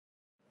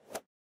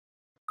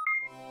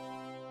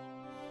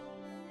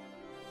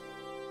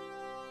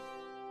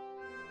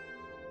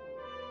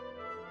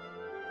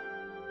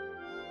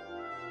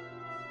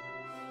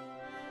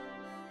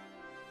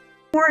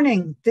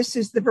Morning. This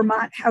is the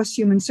Vermont House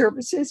Human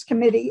Services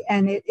Committee,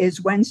 and it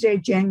is Wednesday,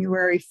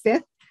 January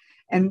 5th,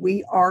 and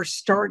we are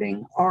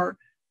starting our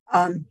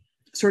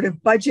sort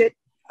of budget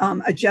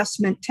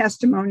adjustment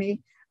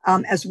testimony,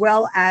 as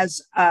well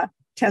as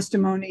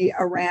testimony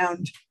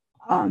around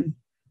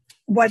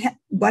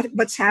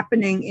what's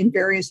happening in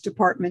various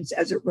departments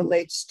as it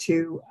relates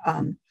to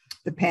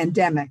the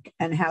pandemic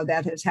and how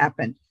that has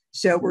happened.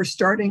 So we're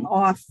starting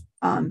off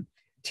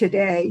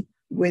today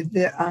with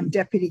the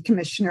Deputy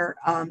Commissioner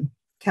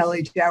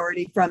Kelly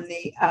Dougherty from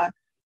the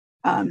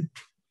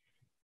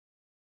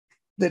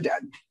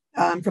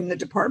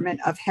Department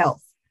of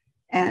Health.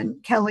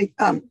 And Kelly,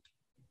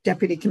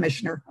 Deputy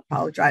Commissioner,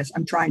 apologize,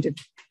 I'm trying to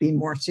be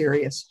more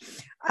serious.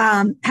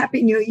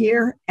 Happy New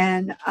Year,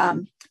 and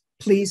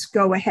please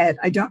go ahead.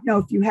 I don't know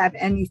if you have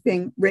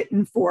anything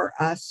written for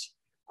us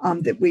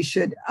that we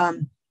should,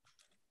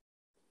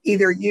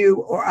 either you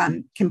or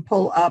can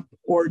pull up,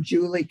 or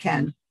Julie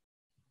can.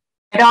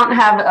 I don't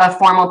have a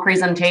formal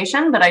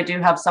presentation, but I do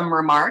have some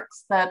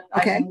remarks that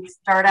I can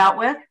start out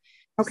with.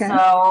 Okay.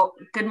 So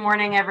good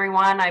morning,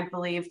 everyone. I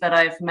believe that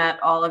I've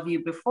met all of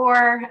you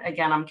before.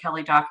 Again, I'm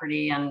Kelly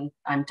Dougherty, and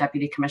I'm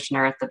Deputy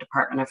Commissioner at the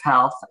Department of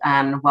Health,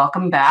 and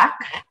welcome back.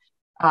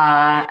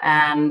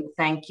 And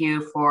thank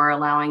you for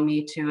allowing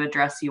me to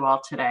address you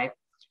all today.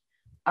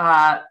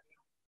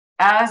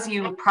 As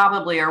you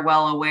probably are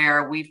well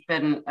aware, we've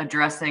been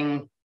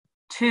addressing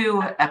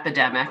two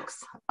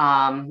epidemics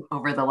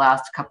over the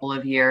last couple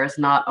of years,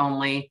 not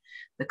only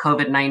the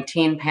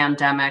COVID-19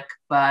 pandemic,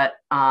 but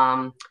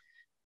an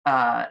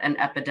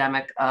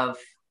epidemic of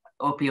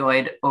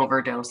opioid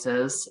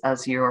overdoses.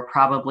 As you're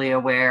probably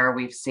aware,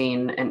 we've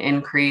seen an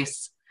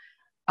increase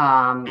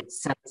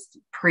since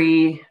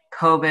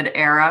pre-COVID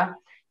era.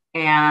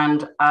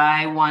 And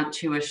I want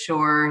to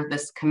assure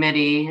this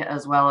committee,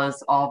 as well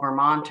as all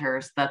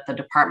Vermonters, that the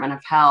Department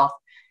of Health,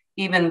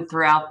 even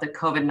throughout the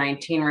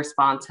COVID-19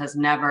 response, has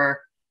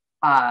never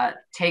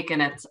taken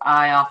its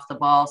eye off the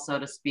ball, so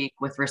to speak,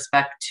 with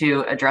respect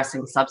to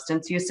addressing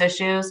substance use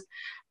issues.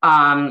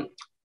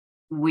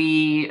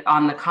 We,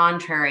 on the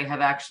contrary,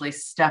 have actually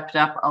stepped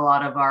up a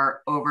lot of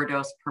our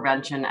overdose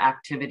prevention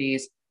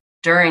activities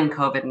during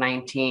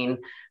COVID-19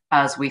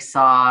 as we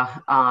saw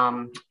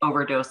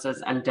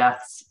overdoses and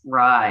deaths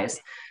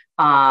rise.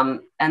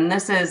 And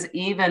this is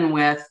even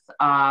with,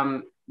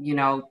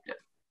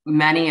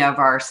 many of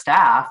our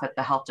staff at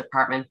the health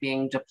department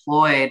being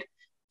deployed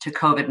to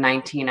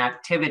COVID-19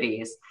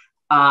 activities.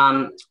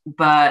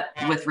 But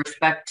with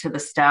respect to the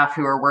staff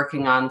who are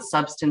working on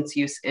substance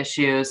use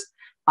issues,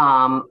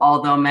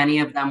 although many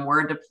of them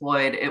were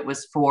deployed, it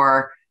was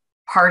for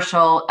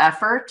partial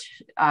effort,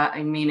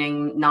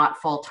 meaning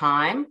not full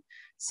time,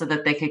 so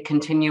that they could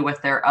continue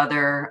with their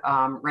other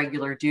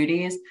regular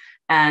duties.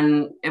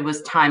 And it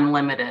was time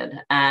limited,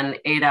 and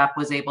ADAP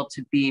was able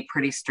to be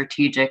pretty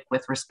strategic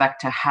with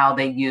respect to how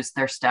they used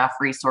their staff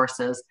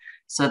resources,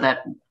 so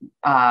that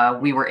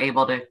we were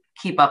able to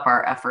keep up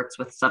our efforts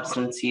with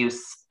substance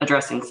use,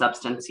 addressing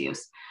substance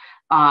use.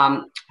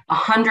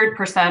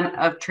 100%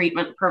 of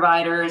treatment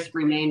providers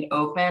remained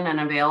open and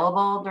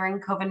available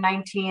during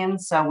COVID-19,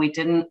 so we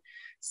didn't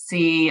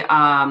see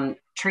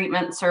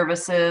treatment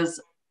services,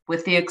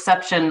 with the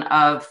exception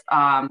of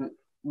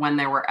when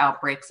there were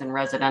outbreaks in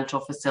residential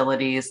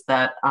facilities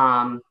that,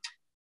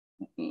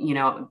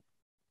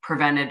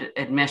 prevented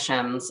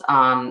admissions.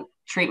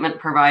 Treatment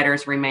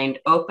providers remained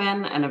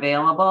open and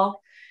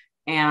available,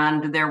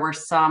 and there were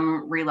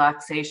some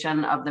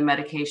relaxation of the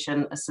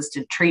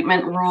medication-assisted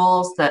treatment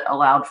rules that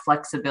allowed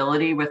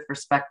flexibility with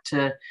respect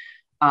to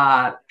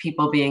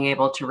people being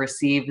able to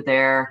receive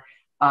their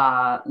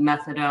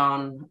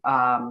methadone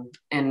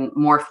in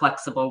more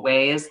flexible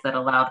ways that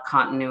allowed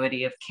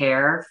continuity of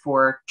care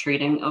for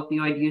treating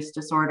opioid use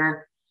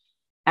disorder.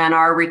 And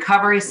our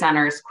recovery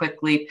centers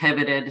quickly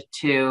pivoted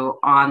to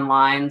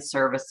online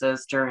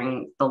services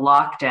during the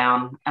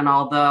lockdown. And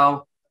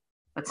although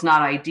it's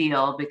not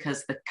ideal,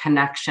 because the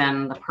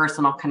connection, the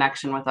personal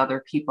connection with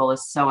other people,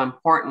 is so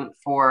important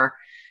for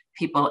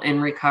people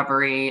in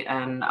recovery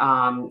and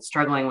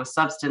struggling with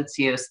substance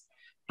use,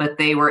 but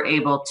they were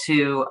able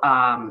to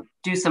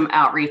do some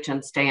outreach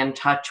and stay in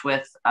touch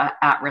with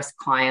at-risk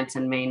clients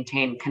and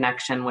maintain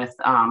connection with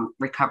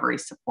recovery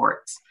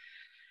supports.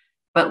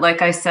 But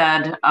like I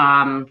said,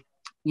 our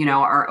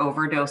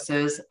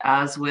overdoses,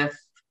 as with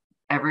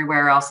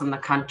everywhere else in the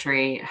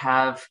country,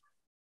 have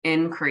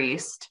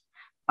increased.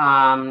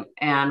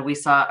 And we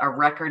saw a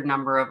record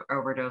number of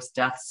overdose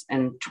deaths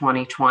in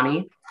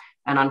 2020.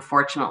 And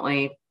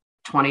unfortunately,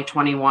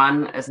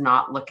 2021 is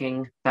not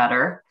looking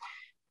better.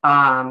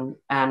 And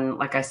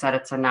like I said,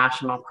 it's a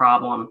national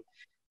problem.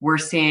 We're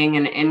seeing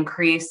an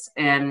increase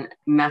in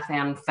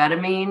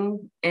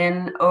methamphetamine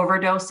in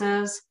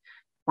overdoses.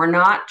 We're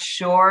not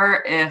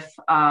sure if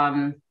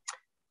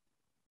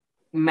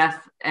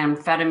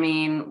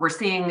methamphetamine, we're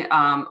seeing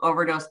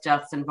overdose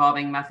deaths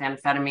involving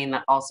methamphetamine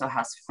that also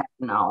has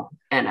fentanyl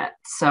in it.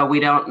 So we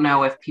don't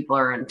know if people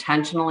are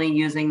intentionally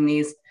using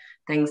these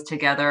things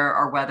together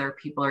or whether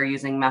people are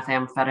using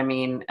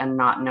methamphetamine and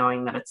not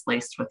knowing that it's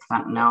laced with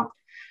fentanyl.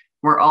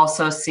 We're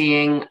also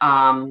seeing,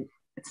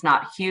 it's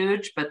not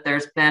huge, but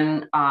there's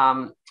been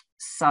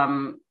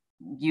some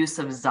use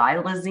of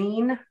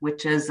xylazine,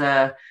 which is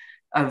a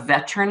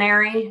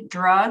veterinary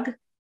drug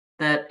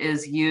that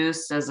is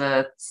used as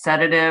a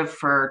sedative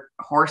for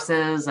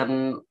horses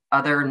and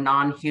other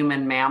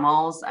non-human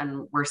mammals.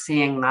 And we're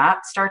seeing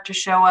that start to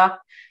show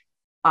up.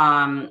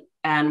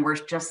 And we're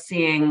just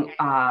seeing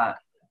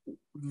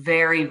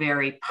very,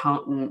 very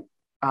potent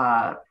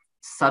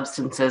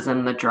substances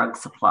in the drug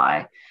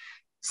supply.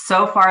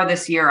 So far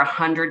this year,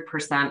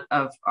 100%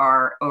 of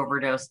our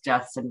overdose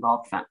deaths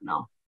involve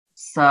fentanyl.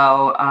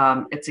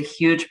 So it's a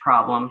huge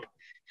problem.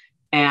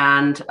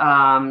 And,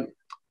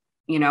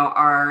 you know,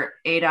 our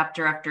ADAP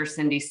director,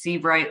 Cindy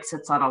Seabright,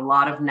 sits on a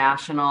lot of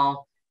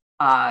national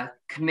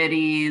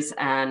committees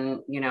and,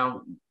 you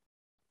know,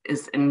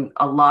 is in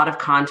a lot of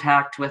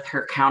contact with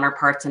her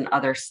counterparts in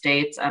other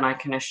states. And I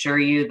can assure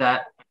you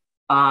that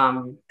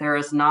there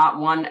is not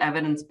one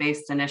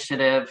evidence-based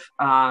initiative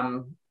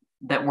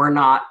that we're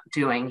not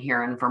doing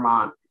here in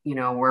Vermont. You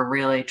know, we're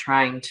really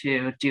trying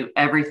to do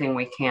everything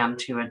we can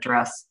to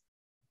address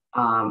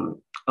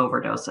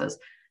overdoses.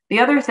 The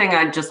other thing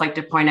I'd just like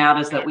to point out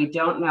is that we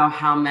don't know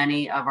how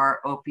many of our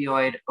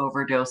opioid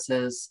overdose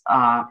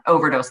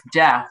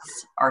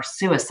deaths are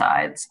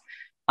suicides.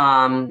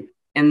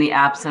 In the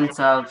absence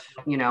of,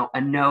 you know,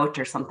 a note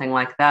or something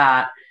like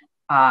that,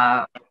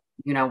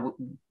 you know,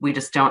 we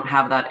just don't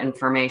have that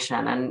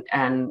information.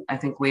 And I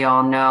think we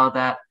all know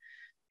that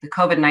the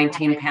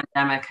COVID-19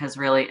 pandemic has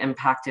really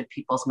impacted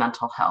people's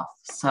mental health.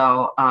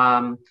 So,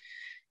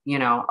 you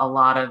know, a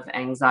lot of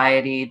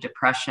anxiety,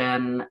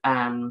 depression,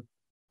 and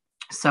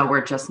so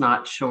we're just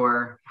not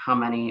sure how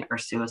many are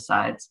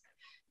suicides.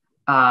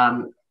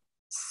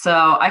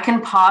 So I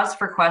can pause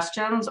for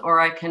questions, or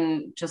I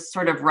can just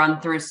sort of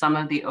run through some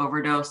of the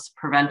overdose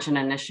prevention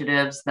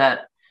initiatives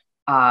that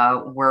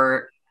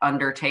we're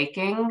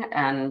undertaking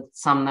and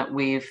some that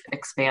we've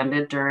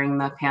expanded during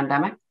the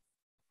pandemic.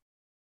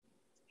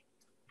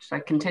 Should I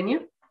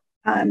continue?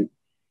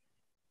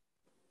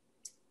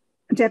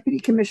 Deputy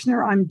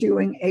Commissioner, I'm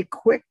doing a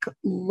quick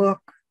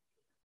look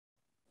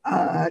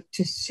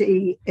to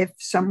see if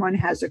someone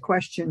has a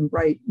question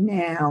right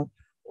now,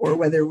 or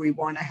whether we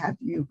want to have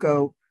you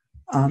go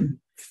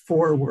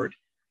forward.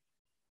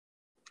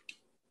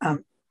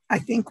 I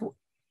think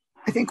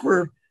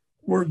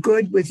we're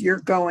good with your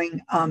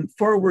going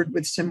forward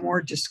with some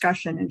more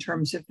discussion in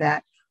terms of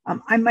that.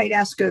 I might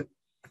ask of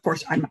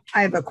course, I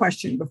have a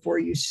question before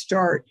you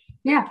start.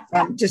 Yeah.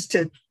 Just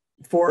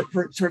for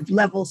sort of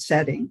level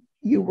setting,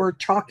 you were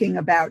talking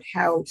about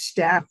how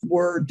staff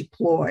were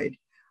deployed,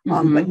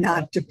 but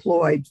not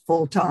deployed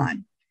full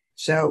time.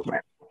 So,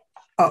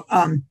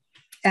 and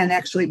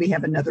actually, we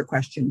have another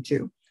question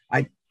too.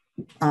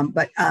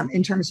 But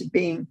in terms of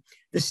being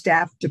the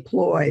staff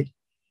deployed,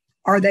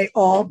 are they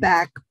all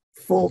back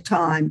full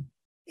time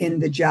in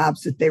the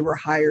jobs that they were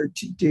hired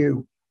to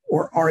do,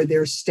 or are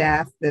there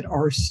staff that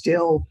are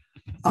still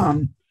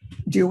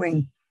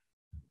doing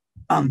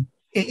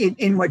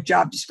in what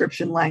job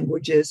description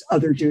language is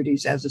other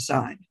duties as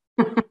assigned?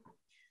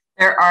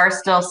 There are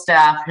still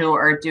staff who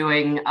are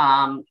doing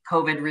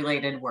COVID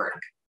related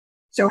work.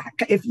 So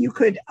if you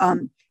could,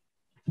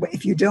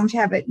 if you don't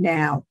have it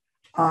now,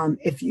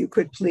 if you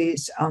could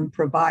please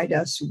provide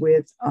us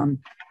with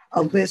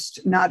a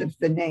list, not of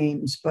the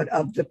names, but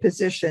of the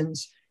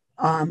positions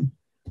and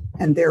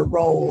their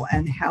role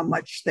and how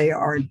much they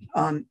are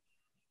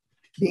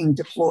being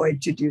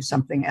deployed to do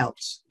something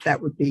else.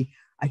 That would be,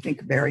 I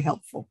think, very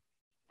helpful.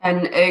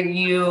 And are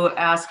you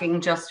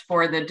asking just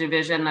for the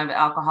Division of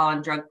Alcohol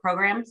and Drug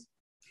Programs?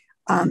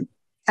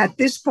 At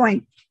this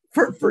point,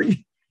 for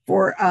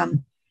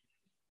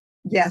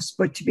yes,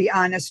 but to be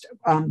honest,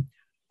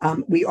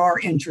 we are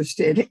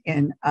interested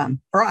in,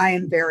 or I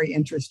am very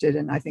interested,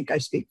 and I think I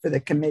speak for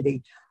the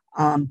committee,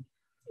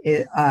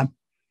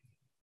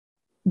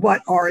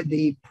 what are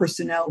the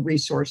personnel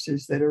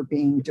resources that are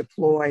being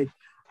deployed?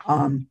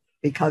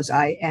 Because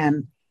I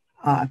am,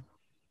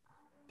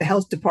 the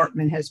health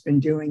department has been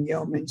doing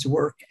yeoman's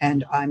work,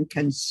 and I'm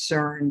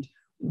concerned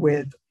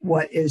with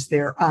what is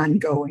their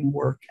ongoing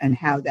work and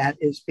how that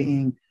is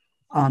being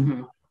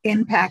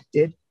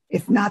impacted,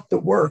 if not the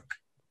work,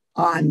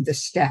 on the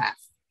staff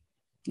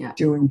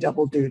doing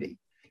double duty.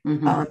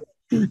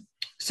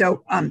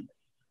 So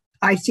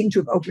I seem to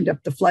have opened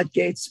up the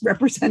floodgates.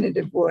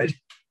 Representative Wood.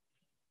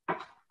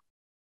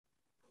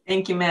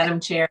 Thank you, Madam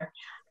Chair.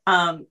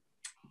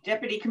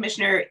 Deputy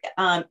Commissioner,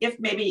 if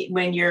maybe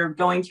when you're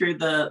going through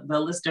the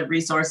list of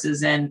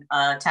resources and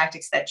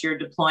tactics that you're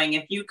deploying,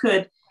 if you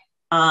could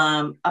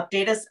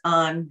update us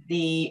on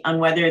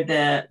whether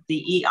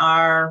the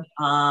ER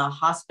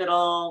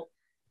hospital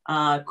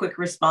quick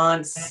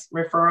response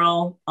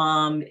referral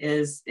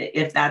is,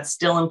 if that's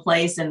still in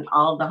place in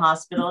all of the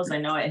hospitals. I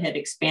know it had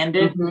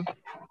expanded.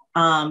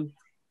 And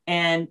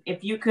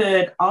if you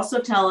could also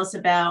tell us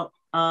about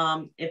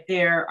if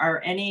there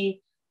are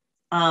any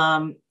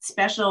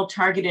special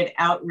targeted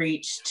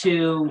outreach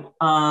to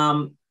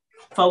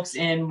folks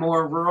in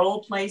more rural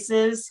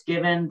places,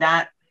 given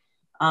that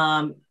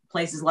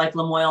places like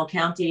Lamoille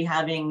County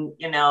having,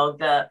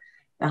 the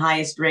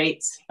highest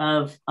rates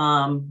of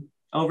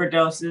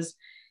overdoses.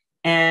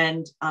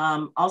 And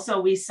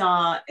also we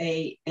saw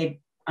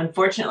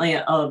unfortunately,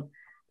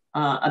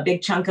 a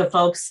big chunk of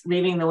folks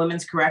leaving the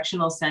Women's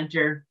Correctional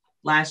Center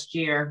last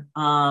year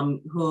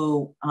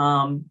who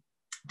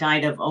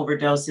died of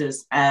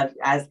overdoses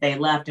as they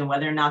left, and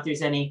whether or not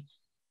there's any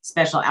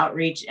special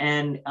outreach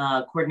and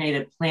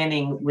coordinated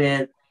planning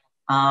with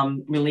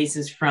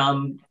releases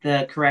from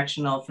the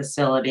correctional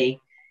facility.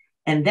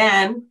 And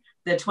then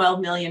the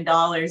 $12 million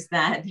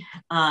that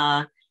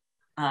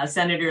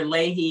Senator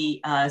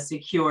Leahy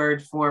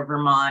secured for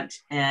Vermont,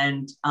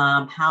 and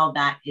how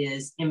that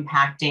is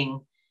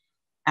impacting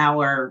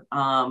our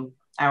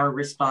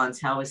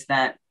response. How is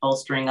that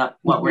bolstering up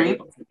what we're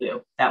able to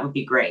do? That would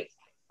be great.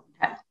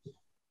 Okay.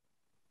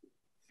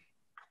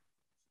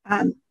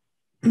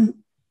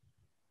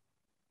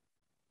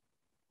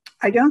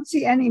 I don't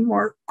see any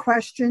more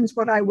questions.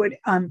 What I would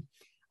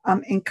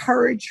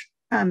encourage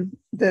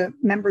the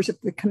members of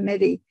the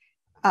committee,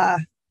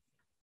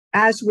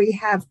 as we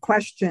have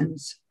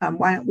questions,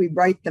 why don't we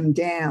write them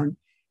down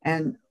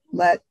and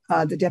let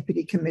the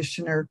Deputy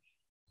Commissioner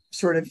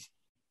sort of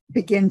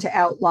begin to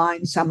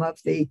outline some of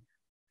the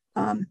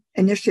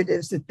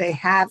initiatives that they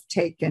have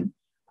taken,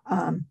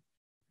 and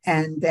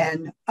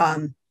then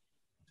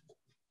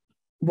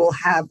we'll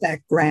have that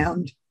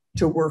ground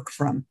to work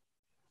from.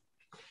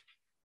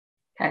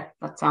 Okay,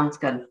 that sounds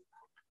good.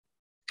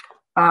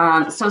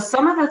 So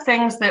some of the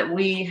things that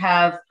we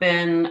have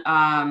been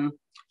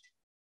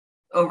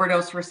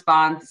overdose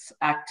response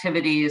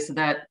activities,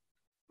 that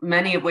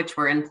many of which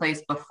were in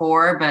place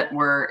before, but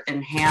were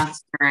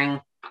enhanced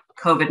during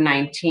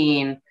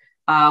COVID-19.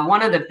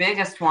 One of the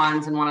biggest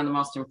ones and one of the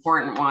most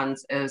important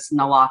ones is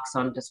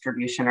naloxone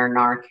distribution, or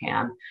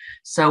Narcan.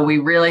 So we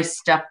really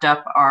stepped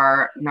up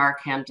our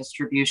Narcan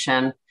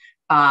distribution,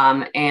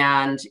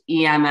 and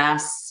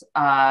EMS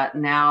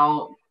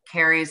now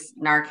carries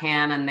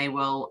Narcan, and they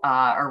will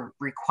are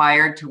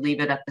required to leave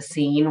it at the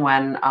scene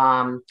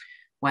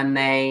when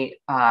they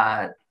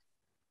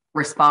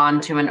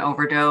respond to an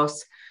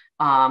overdose,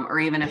 or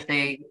even if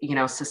they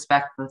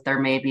suspect that there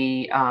may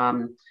be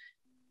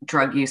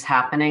drug use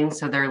happening.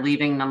 So they're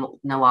leaving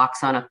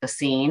naloxone at the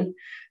scene.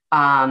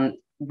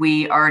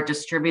 We are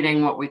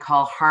distributing what we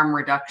call harm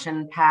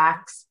reduction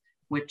packs,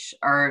 which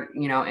are,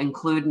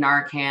 include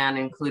Narcan,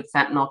 include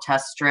fentanyl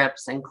test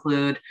strips,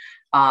 include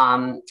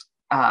some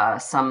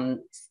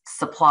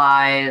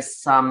supplies,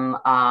 some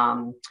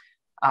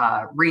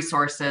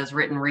resources,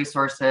 written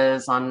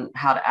resources on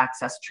how to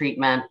access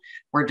treatment.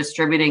 We're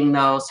distributing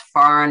those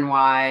far and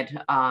wide,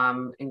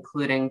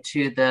 including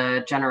to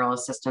the general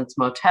assistance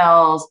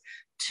motels,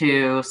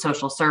 to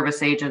social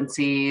service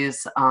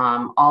agencies,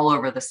 all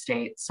over the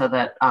state, so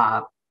that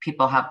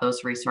people have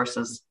those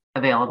resources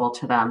available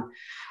to them.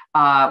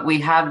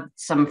 We have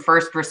some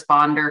first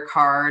responder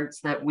cards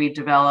that we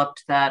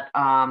developed that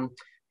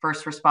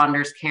first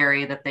responders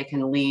carry, that they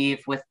can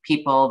leave with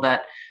people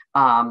that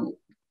are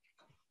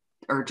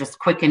just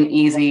quick and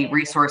easy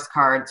resource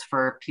cards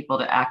for people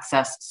to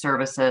access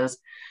services.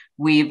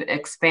 We've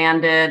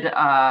expanded,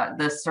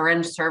 the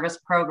syringe service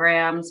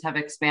programs have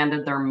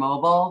expanded their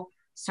mobile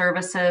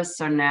services.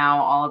 So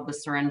now all of the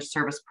syringe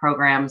service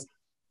programs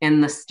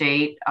in the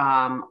state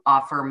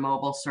offer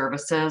mobile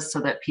services, so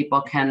that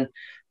people can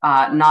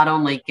not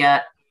only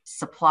get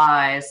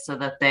supplies so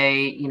that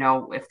they,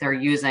 if they're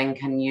using,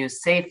 can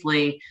use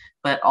safely,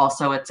 but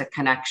also it's a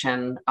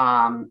connection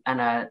and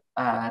a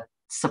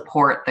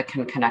support that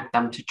can connect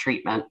them to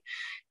treatment.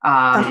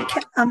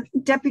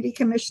 Deputy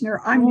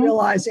Commissioner, I'm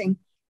realizing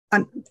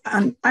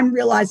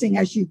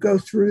as you go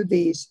through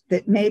these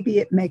that maybe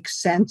it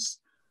makes sense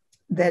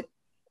that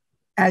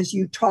as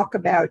you talk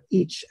about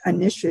each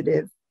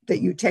initiative, that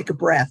you take a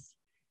breath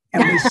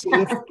and we see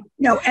if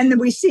and then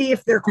we see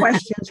if there are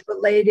questions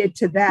related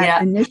to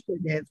that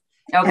initiative.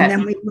 Okay. And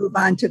then we move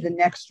on to the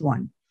next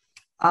one.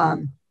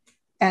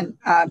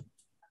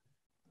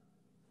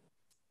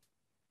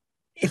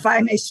 If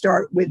I may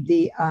start with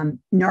the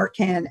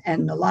Narcan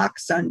and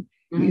naloxone,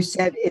 you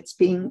said it's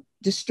being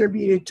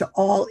distributed to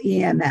all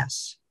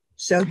EMS.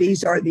 So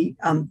these are the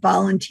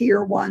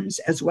volunteer ones,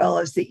 as well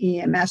as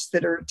the EMS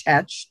that are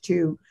attached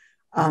to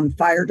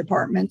fire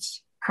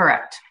departments?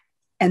 Correct.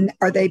 And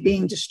are they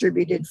being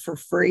distributed for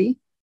free?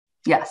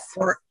 Yes.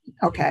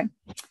 Okay.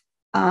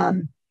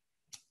 And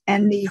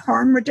the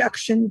harm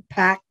reduction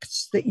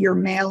packs that you're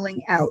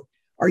mailing out,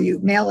 where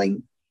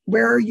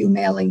are you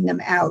mailing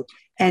them out,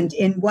 and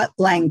in what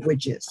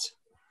languages?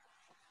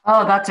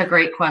 Oh, that's a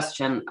great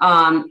question.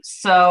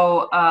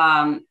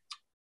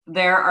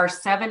 There are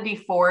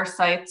 74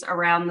 sites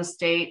around the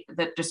state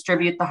that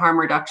distribute the harm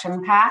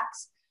reduction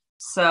packs.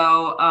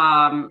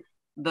 So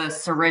the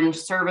syringe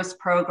service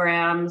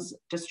programs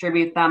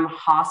distribute them,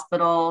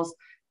 hospitals,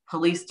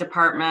 police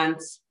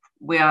departments.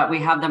 We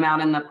have them out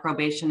in the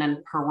probation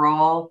and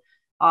parole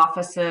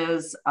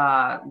offices,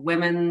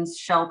 women's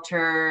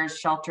shelters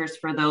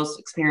for those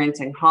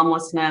experiencing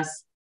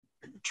homelessness,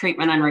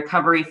 treatment and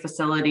recovery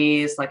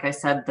facilities, like I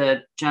said,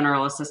 the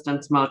general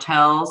assistance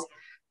motels.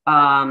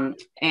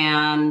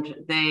 And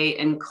they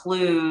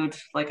include,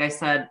 like I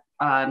said,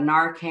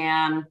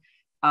 Narcan,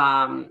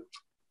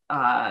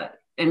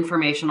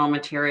 informational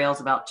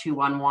materials about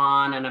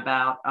 211 and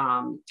about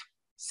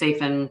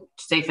safe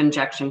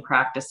injection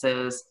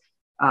practices,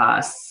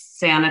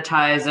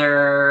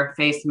 sanitizer,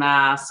 face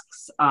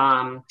masks,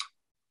 a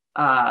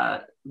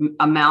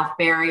mouth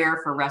barrier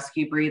for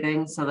rescue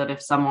breathing, so that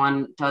if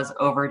someone does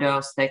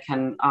overdose, they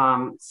can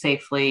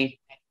safely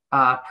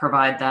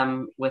provide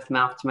them with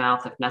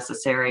mouth-to-mouth if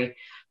necessary.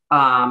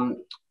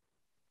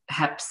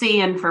 Hep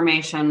C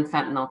information,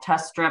 fentanyl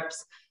test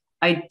strips.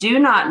 I do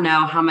not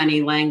know how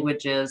many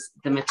languages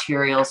the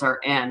materials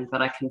are in,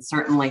 but I can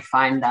certainly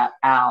find that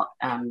out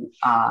and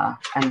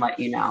let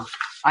you know.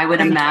 I would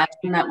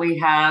imagine that we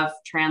have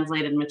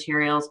translated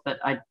materials, but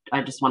I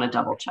just want to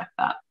double check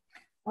that.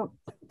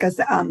 Because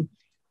I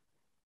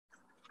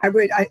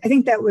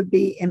think that would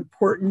be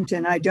important,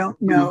 and I don't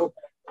know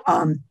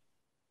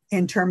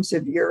in terms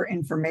of your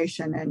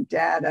information and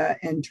data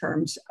in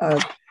terms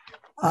of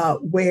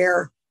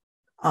where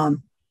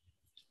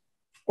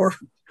or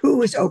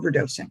who is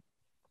overdosing,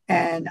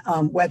 and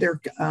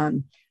whether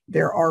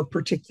there are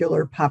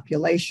particular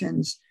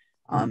populations,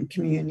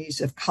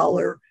 communities of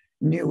color,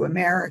 new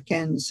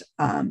Americans,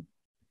 other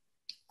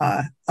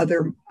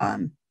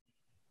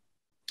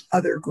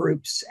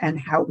groups, and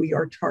how we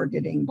are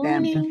targeting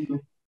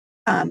them.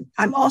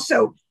 I'm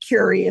also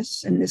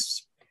curious, and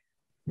this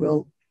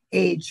will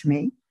age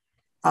me.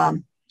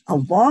 A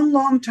long,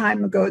 long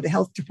time ago, the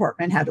health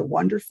department had a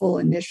wonderful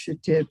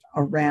initiative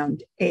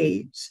around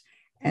AIDS,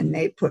 and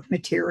they put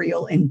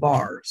material in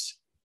bars,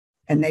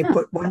 and they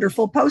put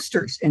wonderful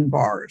posters in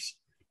bars.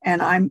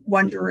 And I'm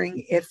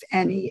wondering if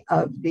any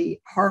of the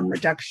harm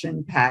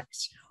reduction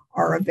packs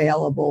are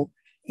available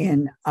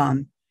in,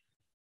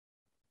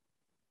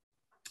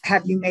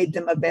 have you made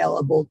them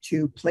available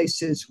to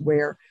places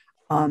where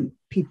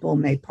people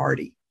may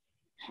party?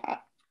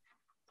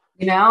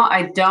 You know,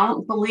 I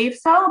don't believe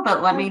so,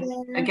 but let me,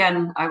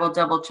 again, I will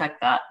double check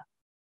that.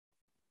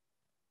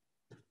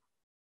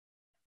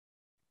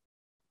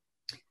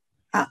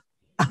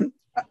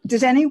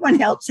 Does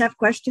anyone else have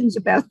questions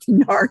about the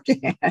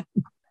Narcan?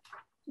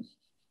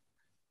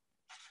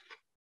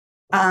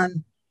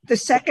 The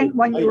second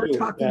one you were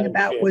talking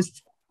about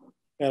was...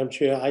 Madam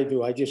Chair, I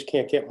do. I just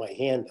can't get my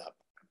hand up.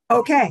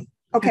 Okay.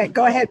 Okay.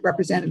 Go ahead,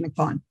 Representative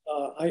McFawn.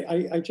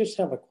 I just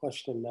have a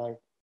question now.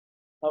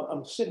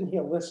 I'm sitting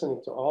here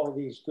listening to all of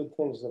these good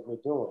things that we're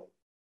doing.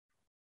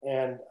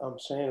 And I'm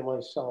saying to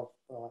myself,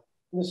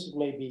 this is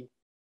maybe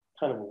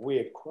kind of a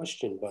weird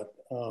question, but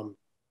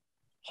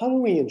how do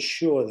we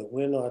ensure that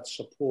we're not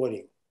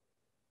supporting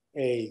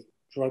a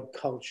drug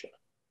culture?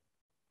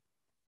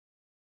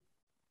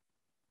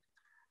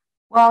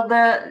 Well,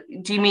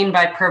 do you mean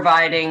by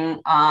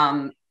providing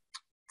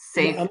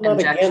safe I'm not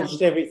injections?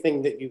 against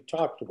everything that you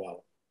talked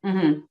about,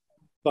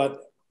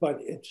 but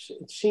it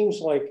seems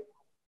like,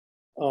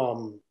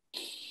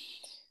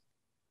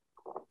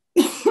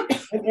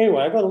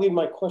 anyway, I got to leave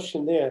my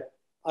question there.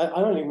 I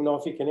don't even know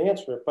if you can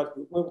answer it, but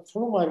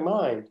through my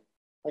mind,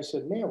 I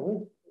said,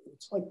 man,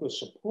 it's like we're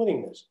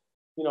supporting this,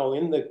 you know,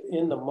 in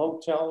the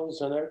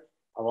motels, and are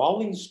all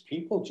these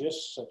people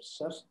just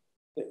obsessed?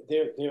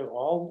 They're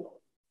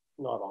all,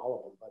 not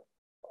all of them,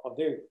 but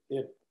they're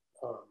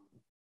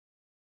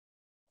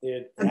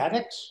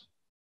addicts.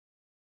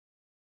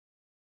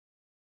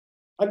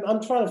 I'm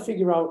trying to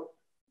figure out,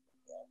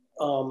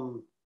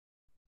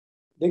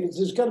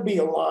 there's got to be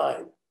a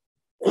line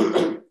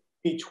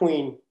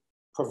between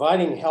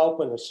providing help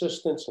and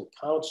assistance and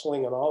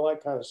counseling and all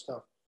that kind of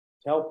stuff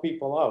to help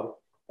people out,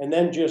 and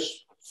then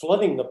just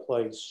flooding the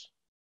place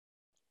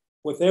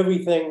with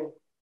everything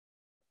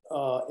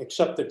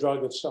except the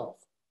drug itself.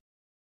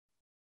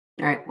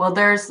 All right. Well,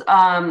 there's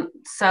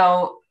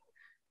so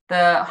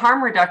the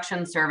harm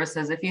reduction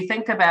services, if you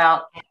think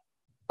about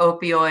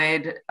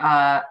opioid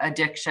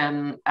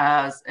addiction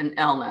as an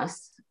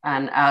illness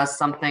and as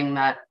something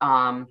that,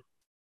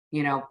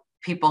 you know,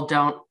 people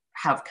don't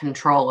have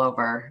control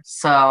over.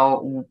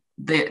 So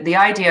the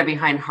idea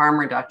behind harm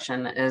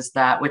reduction is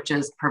that, which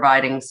is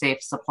providing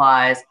safe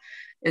supplies,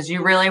 is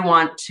you really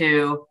want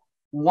to,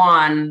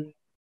 one,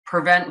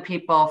 prevent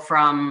people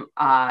from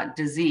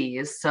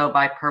disease. So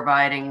by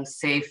providing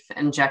safe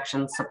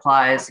injection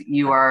supplies,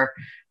 you are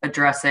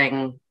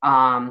addressing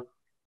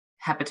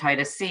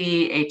hepatitis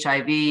C,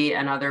 HIV,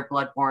 and other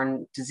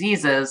bloodborne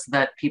diseases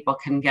that people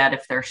can get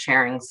if they're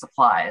sharing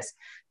supplies.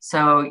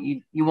 So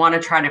you want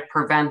to try to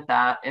prevent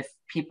that. If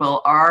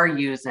people are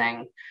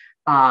using,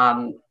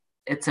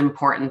 it's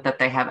important that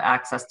they have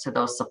access to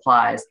those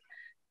supplies.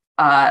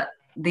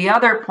 The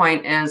other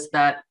point is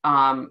that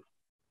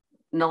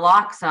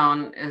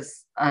naloxone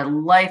is a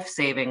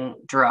life-saving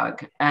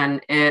drug,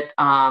 and it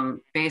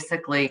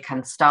basically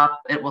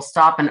will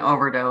stop an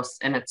overdose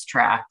in its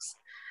tracks.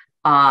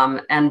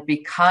 And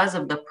because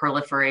of the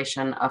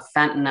proliferation of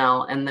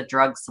fentanyl in the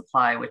drug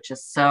supply, which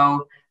is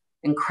so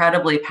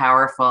incredibly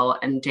powerful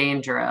and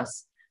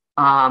dangerous,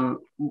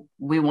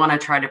 we want to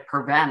try to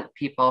prevent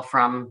people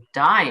from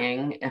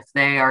dying if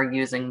they are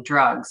using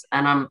drugs.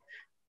 And I'm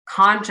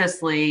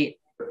consciously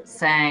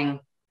saying,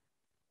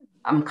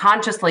 I'm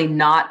consciously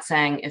not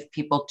saying if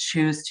people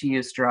choose to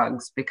use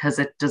drugs, because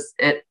it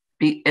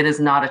is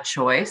not a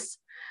choice.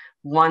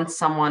 Once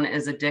someone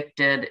is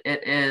addicted,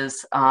 it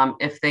is,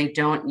 if they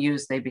don't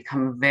use, they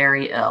become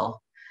very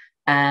ill.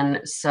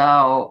 And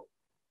so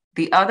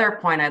the other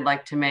point I'd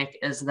like to make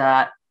is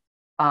that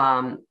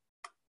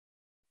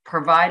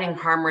providing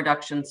harm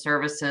reduction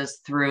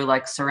services through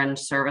like syringe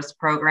service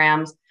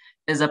programs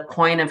is a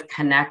point of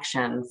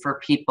connection for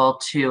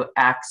people to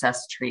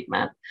access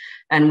treatment.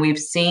 And we've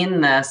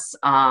seen this,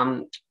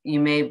 you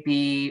may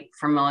be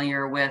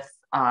familiar with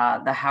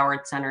the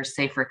Howard Center's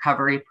Safe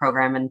Recovery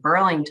program in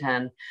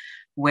Burlington,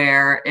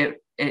 where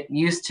it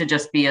used to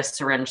just be a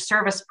syringe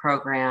service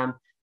program,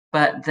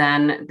 but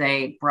then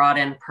they brought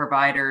in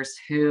providers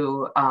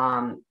who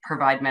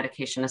provide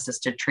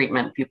medication-assisted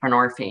treatment,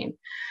 buprenorphine.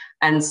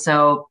 And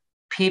so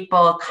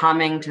people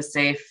coming to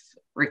Safe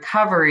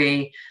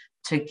Recovery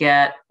to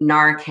get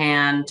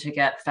Narcan, to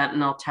get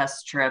fentanyl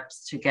test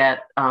strips, to get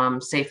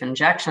safe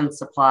injection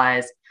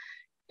supplies,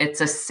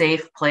 it's a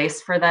safe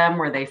place for them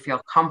where they feel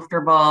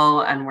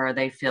comfortable and where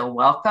they feel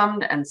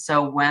welcomed. And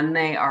so when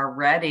they are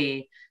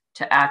ready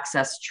to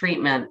access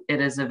treatment,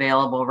 it is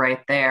available right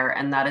there.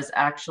 And that is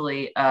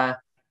actually a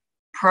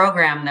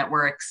program that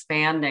we're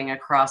expanding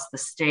across the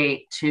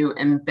state to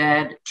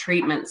embed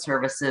treatment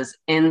services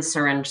in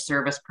syringe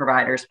service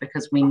providers,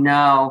 because we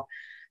know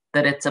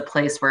that it's a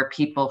place where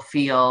people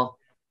feel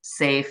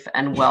safe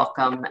and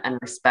welcome and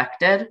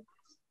respected.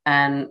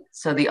 And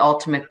so the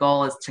ultimate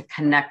goal is to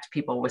connect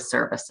people with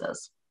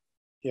services.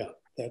 Yeah,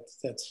 I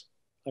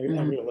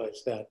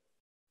realize that.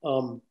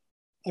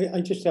 I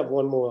just have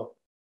one more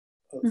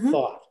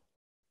thought.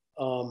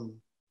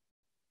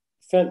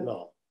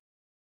 Fentanyl.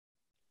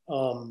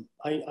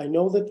 I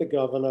know that the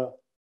governor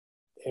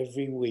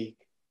every week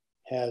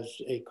has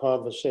a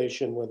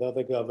conversation with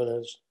other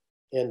governors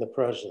and the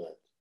president.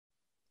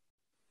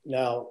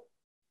 Now,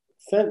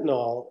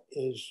 fentanyl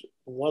is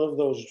one of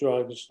those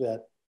drugs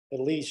that,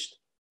 at least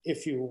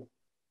if you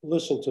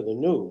listen to the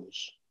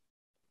news,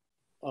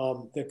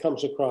 that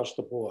comes across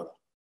the border.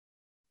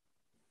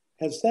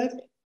 Has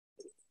that,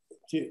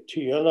 to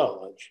your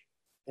knowledge,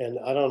 and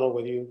I don't know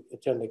whether you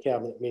attend the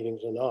cabinet meetings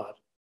or not,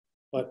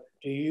 but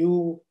do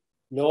you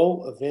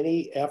know of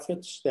any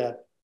efforts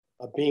that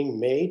are being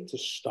made to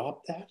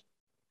stop that?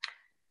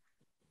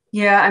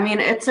 Yeah, I mean,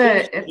 it's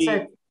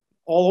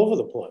all over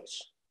the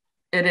place.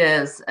 It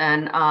is,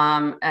 and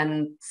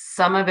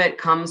some of it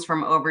comes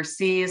from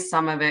overseas.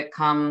 Some of it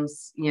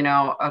comes,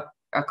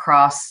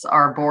 across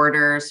our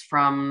borders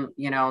from,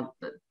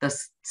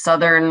 the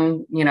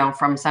southern,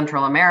 from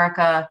Central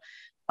America,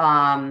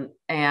 and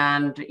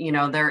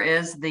there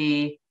is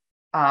the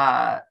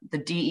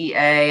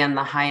DEA and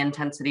the high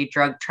intensity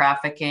drug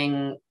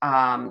trafficking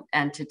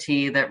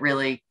entity that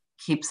really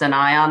keeps an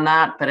eye on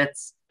that, but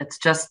it's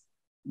just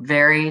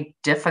very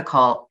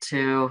difficult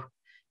to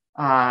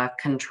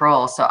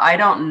control. So I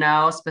don't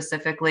know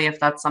specifically if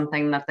that's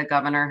something that the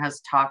governor has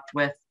talked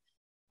with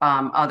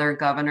other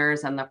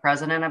governors and the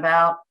president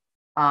about,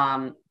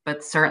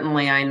 but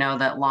certainly I know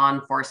that law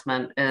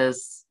enforcement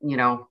is,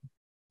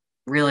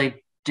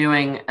 really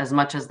doing as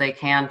much as they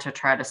can to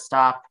try to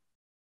stop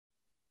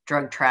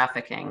drug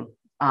trafficking,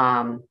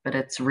 but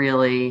it's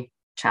really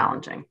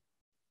challenging.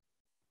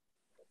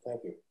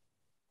 Thank you.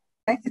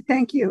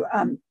 Thank you,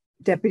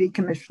 Deputy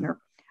Commissioner.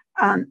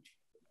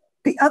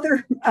 The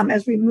other,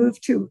 as we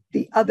move to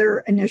the other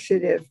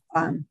initiative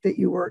that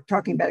you were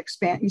talking about,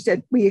 you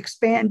said we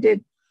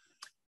expanded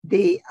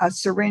the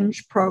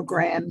syringe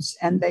programs,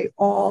 and they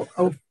all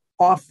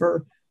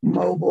offer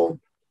mobile.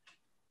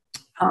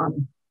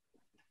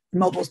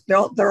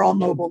 They're all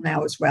mobile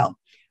now as well.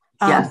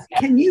 Yes.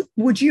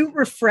 Would you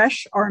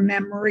refresh our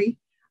memory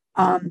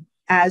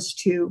as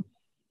to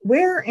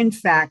where, in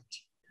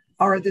fact,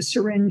 are the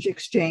syringe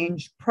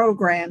exchange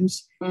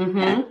programs?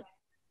 Mm-hmm.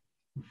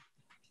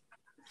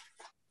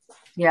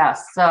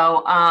 Yes.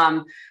 So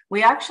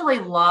we actually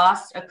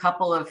lost a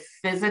couple of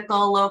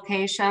physical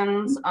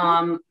locations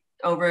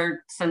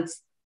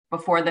since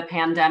before the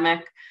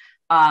pandemic.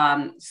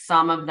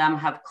 Some of them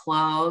have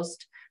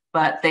closed,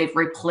 but they've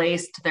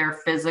replaced their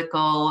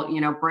physical,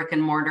 brick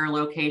and mortar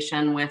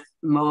location with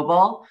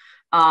mobile.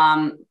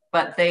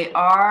 But they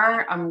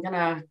are, I'm going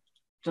to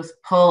just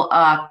pull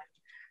up,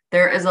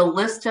 there is a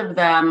list of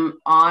them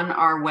on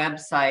our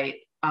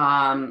website.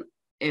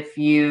 If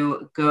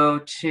you go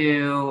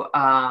to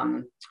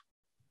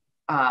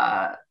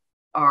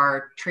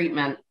our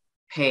treatment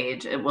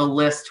page, it will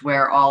list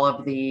where all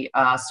of the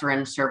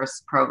syringe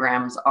service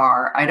programs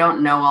are. I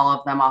don't know all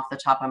of them off the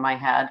top of my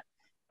head,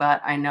 but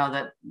I know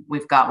that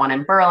we've got one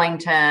in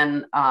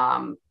Burlington.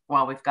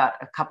 We've got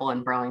a couple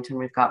in Burlington.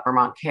 We've got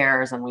Vermont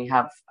Cares, and we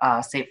have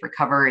Safe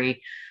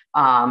Recovery.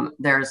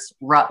 There's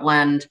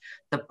Rutland.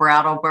 The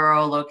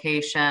Brattleboro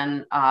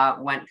location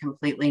went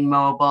completely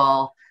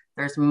mobile.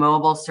 There's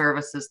mobile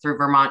services through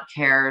Vermont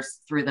Cares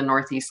through the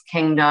Northeast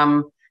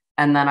Kingdom.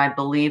 And then I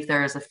believe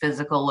there is a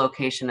physical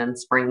location in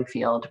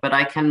Springfield, but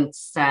I can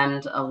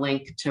send a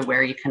link to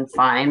where you can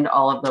find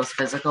all of those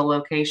physical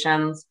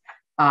locations.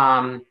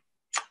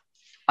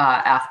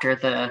 after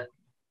the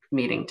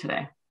meeting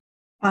today.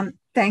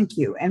 Thank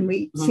you. And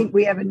we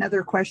have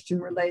another question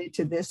related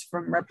to this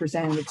from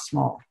Representative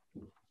Small.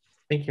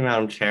 Thank you,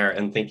 Madam Chair,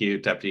 and thank you,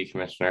 Deputy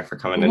Commissioner, for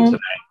coming in today.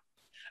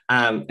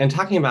 And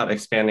talking about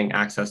expanding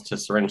access to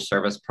syringe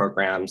service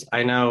programs,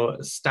 I know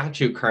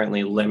statute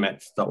currently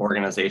limits the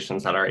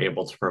organizations that are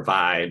able to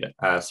provide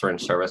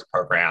syringe service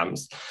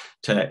programs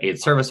to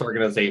aid service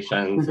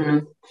organizations,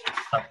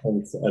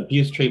 substance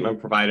abuse treatment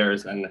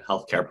providers, and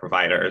healthcare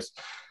providers.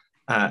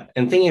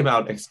 And thinking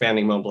about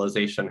expanding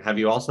mobilization, have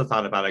you also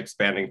thought about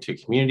expanding to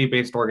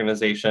community-based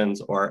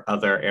organizations or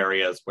other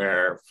areas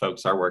where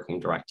folks are working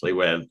directly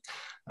with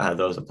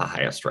those at the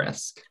highest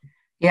risk?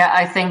 Yeah,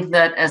 I think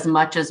that as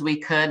much as we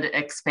could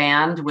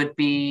expand would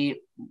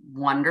be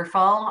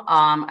wonderful.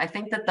 I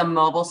think that the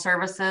mobile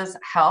services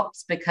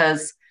helps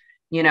because,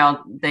 you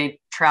know, they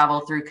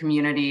travel through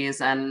communities,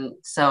 and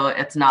so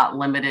it's not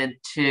limited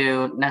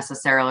to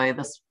necessarily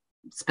the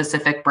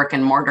specific brick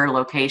and mortar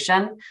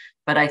location.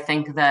 But I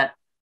think that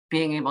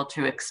being able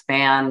to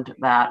expand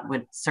that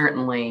would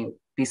certainly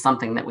be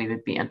something that we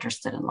would be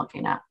interested in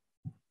looking at.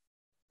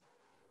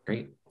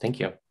 Great, thank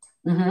you.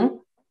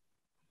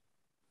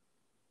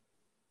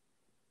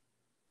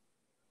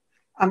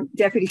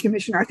 Deputy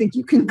Commissioner, I think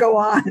you can go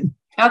on.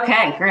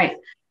 Okay, great.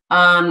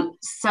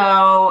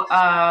 So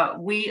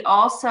we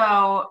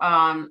also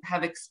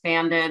have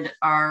expanded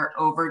our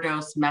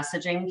overdose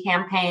messaging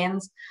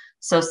campaigns.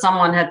 So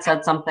someone had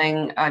said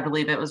something, I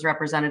believe it was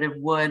Representative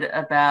Wood,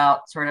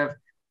 about sort of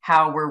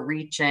how we're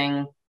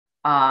reaching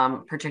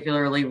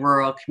particularly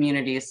rural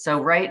communities.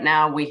 So right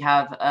now we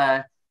have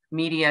a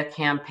media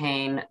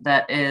campaign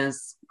that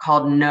is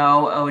called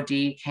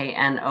KNOWOD,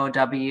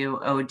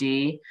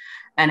 KNOWOD,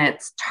 and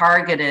it's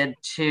targeted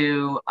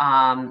to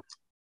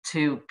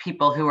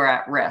people who are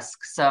at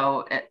risk,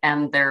 so,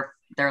 and their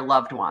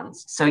loved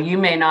ones. So you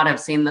may not have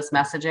seen this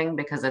messaging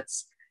because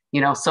it's,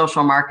 you know,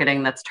 social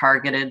marketing that's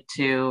targeted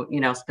to, you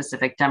know,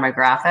 specific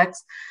demographics,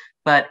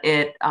 but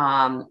it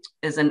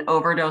is an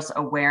overdose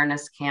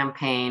awareness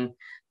campaign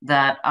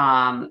that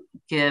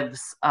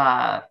gives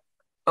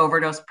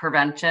overdose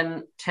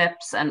prevention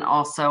tips and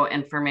also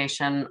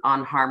information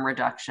on harm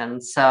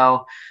reduction.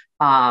 So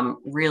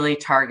really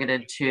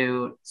targeted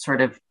to sort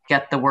of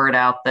get the word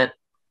out that,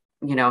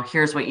 you know,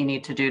 here's what you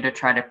need to do to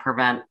try to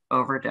prevent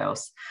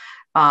overdose.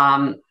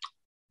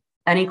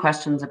 Any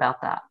questions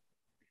about that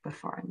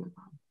before I move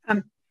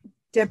on?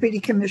 Deputy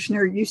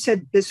Commissioner, you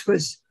said this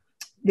was,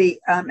 the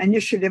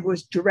initiative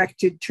was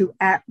directed to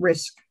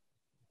at-risk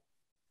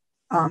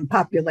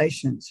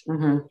populations.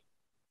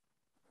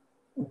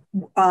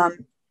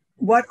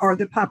 What are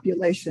the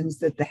populations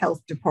that the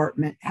health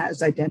department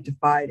has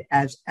identified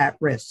as at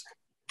risk?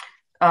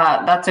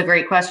 That's a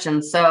great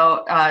question.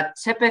 So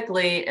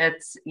typically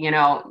it's, you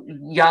know,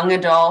 young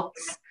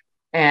adults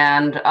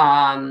and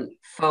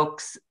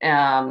folks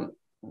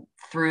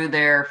through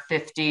their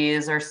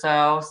 50s or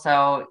so.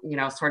 So, you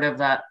know, sort of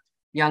that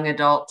young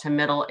adult to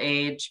middle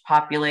age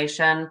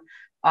population.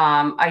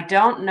 I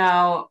don't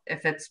know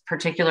if it's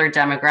particular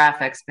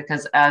demographics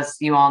because, as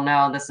you all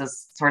know, this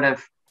is sort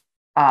of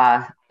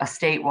a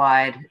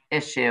statewide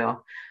issue.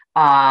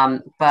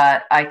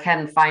 But I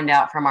can find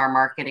out from our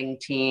marketing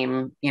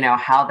team, you know,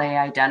 how they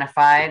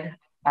identified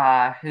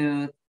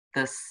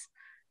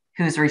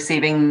who's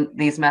receiving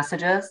these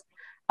messages.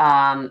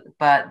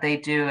 But they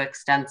do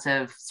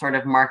extensive sort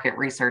of market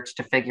research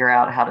to figure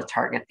out how to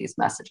target these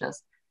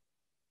messages.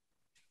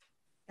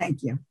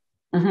 Thank you.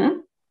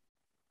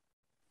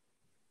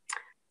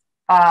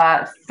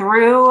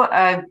 Through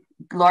a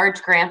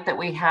large grant that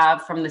we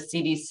have from the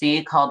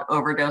CDC called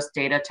Overdose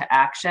Data to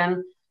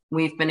Action,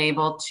 we've been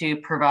able to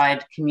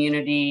provide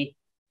community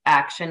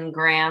action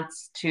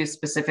grants to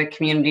specific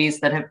communities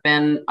that have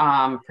been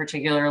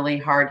particularly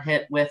hard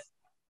hit with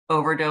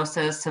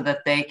overdoses so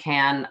that they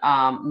can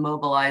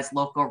mobilize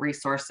local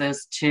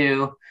resources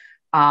to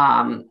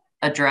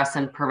address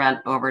and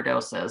prevent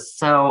overdoses.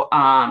 So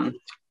I'm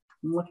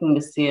looking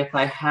to see if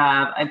I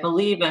have, I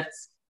believe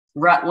it's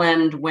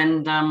Rutland,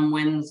 Windham,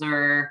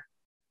 Windsor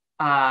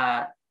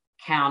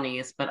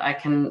counties, but I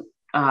can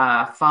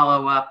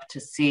follow up to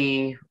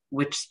see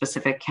which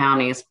specific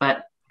counties,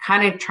 but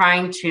kind of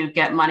trying to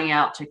get money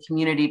out to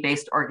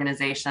community-based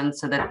organizations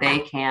so that they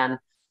can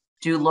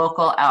do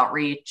local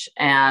outreach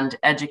and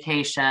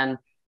education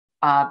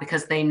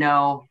because they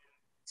know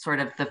sort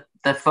of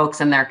the folks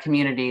in their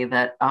community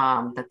that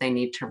that they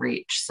need to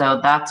reach.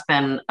 So that's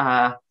been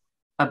a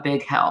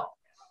big help.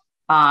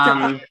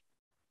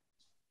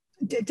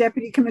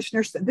 Deputy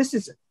Commissioner, this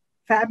is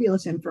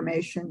fabulous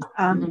information.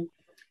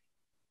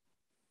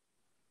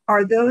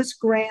 Are those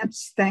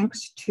grants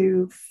thanks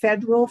to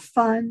federal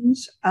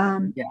funds?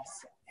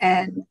 Yes.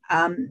 And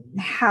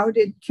how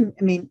did,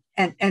 I mean,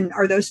 and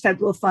are those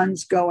federal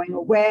funds going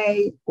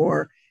away,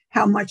 or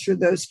how much of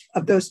those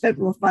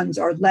federal funds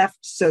are left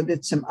so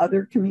that some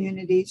other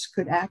communities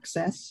could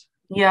access?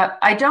 Yeah,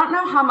 I don't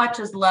know how much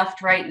is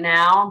left right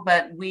now,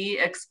 but we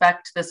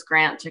expect this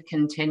grant to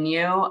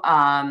continue.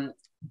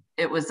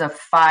 It was a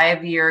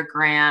 5-year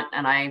grant,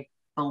 and I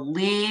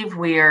believe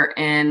we are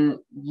in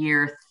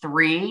year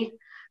 3,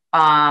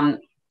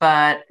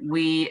 but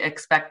we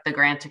expect the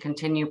grant to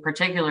continue,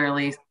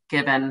 particularly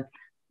given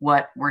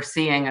what we're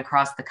seeing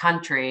across the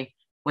country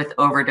with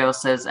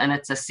overdoses. And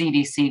it's a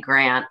CDC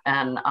grant.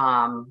 And,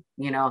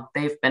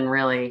 they've been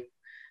really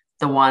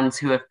the ones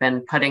who have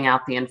been putting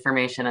out the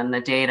information and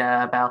the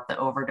data about the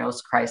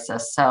overdose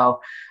crisis.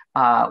 So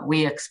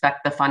we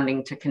expect the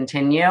funding to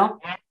continue.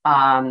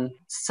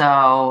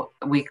 So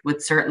we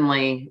would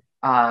certainly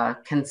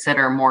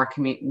consider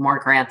more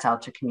grants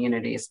out to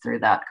communities through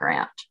that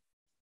grant.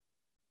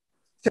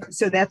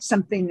 So that's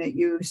something that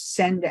you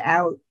send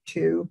out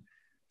to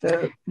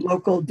the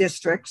local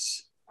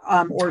districts,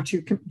 or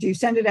do you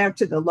send it out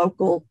to the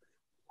local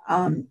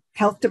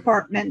health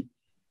department,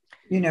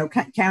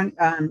 county,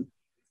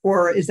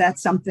 or is that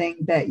something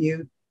that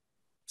you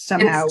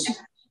somehow?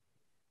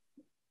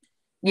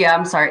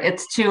 I'm sorry.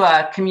 It's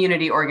to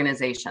community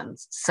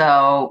organizations.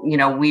 So,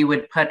 we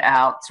would put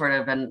out sort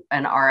of an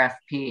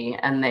RFP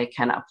and they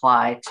can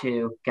apply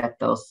to get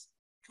those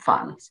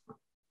funds.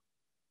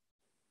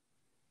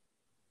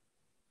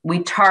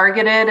 We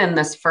targeted in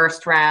this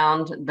first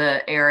round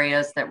the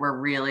areas that were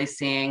really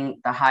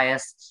seeing the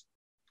highest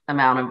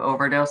amount of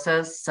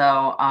overdoses.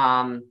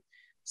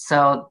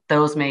 So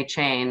those may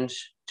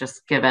change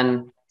just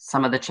given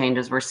some of the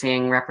changes we're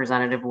seeing.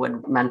 Representative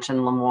Wood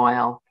mentioned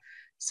Lamoille.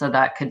 So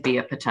that could be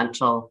a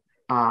potential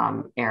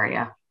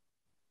area.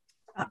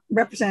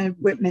 Representative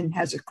Whitman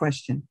has a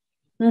question.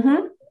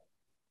 Mm-hmm.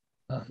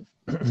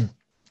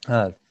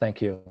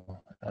 Thank you,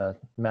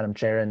 Madam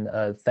Chair,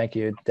 and thank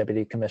you,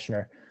 Deputy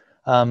Commissioner.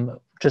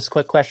 Just a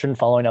quick question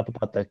following up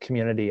about the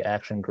community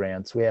action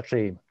grants. We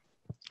actually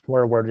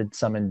were awarded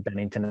some in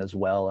Bennington as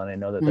well, and I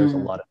know that there's a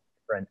lot of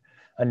different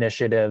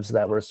initiatives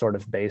that were sort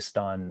of based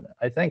on,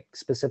 I think,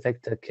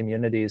 specific to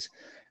communities.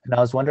 And I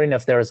was wondering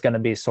if there was going to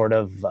be sort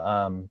of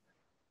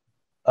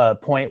a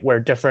point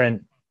where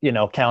different,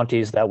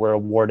 counties that were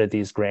awarded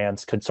these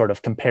grants could sort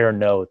of compare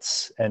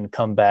notes and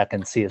come back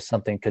and see if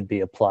something could be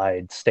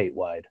applied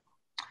statewide.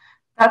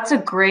 That's a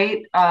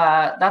great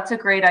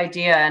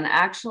idea. And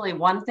actually,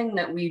 one thing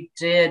that we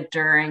did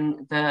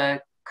during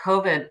the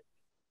COVID,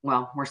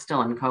 well, we're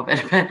still in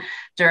COVID, but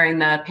during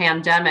the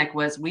pandemic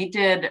was we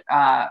did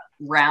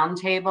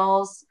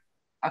roundtables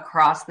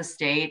across the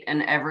state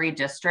in every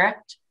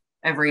district,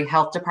 every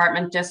health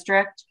department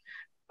district,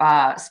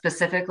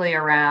 specifically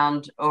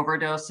around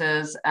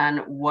overdoses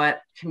and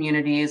what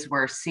communities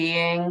were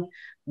seeing,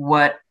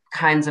 what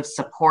kinds of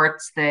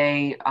supports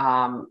they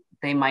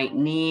might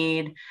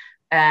need.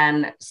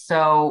 And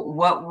so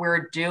what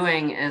we're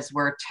doing is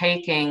we're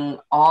taking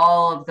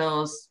all of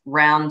those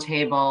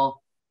roundtable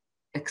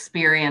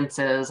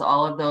experiences,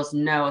 all of those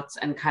notes,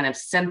 and kind of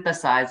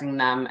synthesizing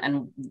them.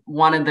 And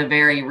one of the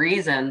very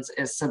reasons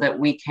is so that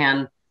we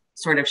can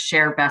sort of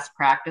share best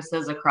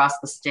practices across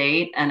the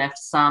state. And if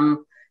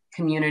some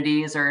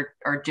communities are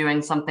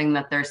doing something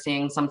that they're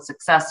seeing some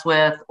success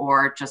with,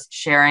 or just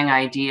sharing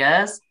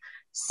ideas.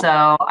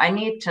 So I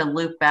need to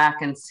loop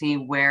back and see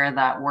where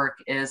that work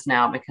is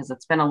now, because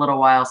it's been a little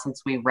while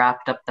since we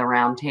wrapped up the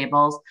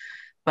roundtables.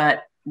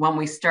 But when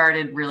we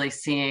started really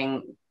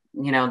seeing,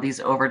 these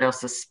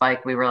overdoses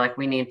spike, we were like,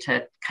 we need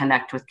to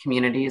connect with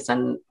communities,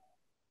 and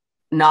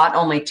not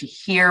only to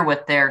hear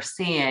what they're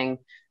seeing,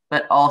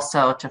 but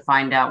also to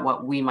find out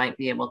what we might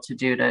be able to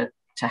do to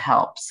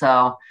help.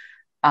 So,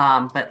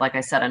 but like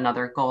I said,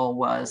 another goal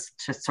was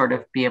to sort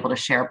of be able to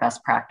share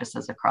best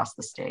practices across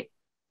the state.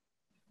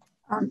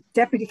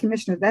 Deputy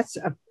Commissioner, that's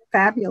a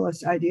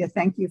fabulous idea.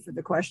 Thank you for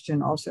the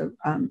question also,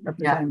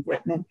 Representative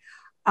Whitman.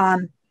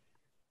 I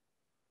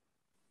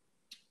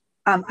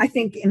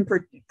think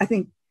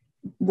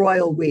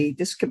Royal We,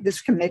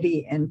 this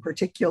committee in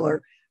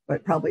particular,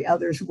 but probably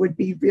others, would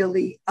be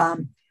really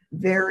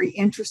very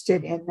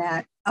interested in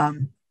that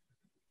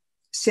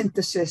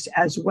synthesis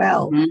as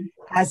well,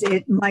 as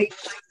it might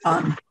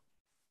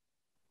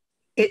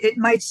it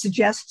might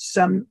suggest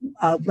some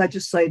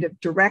legislative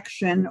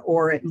direction,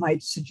 or it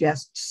might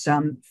suggest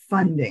some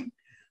funding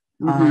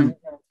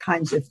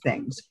kinds of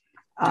things.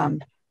 I'm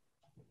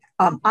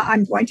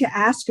going to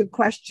ask a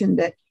question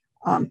that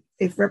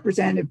if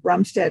Representative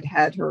Brumstead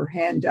had her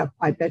hand up,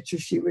 I bet you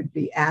she would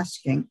be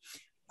asking,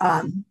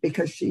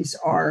 because she's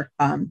our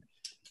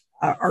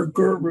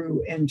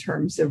guru in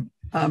terms of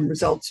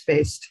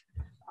results-based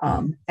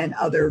and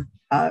other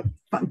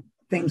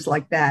things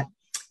like that.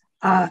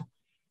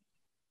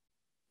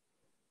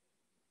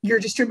 You're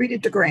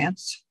distributed to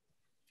grants.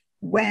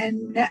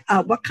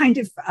 What kind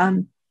of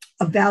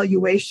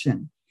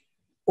evaluation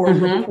or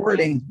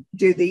reporting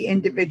do the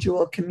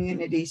individual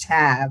communities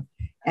have?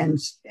 And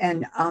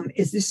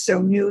is this so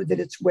new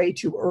that it's way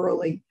too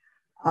early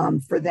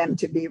for them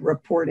to be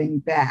reporting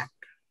back?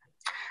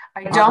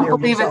 I don't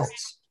believe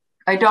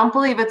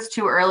it's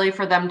too early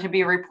for them to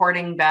be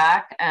reporting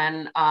back.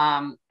 And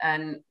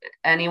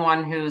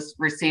anyone who's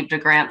received a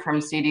grant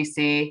from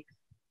CDC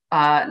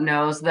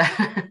knows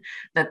that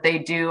that they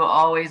do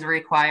always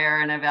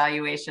require an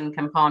evaluation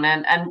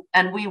component,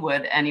 and we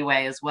would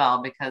anyway as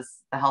well, because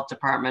the health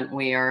department,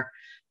 we are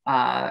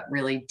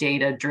really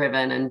data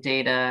driven and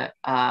data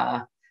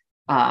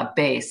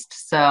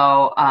based.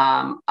 So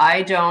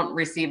I don't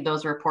receive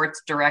those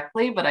reports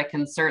directly, but I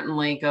can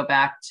certainly go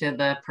back to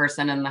the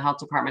person in the health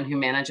department who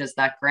manages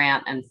that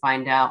grant and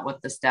find out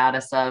what the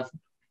status of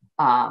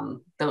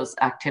those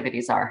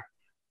activities are.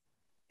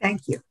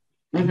 Thank you.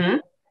 Mm-hmm.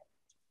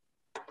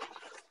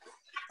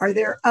 Are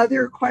there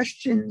other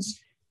questions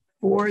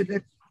for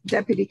the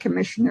Deputy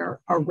Commissioner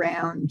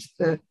around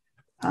the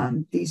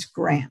these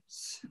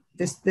grants,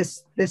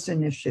 this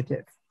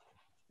initiative?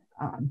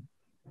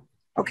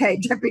 Okay,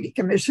 Deputy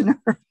Commissioner,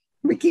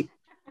 we keep.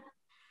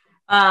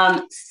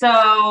 Another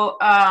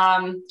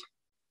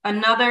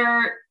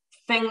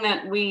thing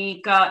that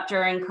we got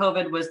during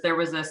COVID was there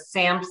was a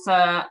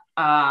SAMHSA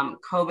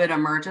COVID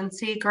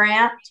emergency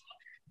grant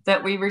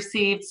that we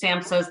received.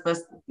 SAMHSA is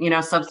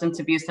the Substance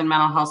Abuse and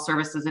Mental Health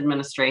Services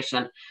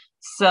Administration.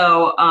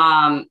 So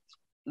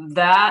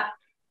that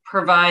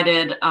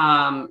provided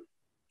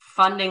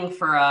funding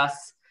for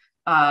us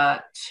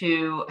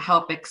to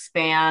help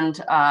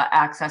expand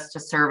access to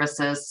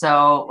services.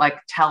 So like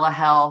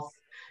telehealth,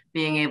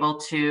 being able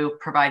to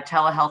provide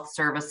telehealth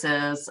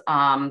services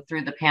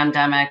through the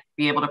pandemic,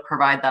 be able to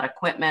provide that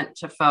equipment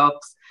to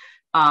folks.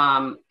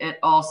 It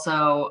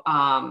also,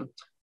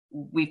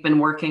 we've been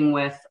working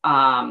with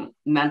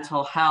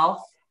mental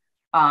health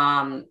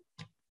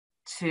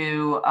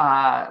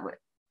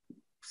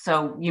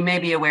so you may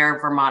be aware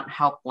of Vermont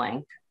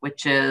HelpLink,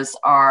 which is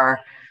our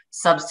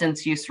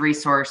substance use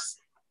resource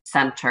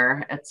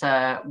center. It's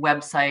a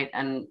website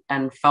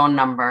and phone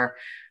number.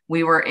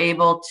 We were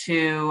able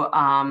to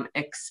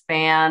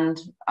expand,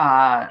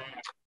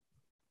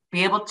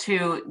 be able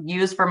to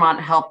use Vermont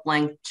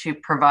HelpLink to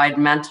provide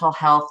mental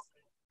health,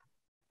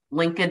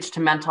 linkage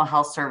to mental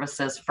health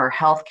services for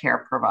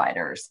healthcare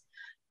providers.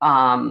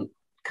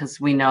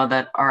 Because we know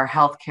that our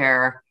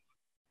healthcare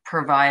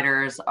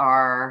providers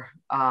are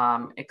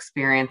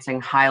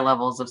experiencing high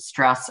levels of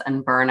stress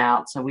and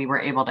burnout. So we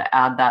were able to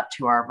add that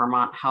to our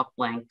Vermont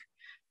HelpLink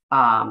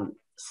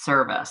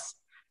service.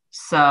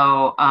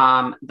 So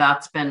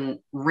that's been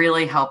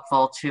really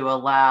helpful to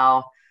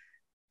allow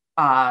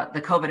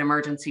the COVID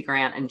emergency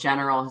grant in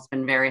general has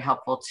been very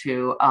helpful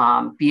to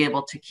be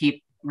able to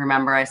keep,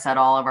 remember I said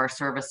all of our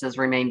services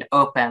remained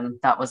open.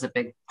 That was a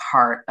big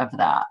part of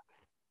that.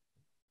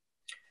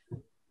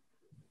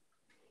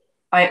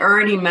 I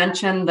already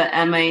mentioned the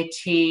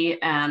MAT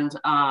and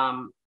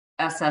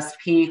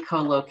SSP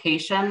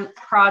co-location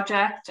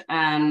project.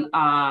 And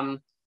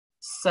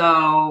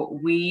so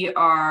we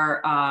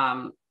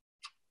are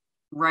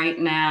right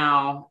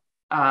now,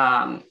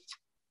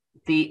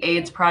 the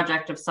AIDS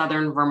Project of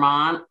Southern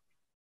Vermont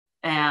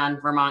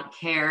and Vermont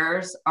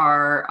Cares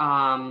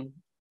are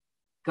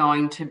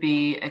going to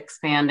be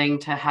expanding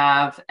to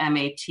have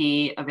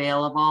MAT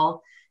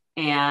available.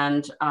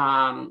 And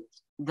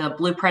the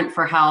Blueprint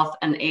for Health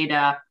and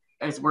ADAP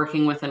is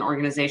working with an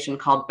organization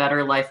called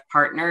Better Life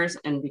Partners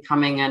and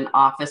becoming an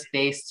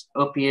office-based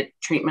opiate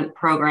treatment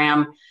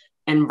program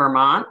in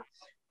Vermont.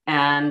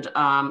 And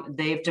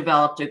they've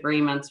developed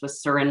agreements with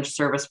syringe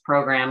service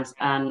programs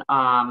and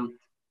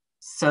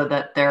so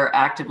that they're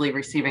actively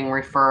receiving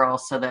referrals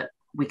so that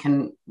we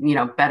can,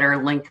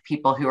 better link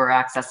people who are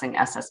accessing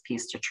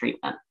SSPs to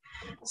treatment.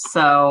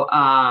 So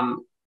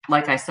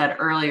like I said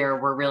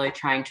earlier, we're really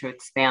trying to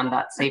expand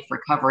that safe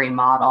recovery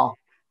model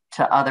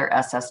to other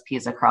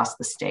SSPs across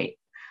the state.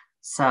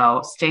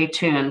 So stay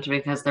tuned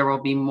because there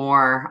will be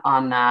more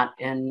on that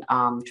in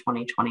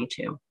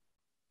 2022.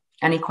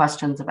 Any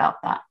questions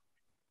about that?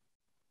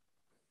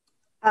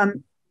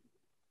 I'm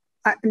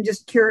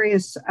just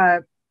curious,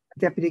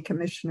 Deputy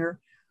Commissioner,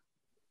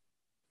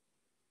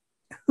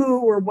 who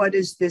or what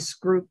is this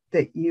group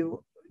that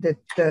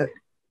the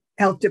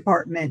health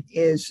department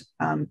is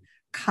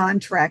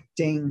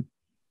contracting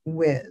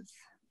with?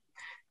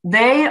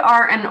 They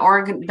are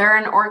they're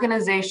an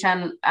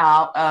organization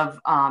out of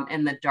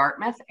in the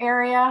Dartmouth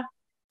area,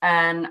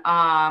 and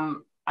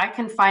I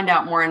can find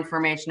out more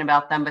information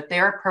about them, but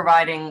they're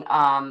providing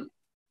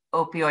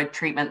opioid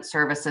treatment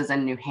services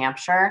in New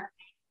Hampshire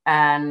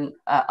and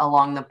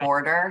along the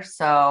border.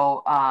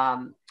 So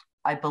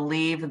I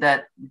believe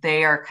that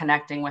they are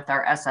connecting with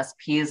our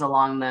SSPs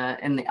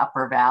in the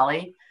Upper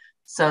Valley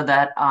so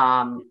that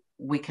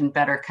we can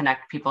better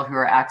connect people who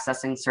are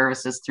accessing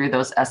services through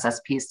those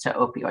SSPs to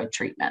opioid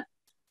treatment.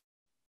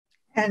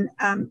 And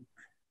I'm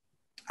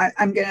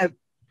going to,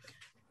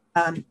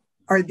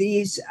 are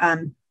these,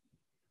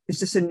 is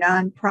this a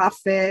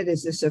nonprofit?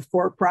 Is this a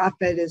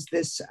for-profit? Is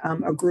this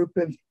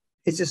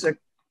is this a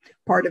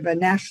part of a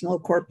national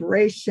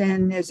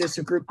corporation? Is this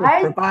a group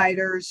of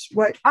providers?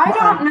 What? I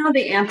don't know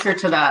the answer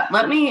to that.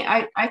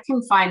 I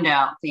can find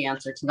out the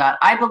answer to that.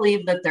 I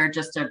believe that they're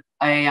just a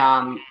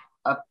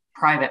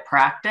private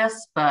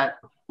practice, but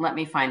let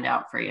me find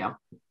out for you.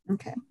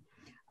 Okay.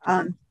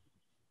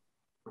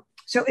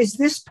 So is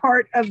this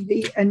part of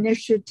the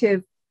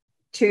initiative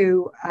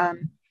to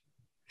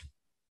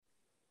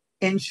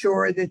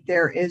ensure that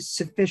there is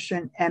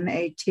sufficient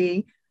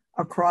MAT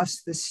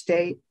across the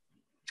state?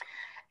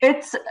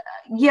 It's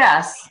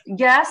yes.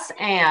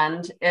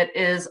 And it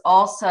is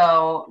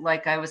also,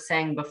 like I was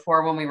saying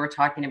before when we were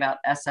talking about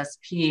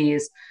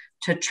SSPs,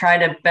 to try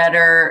to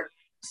better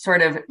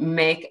sort of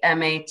make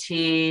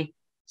MAT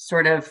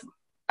sort of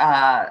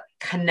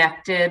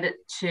connected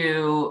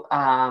to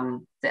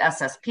the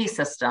SSP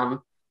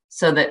system,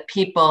 so that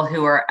people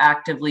who are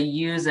actively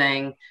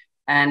using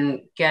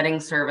and getting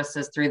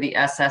services through the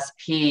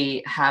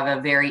SSP have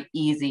a very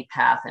easy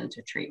path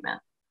into treatment.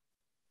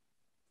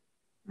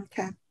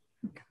 Okay.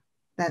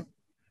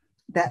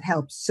 That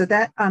helps. So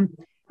that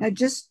now,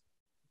 just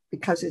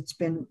because it's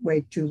been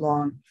way too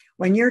long,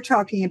 when you're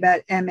talking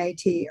about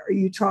MAT, are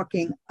you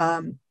talking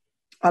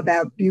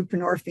about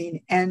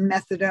buprenorphine and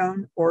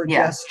methadone, or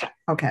just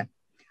okay?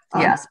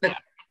 Yes,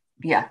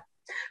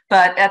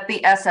 but at the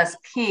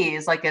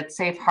SSPs, like at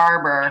Safe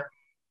Harbor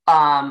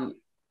and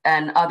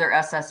other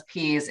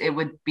SSPs, it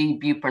would be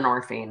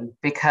buprenorphine,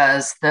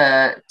 because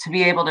to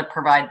be able to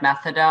provide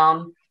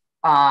methadone,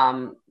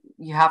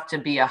 you have to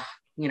be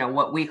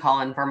what we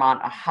call in Vermont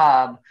a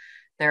hub.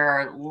 There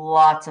are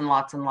lots and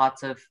lots and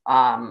lots of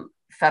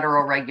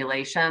federal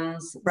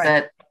regulations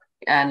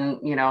and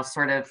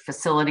sort of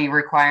facility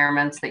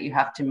requirements that you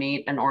have to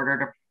meet in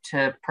order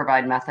to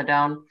provide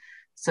methadone.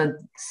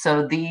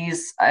 So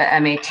these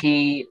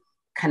MAT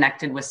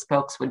connected with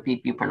spokes would be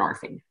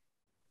buprenorphine.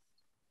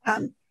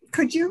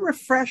 Could you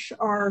refresh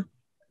our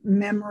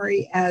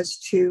memory as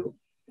to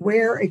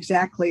where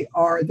exactly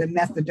are the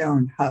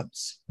methadone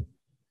hubs?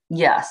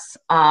 Yes,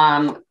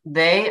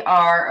 they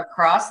are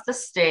across the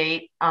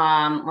state.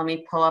 Let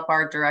me pull up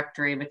our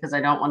directory because I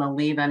don't want to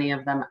leave any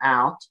of them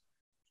out.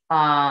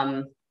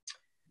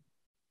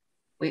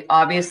 We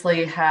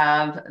obviously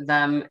have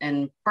them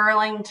in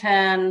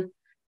Burlington.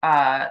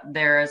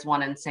 There is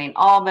one in St.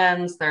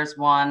 Albans. There's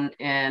one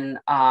in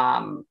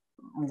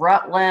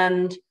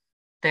Rutland.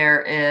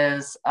 There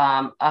is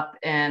up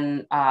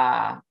in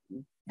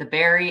the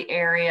Barry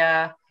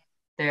area.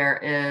 There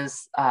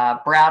is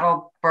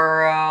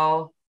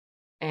Brattleboro.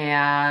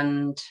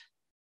 And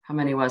how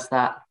many was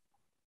that?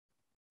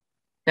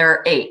 There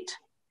are 8.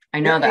 I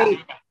know that. 8.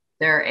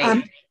 There are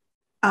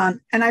 8.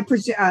 And I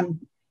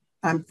presume,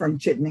 I'm from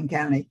Chittenden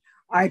County.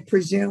 I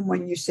presume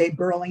when you say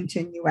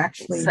Burlington, you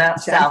actually mean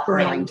South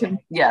Burlington?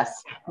 Yes.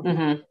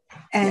 Mm-hmm.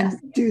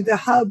 And do the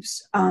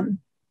hubs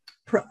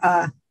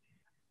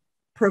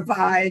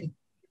provide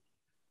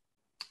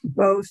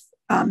both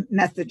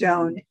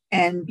methadone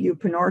and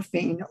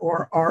buprenorphine,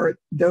 or are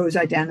those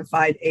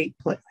identified 8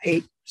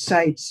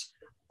 sites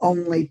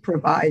only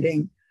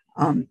providing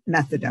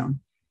methadone?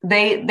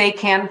 They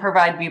can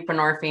provide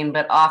buprenorphine,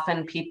 but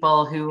often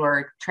people who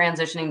are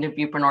transitioning to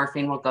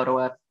buprenorphine will go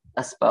to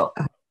a spoke.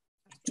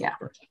 Yeah.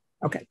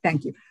 Okay,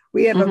 thank you.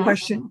 We have a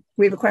question.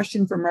 We have a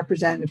question from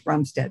Representative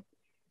Brumstead.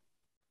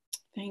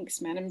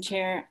 Thanks, Madam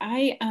Chair.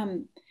 I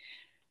am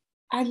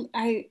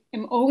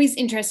always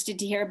interested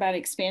to hear about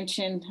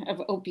expansion of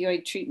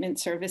opioid treatment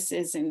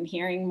services, and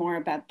hearing more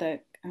about the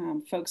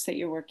folks that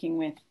you're working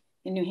with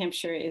in New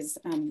Hampshire is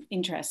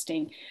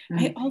interesting.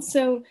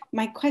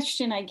 My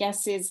question, I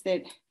guess, is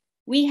that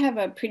we have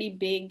a pretty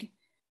big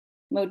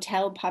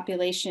motel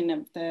population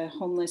of the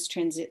homeless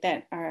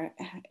that are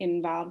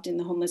involved in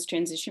the homeless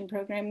transition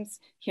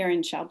programs here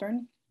in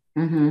Shelburne.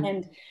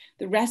 And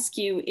the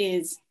rescue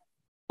is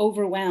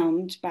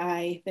overwhelmed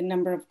by the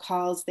number of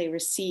calls they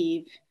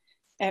receive,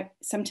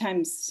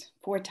 sometimes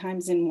 4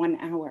 times in 1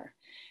 hour.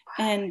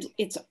 And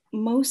it's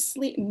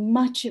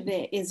much of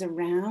it is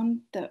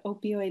around the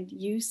opioid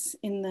use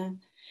and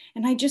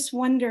I just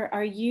wonder,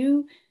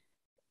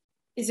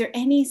 is there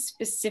any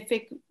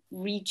specific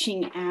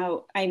reaching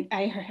out?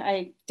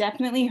 I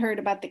definitely heard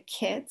about the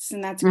kits,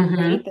 and that's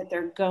great that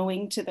they're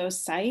going to those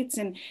sites.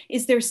 And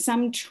is there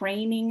some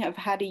training of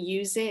how to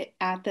use it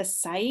at the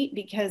site?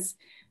 Because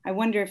I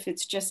wonder if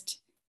it's just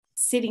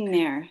sitting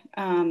there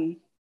and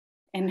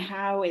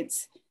how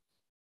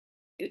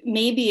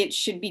maybe it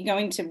should be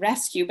going to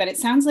rescue, but it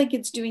sounds like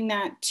it's doing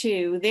that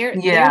too. Their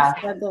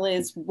struggle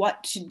is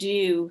what to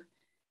do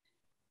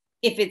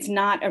if it's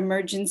not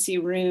emergency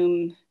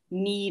room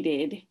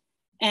needed,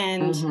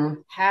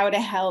 and how to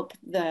help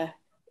the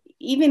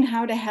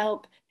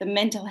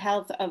mental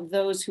health of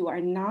those who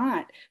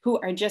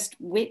are just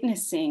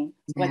witnessing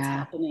what's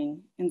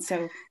happening. And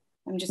so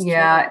I'm just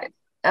curious.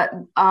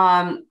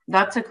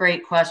 That's a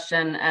great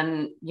question.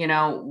 And,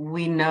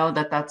 we know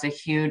that that's a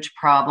huge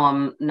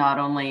problem, not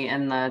only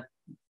in the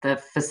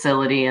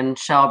facility in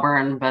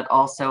Shelburne, but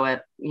also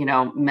at,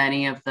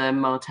 many of the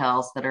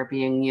motels that are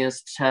being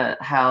used to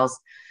house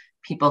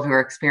people who are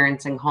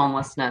experiencing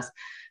homelessness,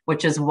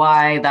 which is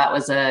why that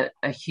was a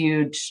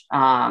huge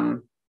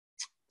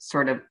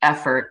sort of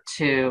effort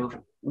to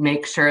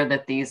make sure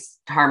that these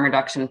harm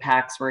reduction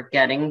packs were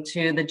getting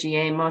to the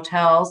GA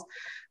motels.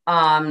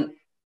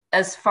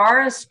 As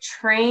far as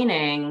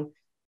training,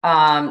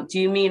 do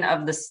you mean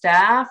of the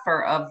staff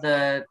or of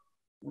the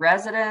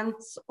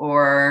residents,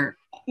 or?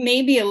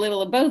 Maybe a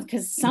little of both,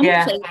 because some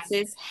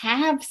places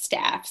have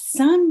staff,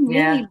 some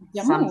really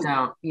don't. Some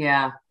don't,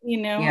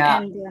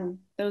 And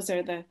those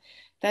are the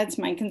That's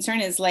my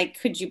concern, is like,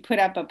 could you put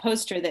up a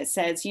poster that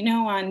says, you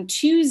know, on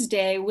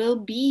Tuesday, we'll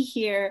be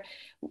here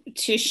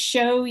to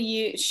show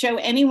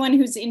anyone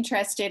who's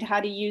interested how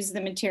to use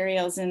the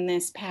materials in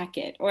this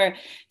packet, or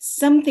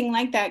something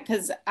like that.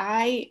 Because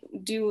I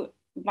do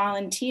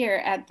volunteer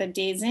at the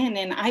Days Inn,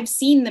 and I've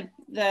seen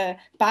the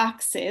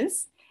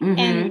boxes,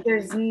 and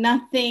there's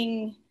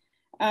nothing,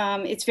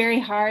 it's very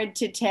hard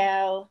to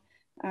tell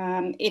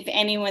if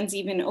anyone's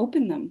even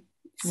opened them.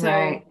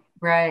 So,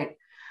 right.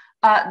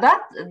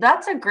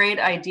 That's a great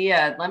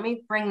idea. Let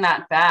me bring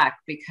that back,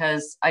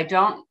 because I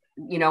don't,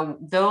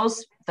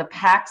 the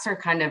packs are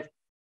kind of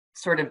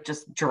sort of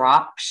just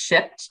drop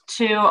shipped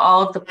to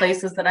all of the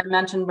places that I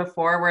mentioned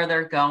before where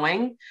they're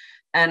going.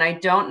 And I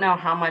don't know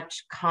how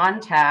much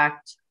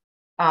contact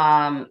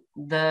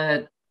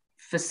the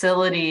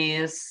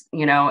facilities,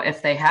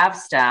 if they have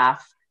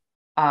staff,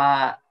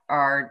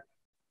 are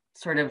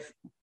sort of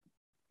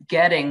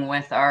getting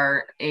with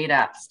our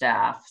ADAP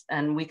staff.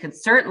 And we could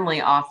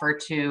certainly offer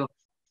to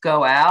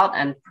go out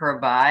and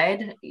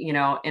provide,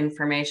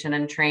 information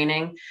and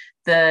training.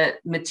 The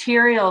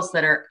materials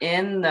that are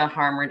in the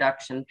harm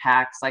reduction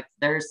packs, like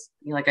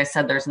I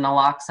said, there's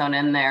naloxone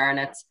in there,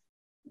 and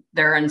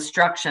there are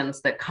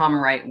instructions that come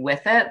right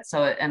with it.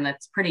 So, and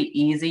it's pretty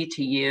easy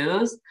to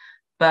use.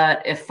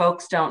 But if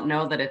folks don't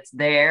know that it's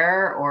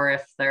there, or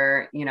if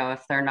they're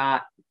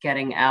not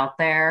getting out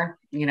there,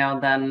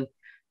 then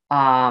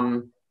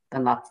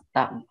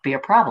that would be a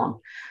problem.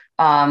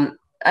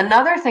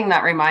 Another thing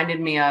that reminded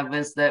me of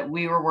is that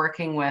we were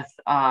working with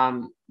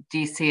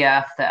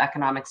DCF, the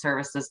Economic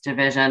Services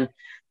Division,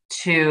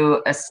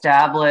 to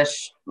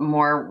establish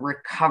more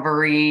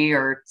recovery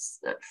or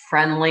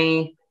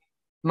friendly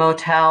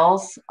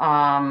motels,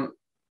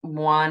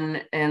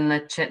 one in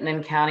the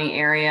Chittenden County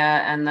area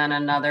and then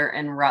another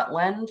in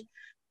Rutland.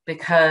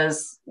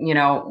 Because,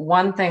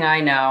 one thing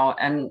I know,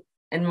 and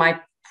in my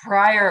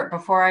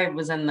before I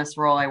was in this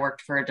role, I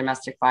worked for a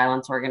domestic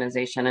violence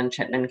organization in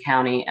Chittenden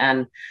County.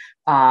 And,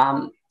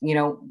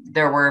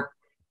 there were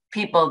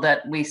people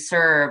that we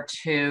served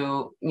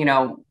who,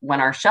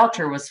 when our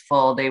shelter was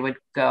full, they would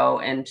go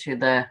into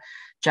the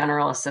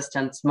general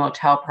assistance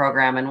motel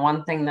program. And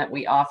one thing that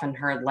we often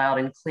heard loud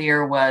and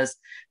clear was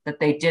that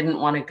they didn't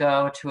want to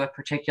go to a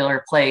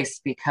particular place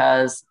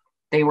because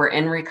they were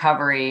in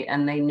recovery,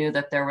 and they knew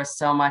that there was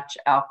so much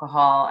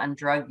alcohol and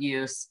drug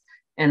use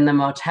in the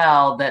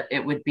motel that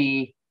it would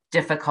be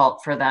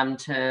difficult for them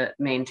to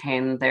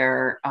maintain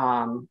their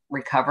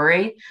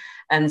recovery.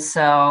 And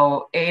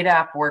so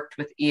ADAP worked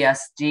with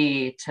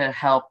ESD to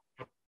help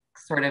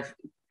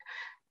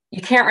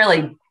you can't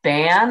really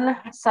ban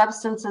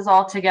substances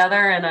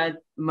altogether in a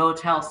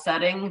motel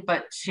setting,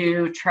 but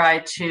to try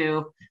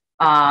to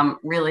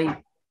really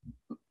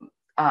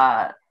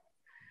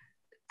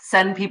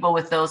send people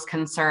with those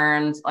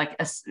concerns, like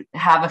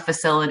have a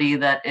facility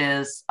that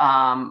is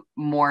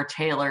more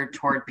tailored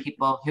toward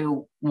people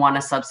who want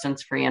a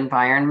substance-free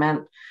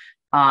environment.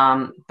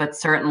 But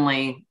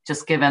certainly,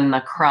 just given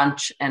the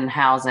crunch in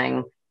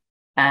housing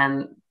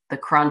and the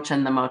crunch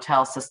in the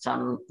motel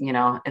system,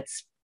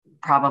 it's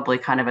probably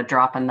kind of a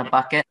drop in the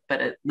bucket,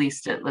 but at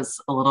least it was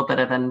a little bit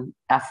of an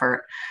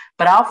effort.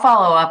 But I'll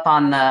follow up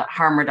on the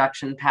harm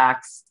reduction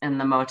packs in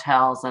the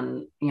motels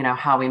and,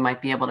 how we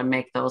might be able to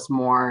make those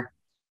more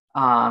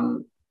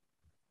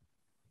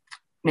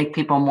make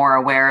people more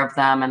aware of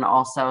them, and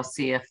also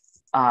see if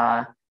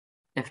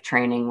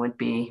training would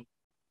be,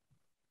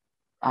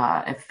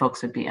 if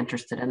folks would be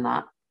interested in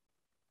that.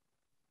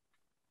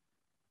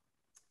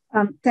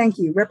 Thank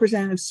you.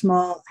 Representative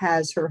Small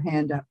has her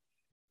hand up.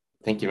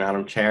 Thank you,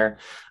 Madam Chair.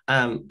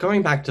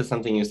 Going back to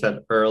something you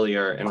said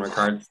earlier in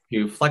regards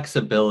to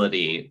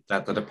flexibility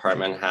that the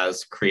department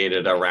has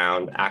created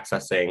around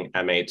accessing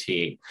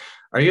MAT,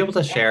 are you able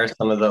to share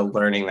some of the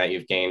learning that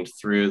you've gained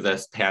through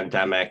this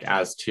pandemic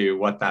as to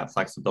what that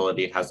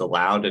flexibility has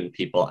allowed in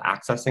people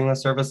accessing the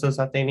services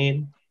that they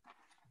need?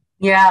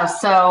 Yeah,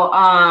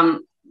 so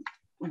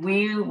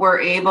we were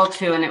able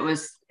to, and it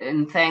was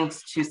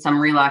thanks to some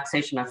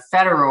relaxation of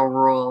federal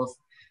rules,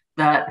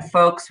 that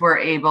folks were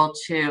able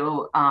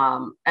to,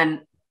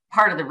 and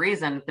part of the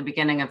reason at the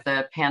beginning of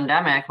the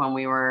pandemic, when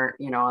we were,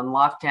 in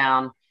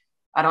lockdown,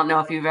 I don't know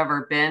if you've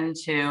ever been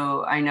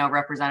to, I know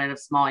Representative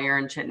Small, you're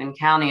in Chittenden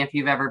County, if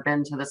you've ever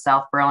been to the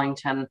South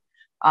Burlington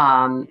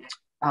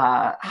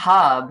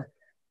hub,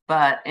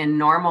 but in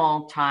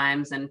normal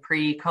times and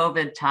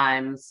pre-COVID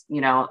times,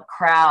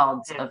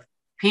 crowds of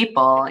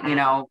people,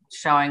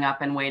 showing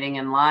up and waiting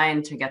in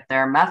line to get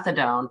their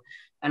methadone.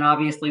 And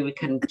obviously we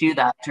couldn't do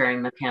that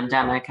during the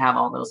pandemic, have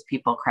all those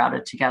people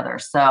crowded together.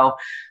 So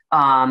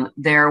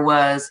there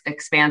was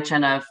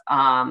expansion of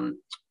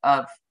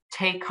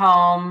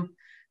take-home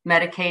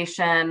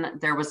medication.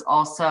 There was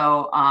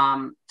also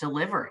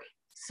delivery.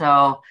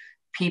 So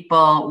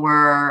people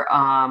were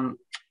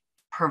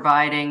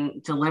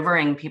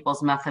delivering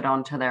people's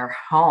methadone to their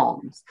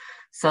homes.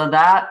 So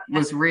that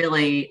was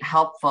really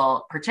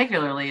helpful,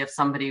 particularly if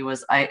somebody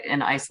was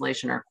in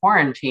isolation or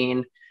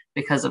quarantine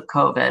because of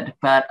COVID.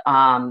 But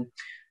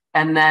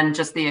and then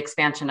just the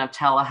expansion of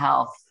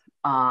telehealth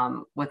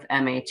with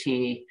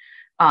MAT,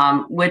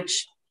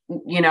 which,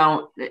 you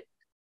know,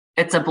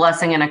 it's a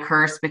blessing and a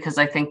curse, because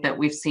I think that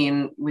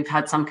we've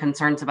had some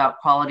concerns about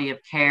quality of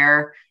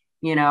care,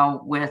 you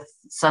know, with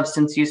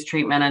substance use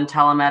treatment and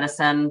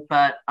telemedicine,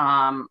 but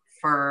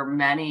for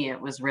many, it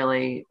was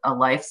really a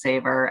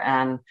lifesaver.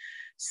 And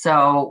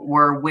so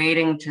we're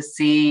waiting to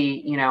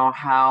see, you know,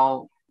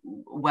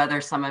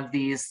 whether some of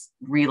the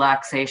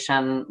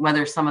relaxation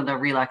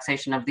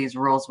of these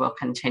rules will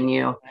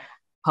continue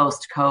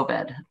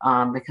post-COVID,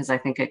 because I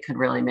think it could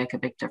really make a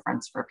big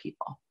difference for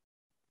people.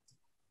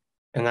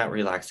 And that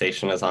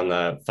relaxation is on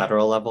the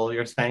federal level,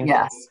 you're saying?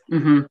 Yes.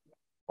 Mm-hmm.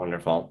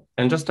 Wonderful.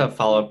 And just a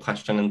follow-up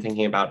question and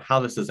thinking about how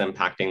this is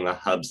impacting the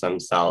hubs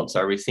themselves.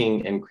 Are we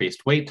seeing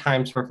increased wait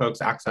times for folks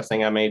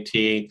accessing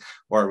MAT,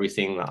 or are we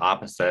seeing the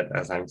opposite,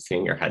 as I'm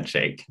seeing your head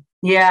shake?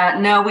 Yeah,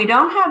 no, we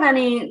don't have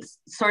any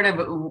sort of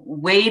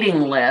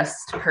waiting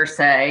list per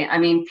se. I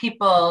mean,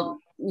 people,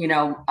 you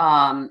know,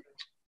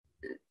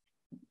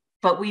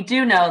 but we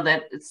do know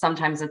that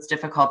sometimes it's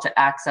difficult to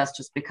access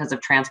just because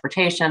of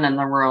transportation and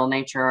the rural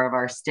nature of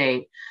our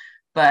state.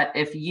 But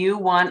if you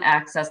want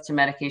access to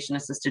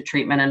medication-assisted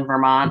treatment in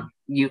Vermont,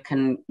 you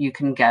can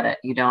get it.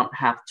 You don't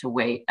have to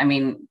wait. I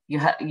mean, you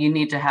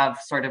need to have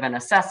sort of an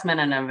assessment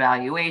and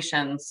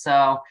evaluation.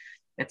 So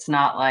it's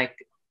not like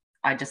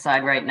I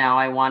decide right now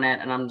I want it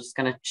and I'm just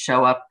going to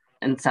show up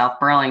in South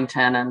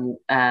Burlington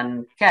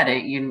and get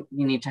it. You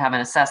need to have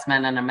an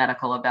assessment and a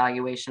medical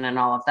evaluation and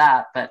all of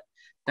that, but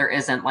there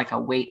isn't like a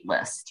wait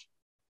list.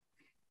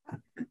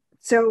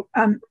 So,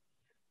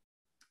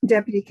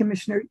 Deputy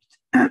Commissioner,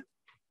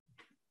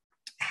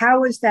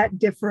 how is that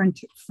different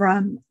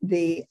from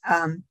the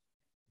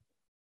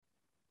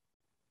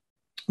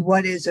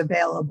what is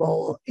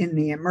available in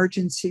the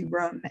emergency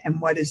room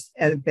and what is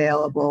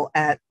available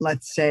at,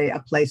 let's say, a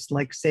place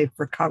like Safe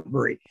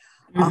Recovery?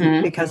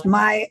 Because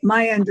my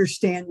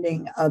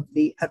understanding of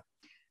the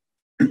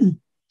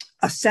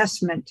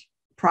assessment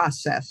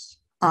process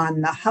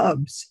on the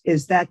hubs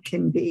is that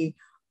can be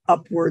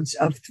upwards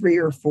of 3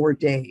 or 4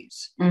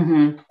 days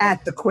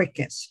at the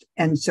quickest.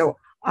 And so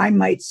I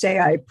might say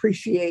I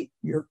appreciate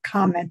your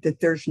comment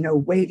that there's no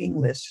waiting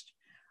list.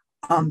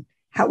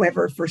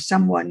 However, for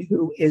someone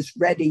who is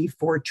ready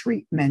for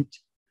treatment,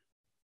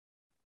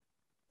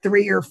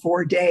 3 or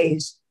 4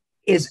 days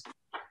is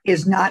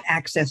not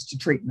access to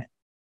treatment.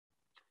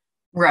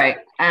 Right.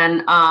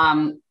 And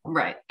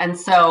right. And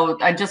so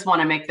I just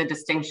want to make the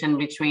distinction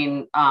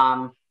between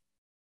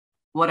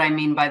what I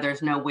mean by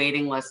there's no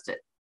waiting list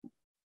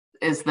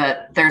is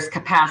that there's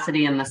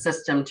capacity in the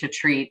system to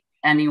treat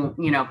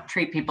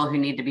treat people who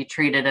need to be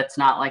treated. It's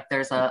not like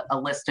there's a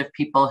list of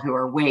people who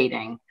are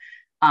waiting.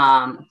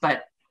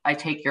 But I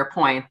take your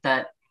point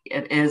that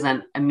it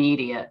isn't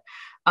immediate.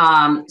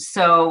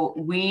 So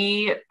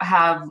we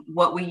have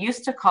what we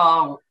used to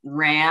call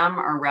RAM,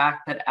 or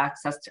Rapid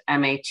Access to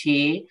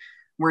MAT.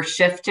 We're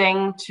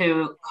shifting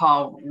to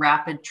call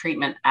Rapid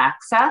Treatment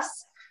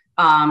Access,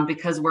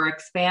 because we're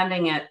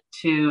expanding it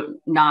to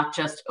not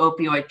just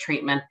opioid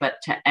treatment, but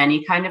to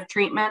any kind of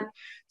treatment.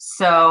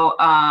 So,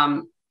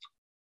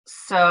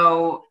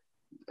 so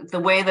the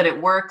way that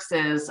it works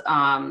is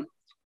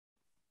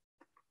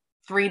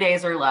 3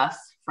 days or less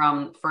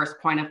from first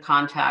point of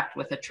contact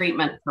with a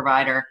treatment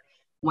provider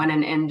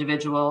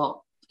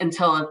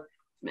until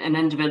an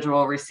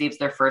individual receives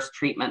their first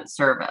treatment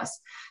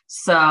service.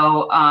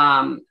 So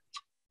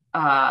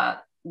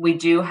we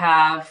do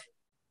have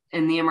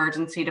in the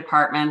emergency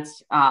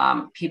departments,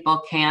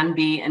 people can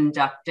be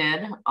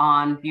inducted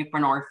on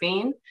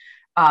buprenorphine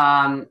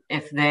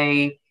if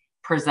they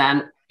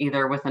present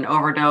either with an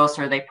overdose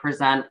or they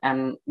present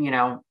and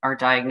are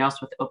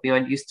diagnosed with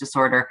opioid use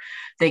disorder.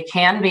 They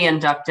can be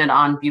inducted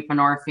on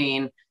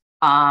buprenorphine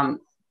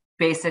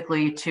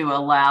basically to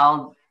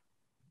allow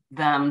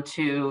them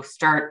to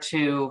start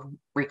to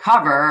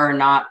recover or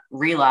not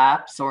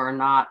relapse or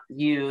not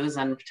use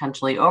and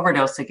potentially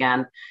overdose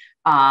again,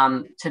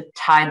 to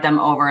tide them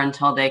over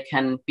until they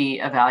can be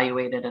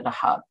evaluated at a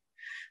hub.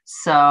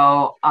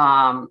 So,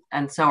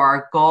 and so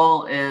our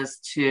goal is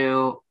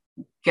to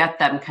get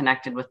them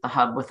connected with the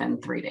hub within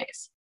 3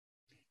 days.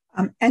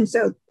 And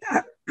so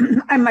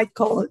I might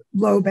call it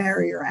low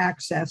barrier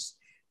access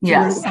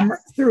yes.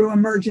 through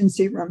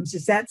emergency rooms.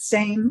 Is that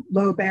same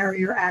low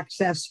barrier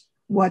access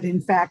what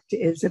in fact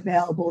is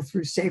available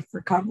through Safe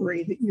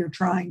Recovery that you're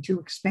trying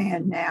to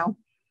expand now?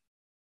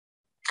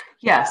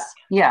 Yes.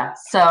 Yeah.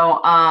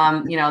 So,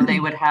 they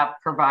would have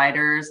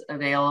providers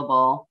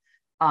available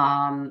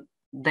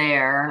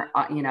there,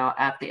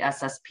 at the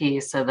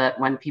SSP so that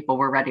when people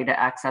were ready to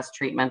access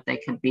treatment, they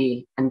could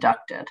be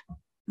inducted.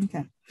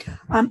 Okay.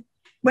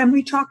 When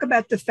we talk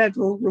about the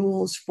federal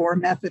rules for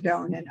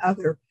methadone and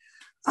other,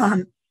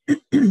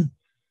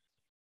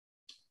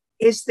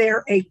 is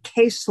there a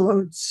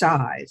caseload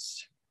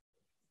size?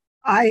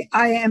 I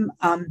am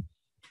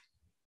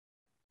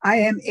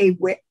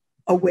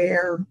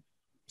aware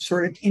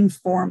sort of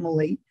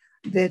informally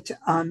that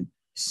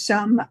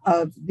some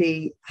of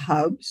the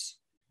hubs,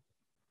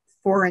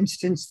 for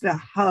instance, the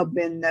hub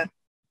in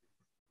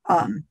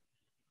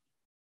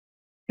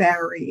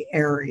Barre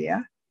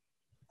area,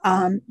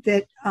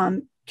 that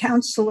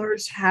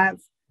counselors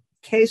have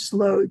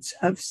caseloads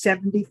of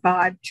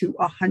 75 to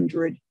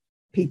 100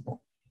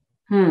 people.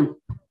 And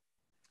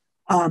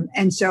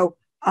so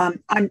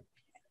and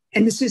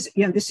this is,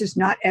 this is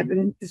not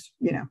evident, this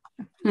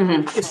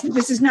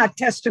is not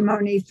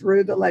testimony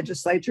through the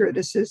legislature.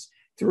 This is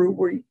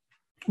through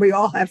we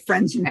all have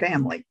friends and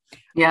family.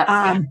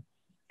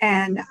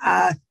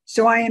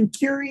 So I am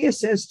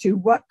curious as to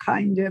what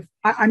kind of,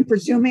 I'm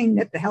presuming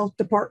that the health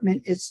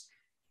department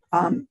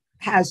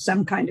has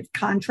some kind of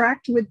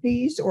contract with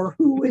these, or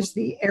who is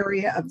the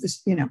area of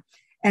this,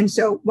 and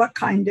so what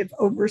kind of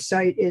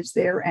oversight is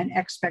there and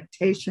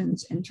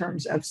expectations in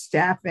terms of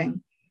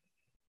staffing,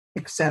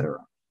 et cetera?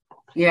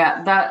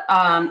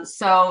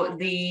 So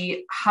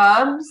the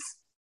hubs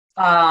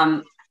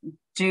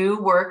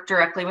do work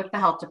directly with the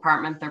health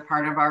department. They're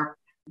part of our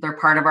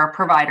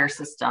provider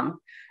system.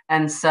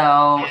 And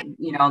so,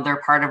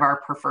 they're part of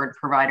our preferred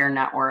provider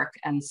network.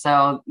 And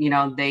so, we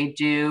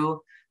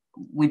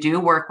do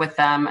work with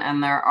them,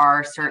 and there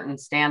are certain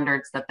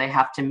standards that they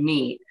have to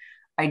meet.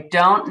 I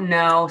don't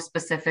know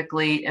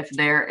specifically if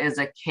there is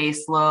a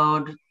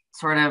caseload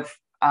sort of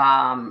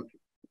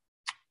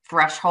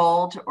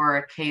threshold or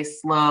a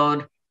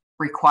caseload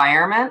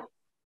requirement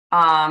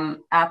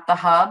at the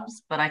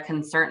hubs, but I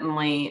can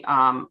certainly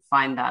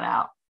find that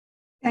out.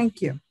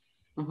 Thank you.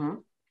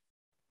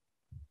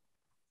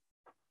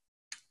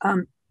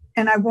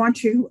 And I want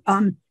to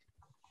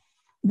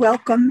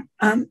welcome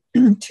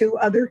two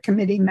other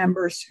committee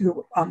members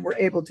who were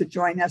able to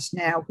join us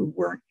now, who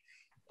weren't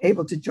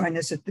able to join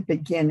us at the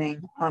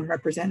beginning,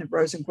 Representative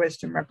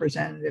Rosenquist and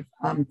Representative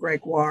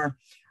Gregoire.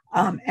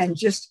 And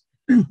just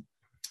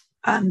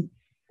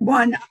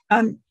one,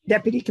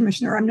 Deputy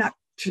Commissioner, I'm not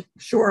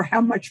sure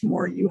how much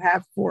more you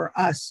have for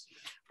us,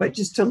 but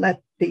just to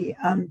let the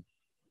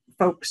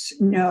folks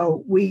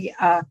know,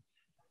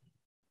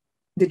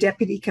 the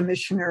Deputy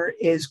Commissioner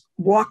is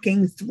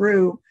walking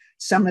through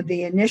some of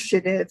the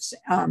initiatives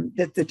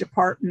that the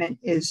department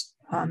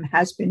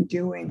has been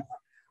doing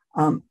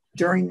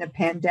during the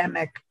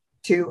pandemic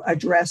to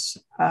address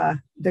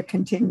the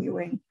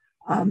continuing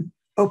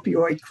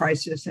opioid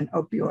crisis and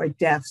opioid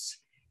deaths.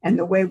 And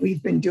the way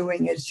we've been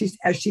doing is,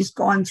 as she's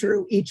gone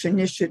through each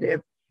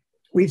initiative,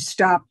 we've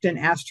stopped and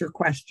asked her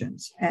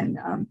questions. And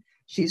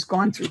she's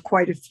gone through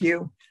quite a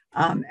few.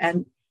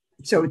 And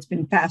so it's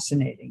been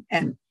fascinating.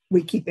 And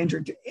we keep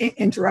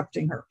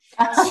interrupting her.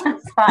 That's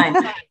fine.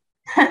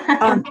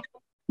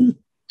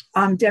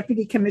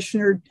 Deputy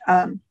Commissioner,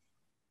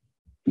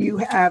 you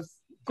have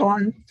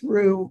gone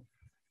through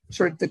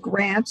sort of the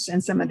grants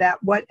and some of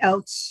that. What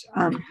else,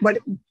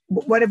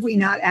 what have we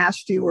not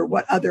asked you, or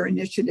what other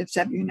initiatives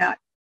have you not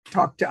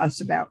talked to us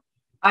about?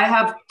 I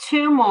have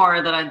two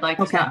more that I'd like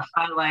to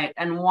highlight.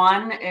 And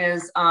one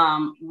is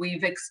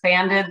we've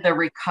expanded the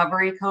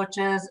recovery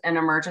coaches in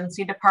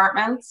emergency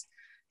departments.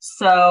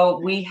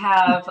 So we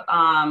have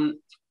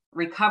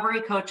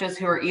recovery coaches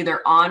who are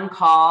either on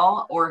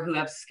call or who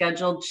have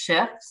scheduled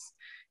shifts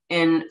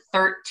in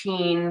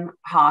 13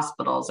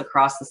 hospitals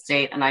across the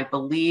state. And I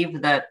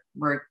believe that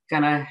we're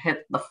going to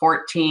hit the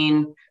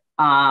 14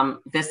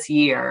 this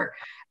year.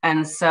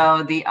 And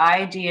so the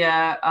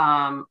idea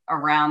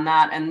around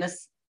that, and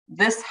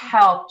this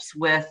helps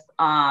with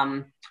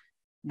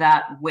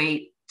that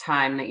wait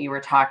time that you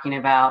were talking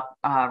about,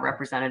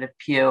 Representative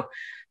Pugh,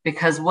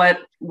 because what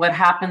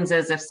happens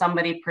is if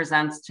somebody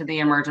presents to the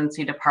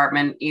emergency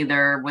department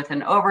either with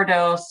an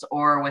overdose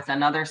or with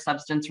another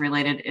substance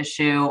related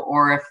issue,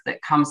 or if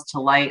it comes to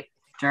light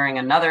during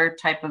another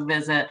type of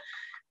visit,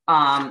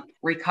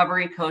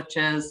 recovery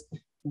coaches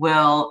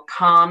will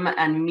come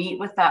and meet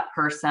with that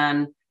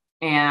person,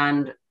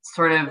 and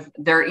sort of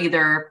they're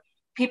either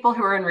people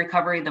who are in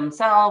recovery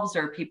themselves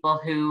or people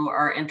who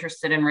are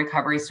interested in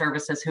recovery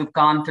services who've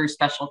gone through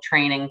special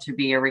training to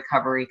be a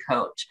recovery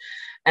coach.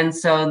 And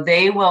so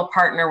they will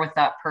partner with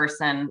that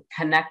person,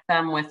 connect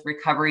them with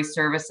recovery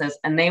services,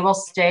 and they will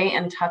stay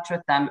in touch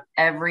with them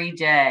every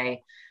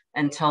day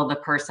until the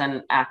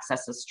person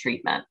accesses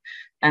treatment.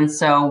 And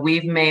so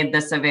we've made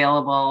this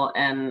available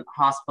in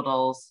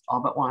hospitals,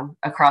 all but one,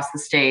 across the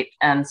state.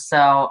 And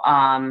so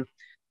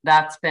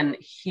that's been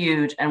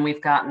huge. And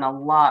we've gotten a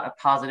lot of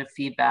positive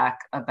feedback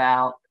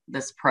about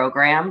this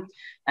program.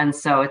 And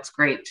so it's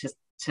great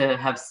to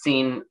have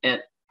seen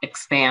it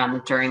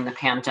expand during the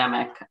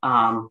pandemic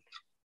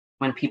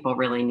when people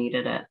really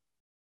needed it.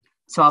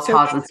 So I'll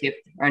pause and see if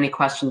there are any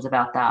questions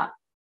about that.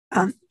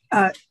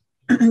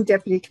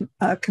 Deputy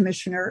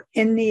Commissioner,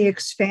 in the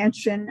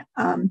expansion,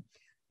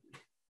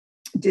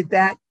 did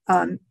that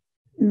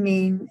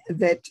mean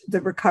that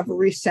the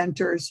recovery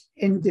centers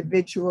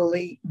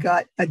individually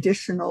got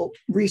additional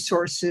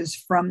resources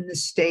from the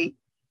state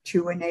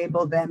to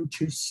enable them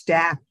to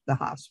staff the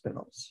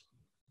hospitals?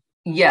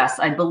 Yes,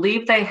 I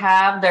believe they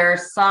have. There are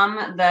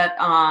some that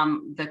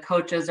the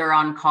coaches are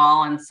on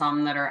call and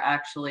some that are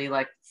actually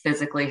like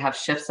physically have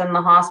shifts in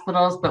the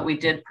hospitals, but we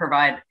did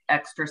provide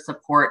extra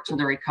support to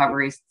the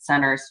recovery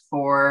centers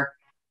for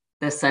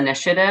this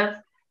initiative.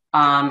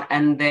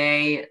 And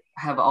they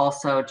have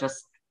also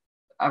just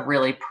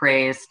really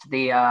praised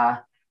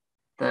the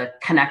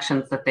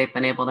connections that they've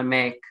been able to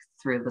make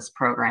through this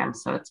program.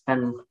 So it's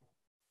been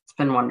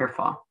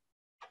wonderful.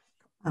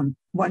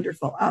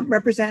 Wonderful.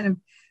 Representative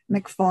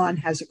McFawn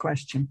has a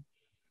question.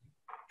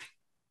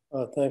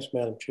 Thanks,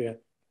 Madam Chair.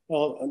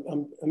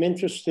 Well, I'm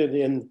interested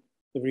in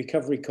the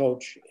recovery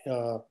coach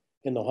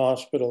in the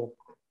hospital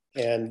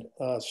and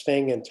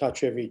staying in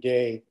touch every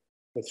day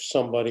with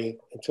somebody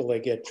until they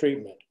get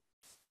treatment.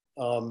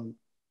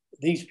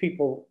 These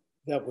people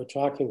that we're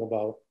talking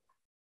about,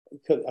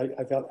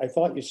 I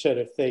thought you said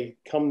if they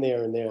come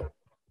there and they're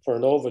for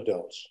an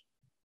overdose,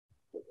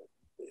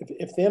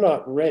 if they're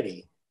not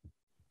ready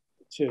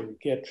to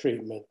get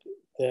treatment,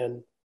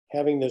 then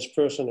having this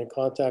person in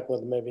contact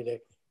with them every day,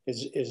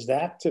 is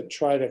that to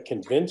try to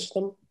convince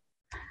them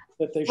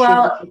that they should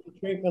get the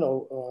treatment?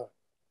 Or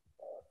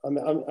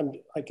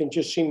I can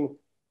just see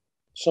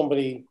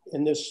somebody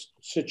in this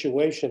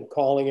situation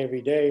calling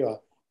every day or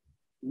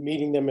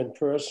meeting them in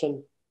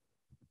person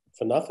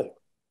for nothing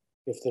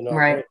if they're not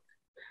right.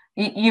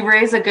 Ready. You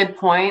raise a good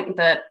point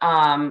that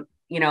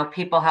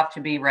people have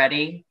to be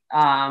ready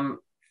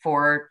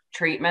for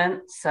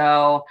treatment.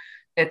 So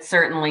it's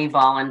certainly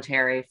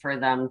voluntary for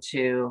them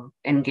to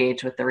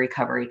engage with the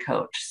recovery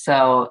coach.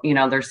 So,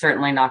 they're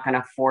certainly not going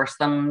to force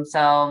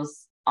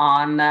themselves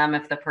on them.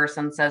 If the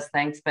person says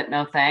thanks, but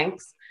no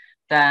thanks,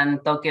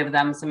 then they'll give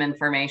them some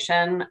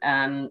information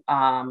and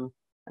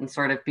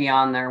sort of be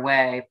on their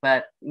way.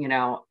 But,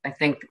 I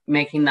think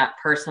making that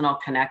personal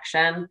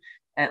connection,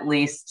 at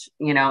least,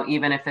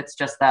 even if it's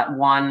just that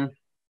one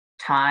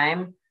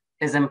time,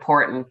 is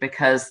important,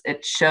 because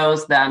it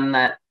shows them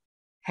that,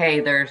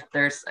 hey,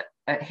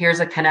 here's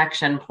a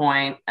connection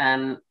point,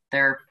 and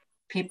there are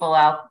people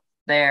out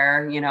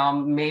there,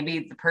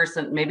 maybe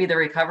the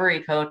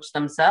recovery coach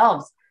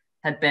themselves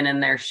had been in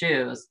their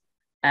shoes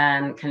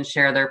and can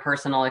share their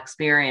personal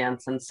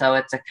experience. And so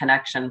it's a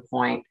connection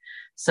point.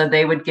 So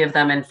they would give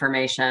them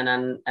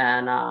information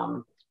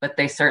but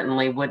they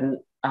certainly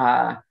wouldn't,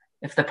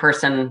 if the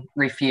person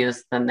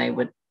refused, then they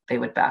would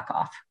back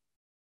off.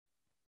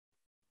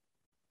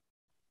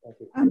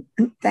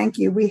 Thank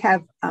you. We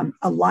have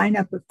a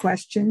lineup of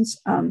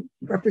questions.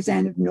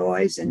 Representative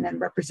Noyes and then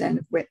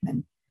Representative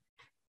Whitman.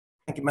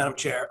 Thank you, Madam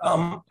Chair.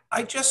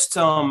 I just,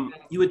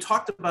 you had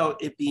talked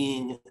about it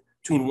being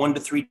between 1 to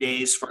 3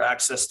 days for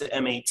access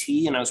to MAT,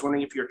 and I was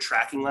wondering if you're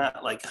tracking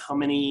that, like how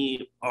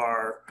many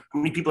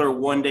people are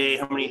 1 day,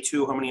 how many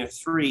 2, how many are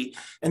 3,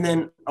 and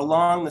then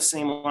along the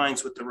same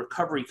lines with the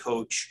recovery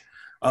coach,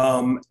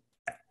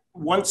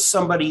 once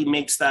somebody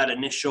makes that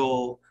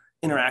initial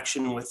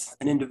interaction with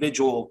an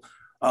individual,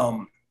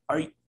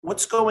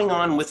 what's going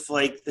on with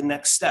like the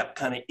next step,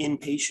 kind of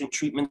inpatient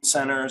treatment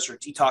centers or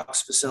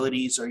detox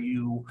facilities? Are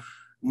you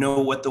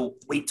know what the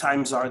wait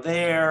times are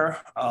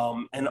there?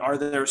 And are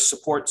there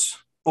supports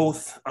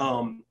both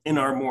in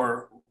our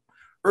more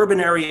urban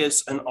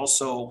areas and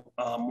also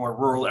more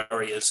rural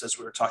areas, as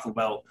we were talking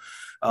about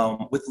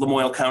with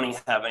Lamoille County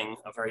having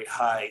a very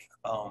high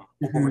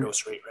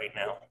overdose rate right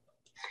now?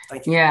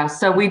 Thank you. Yeah,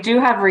 so we do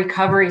have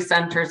recovery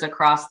centers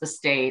across the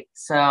state.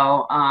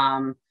 So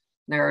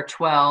there are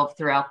 12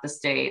 throughout the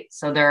state.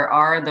 So there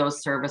are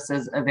those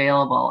services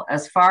available.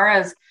 As far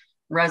as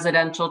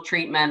residential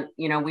treatment,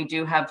 we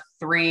do have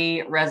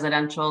 3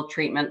 residential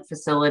treatment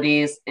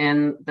facilities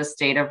in the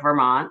state of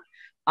Vermont.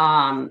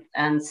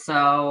 And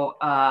so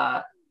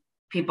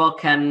people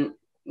can,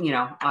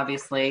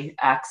 obviously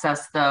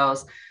access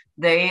those.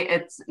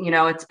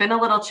 It's been a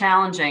little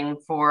challenging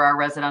for our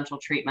residential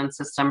treatment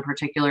system,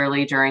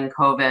 particularly during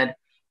COVID.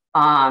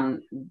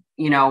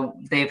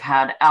 They've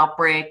had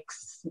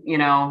outbreaks,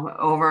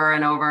 over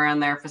and over in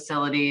their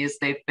facilities.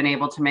 They've been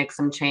able to make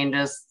some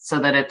changes so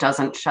that it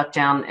doesn't shut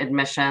down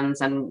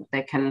admissions, and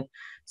they can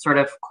sort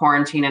of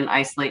quarantine and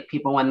isolate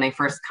people when they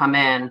first come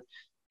in.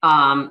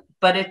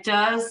 But it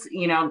does,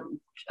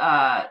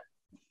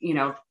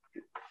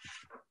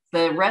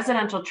 the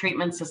residential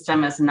treatment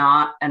system is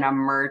not an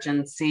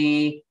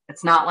emergency.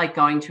 It's not like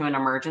going to an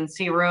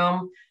emergency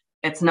room.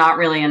 It's not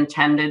really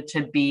intended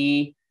to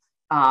be,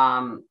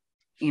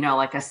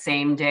 like a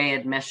same day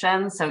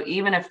admission. So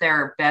even if there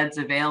are beds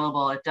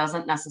available, it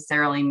doesn't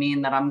necessarily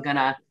mean that I'm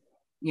gonna,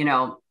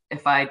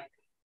 if I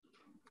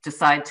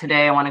decide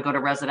today I want to go to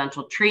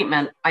residential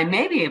treatment, I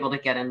may be able to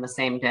get in the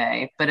same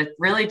day, but it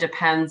really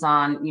depends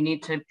on, you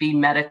need to be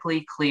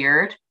medically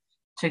cleared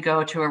to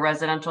go to a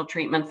residential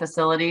treatment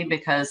facility,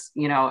 because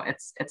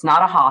it's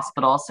not a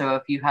hospital. So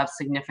if you have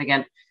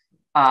significant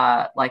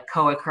like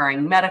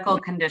co-occurring medical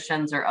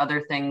conditions or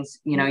other things,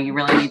 you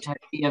really need to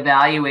be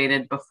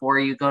evaluated before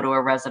you go to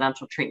a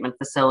residential treatment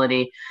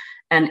facility.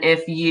 And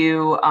if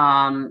you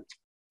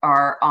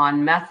are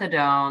on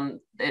methadone,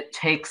 it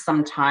takes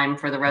some time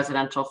for the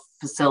residential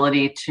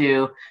facility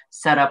to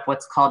set up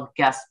what's called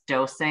guest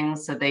dosing.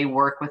 So they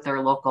work with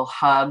their local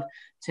hub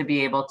to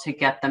be able to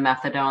get the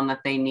methadone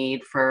that they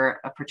need for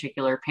a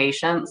particular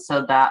patient.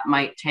 So that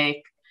might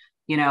take,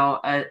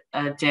 a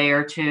day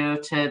or two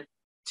to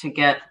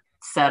get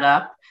set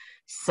up.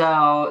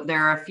 So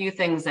there are a few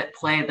things at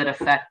play that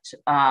affect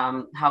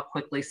how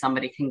quickly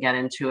somebody can get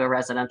into a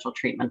residential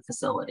treatment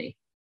facility.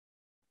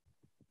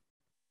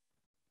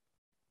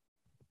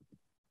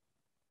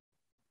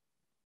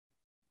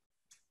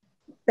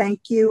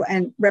 Thank you.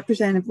 And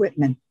Representative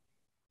Whitman.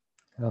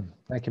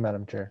 Thank you,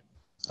 Madam Chair.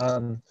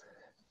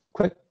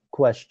 Quick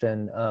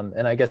question,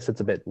 and I guess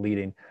it's a bit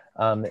leading.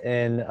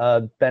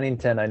 In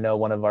Bennington, I know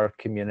one of our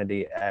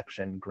community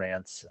action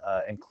grants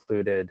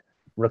included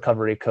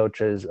recovery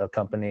coaches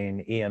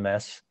accompanying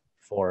EMS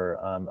for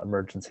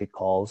emergency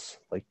calls,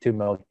 like to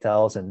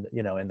motels, and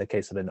in the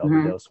case of an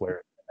overdose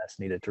where EMS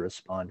needed to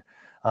respond.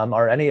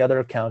 Are any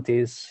other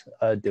counties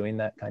doing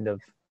that kind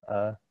of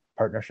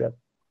partnership?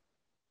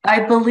 I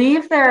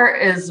believe there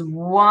is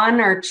one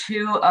or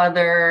two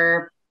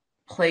other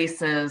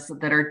places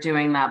that are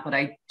doing that, but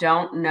I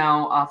don't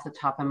know off the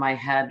top of my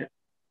head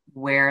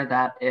where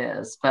that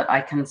is, but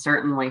I can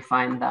certainly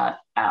find that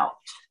out.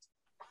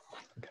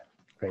 Okay,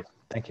 great.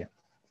 Thank you.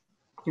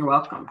 You're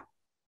welcome.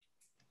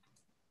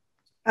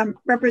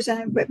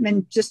 Representative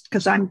Whitman, just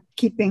because I'm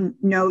keeping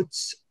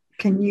notes,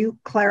 can you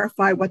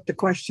clarify what the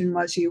question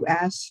was you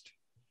asked?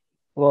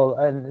 Well,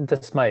 and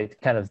this might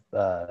kind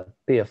of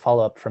be a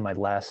follow-up from my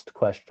last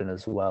question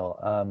as well.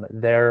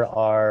 There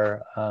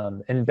are,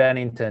 in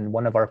Bennington,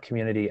 one of our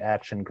community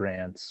action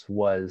grants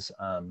was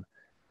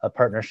a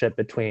partnership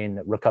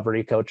between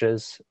recovery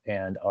coaches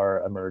and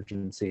our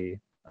emergency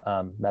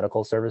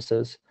medical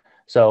services.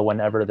 So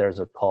whenever there's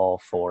a call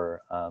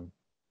for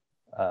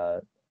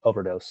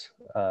overdose,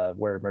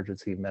 where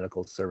emergency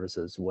medical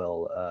services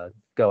will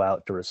go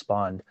out to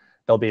respond,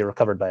 they'll be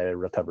recovered by a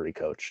recovery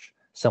coach,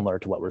 similar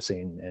to what we're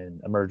seeing in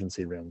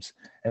emergency rooms.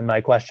 And my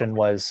question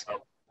was,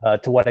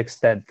 to what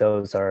extent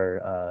those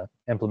are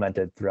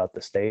implemented throughout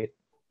the state?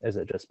 Is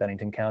it just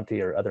Bennington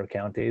County or other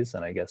counties?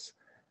 And I guess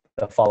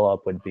the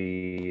follow-up would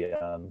be,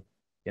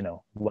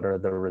 what are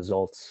the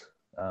results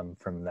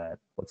from that?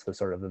 What's the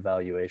sort of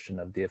evaluation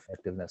of the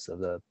effectiveness of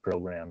the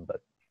program?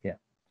 But yeah.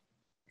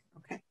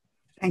 Okay,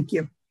 thank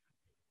you.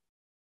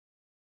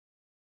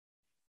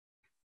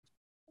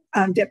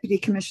 Deputy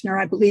Commissioner,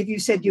 I believe you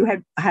said you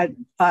had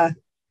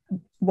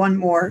one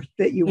more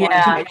that you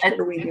wanted to make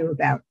sure we knew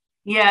about.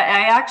 Yeah,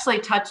 I actually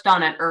touched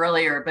on it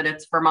earlier, but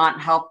it's Vermont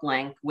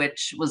HelpLink,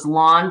 which was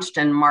launched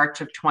in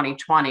March of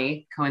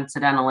 2020,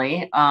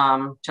 coincidentally,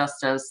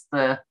 just as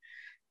the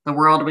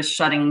world was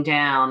shutting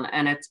down.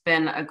 And it's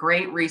been a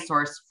great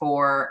resource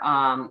for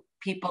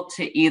people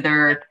to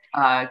either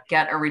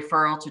get a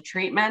referral to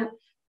treatment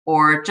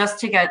or just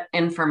to get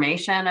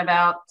information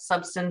about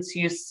substance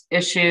use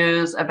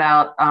issues,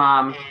 about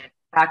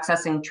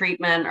accessing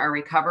treatment or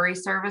recovery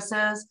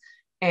services.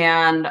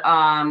 And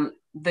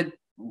the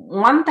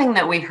one thing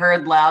that we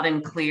heard loud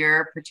and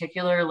clear,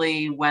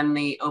 particularly when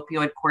the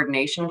Opioid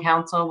Coordination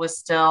Council was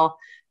still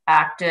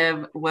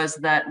active, was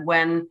that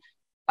when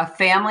a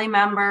family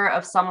member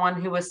of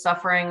someone who was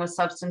suffering with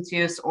substance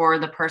use or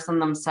the person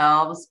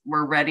themselves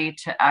were ready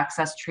to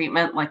access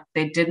treatment, like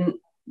they didn't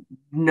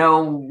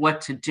know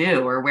what to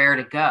do or where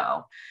to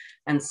go.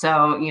 And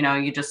so,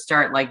 you just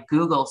start like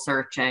Google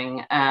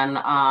searching.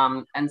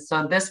 And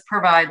so this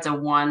provides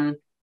a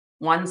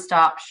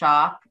one-stop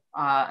shop,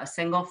 a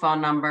single phone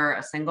number,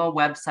 a single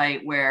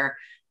website where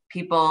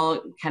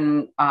people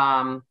can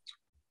call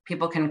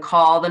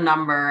the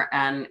number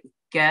and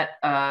get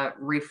a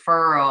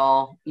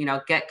referral,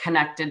 get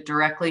connected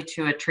directly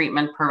to a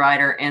treatment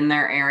provider in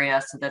their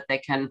area so that they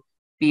can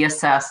be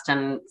assessed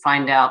and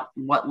find out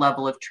what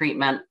level of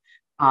treatment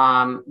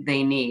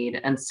they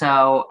need. And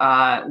so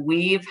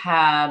we've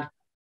had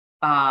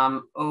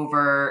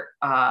over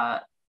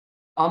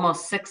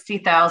almost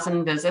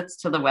 60,000 visits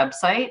to the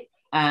website,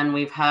 and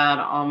we've had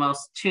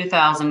almost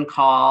 2,000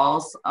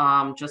 calls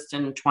just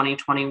in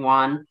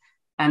 2021.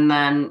 And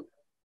then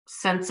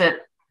since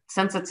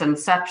its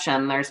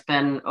inception, there's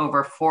been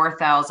over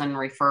 4,000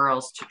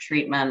 referrals to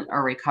treatment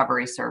or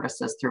recovery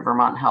services through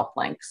Vermont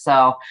HelpLink.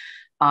 So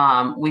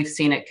we've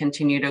seen it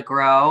continue to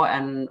grow,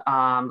 and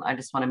I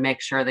just want to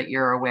make sure that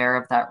you're aware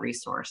of that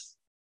resource.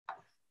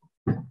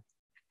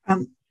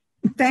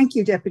 Thank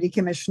you, Deputy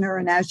Commissioner.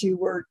 And as you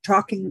were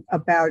talking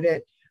about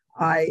it,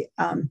 I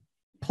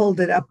pulled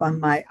it up on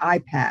my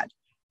iPad,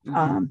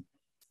 and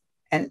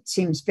it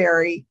seems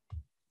very,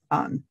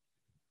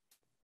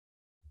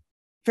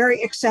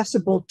 very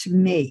accessible to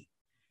me.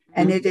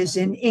 And it is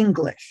in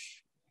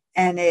English,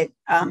 and it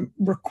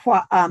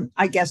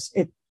I guess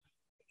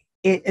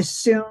it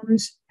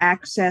assumes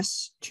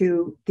access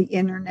to the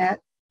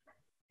internet,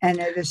 and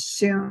it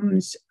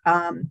assumes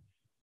a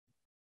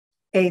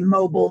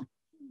mobile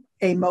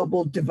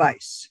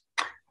device.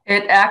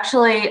 It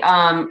actually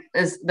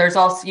there's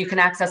also, you can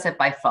access it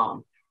by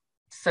phone.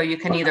 So you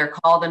can either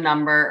call the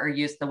number or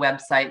use the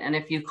website. And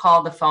if you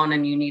call the phone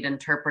and you need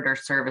interpreter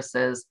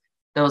services,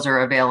 those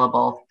are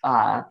available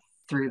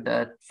through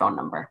the phone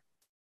number.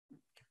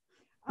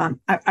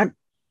 I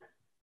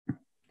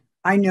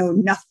know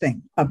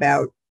nothing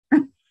about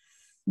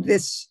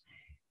this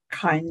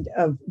kind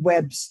of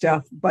web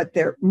stuff, but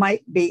there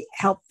might be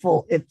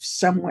helpful if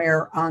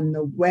somewhere on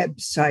the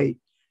website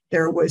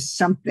there was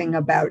something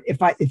about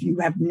if you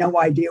have no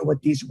idea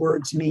what these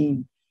words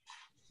mean,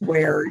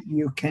 where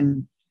you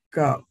can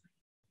go.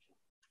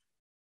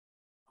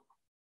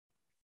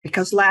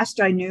 Because last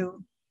I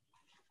knew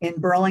in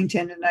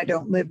Burlington, and I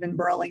don't live in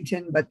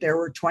Burlington, but there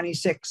were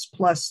 26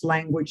 plus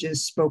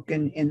languages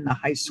spoken in the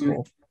high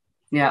school.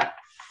 Yeah.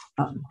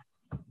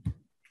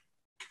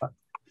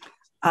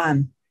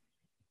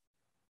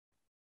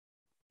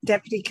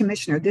 Deputy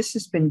Commissioner, this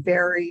has been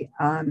very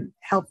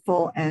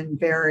helpful and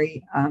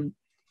very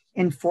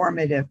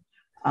informative.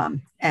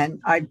 And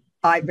I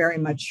very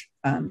much,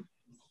 I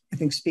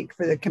think, speak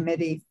for the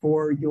committee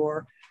for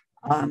your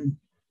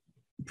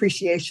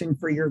appreciation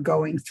for your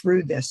going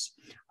through this.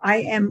 I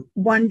am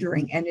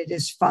wondering, and it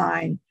is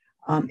fine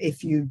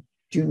if you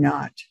do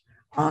not,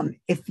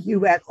 if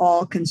you at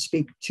all can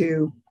speak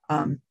to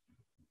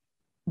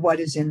what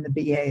is in the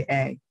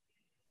BAA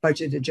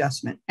budget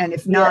adjustment. And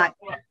if not,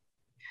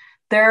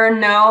 there are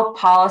no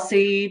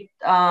policy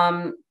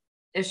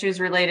issues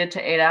related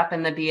to ADAP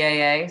in the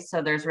BAA,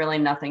 so there's really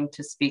nothing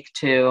to speak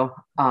to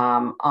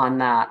on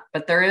that.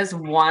 But there is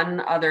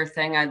one other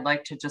thing I'd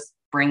like to just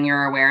bring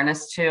your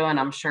awareness to, and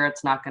I'm sure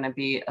it's not going to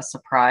be a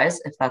surprise,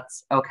 if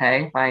that's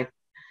okay if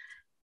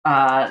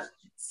I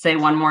say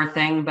one more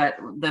thing. But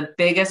the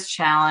biggest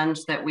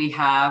challenge that we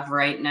have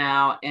right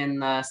now in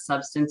the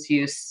substance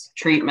use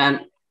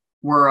treatment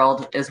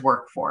world is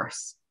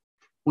workforce.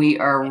 We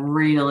are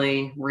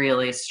really,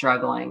 really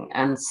struggling.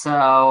 And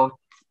so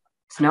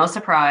it's no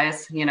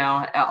surprise, you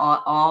know,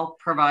 all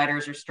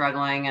providers are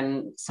struggling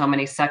and so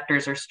many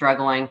sectors are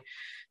struggling,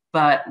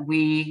 but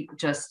we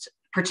just,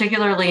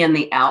 particularly in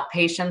the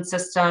outpatient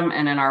system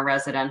and in our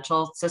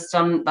residential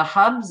system, the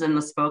hubs and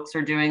the spokes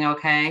are doing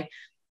okay,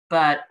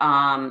 but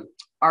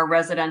our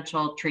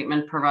residential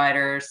treatment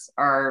providers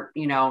are,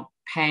 you know,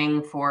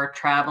 paying for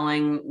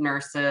traveling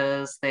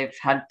nurses. They've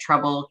had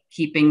trouble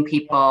keeping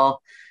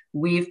people.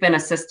 We've been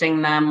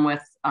assisting them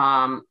with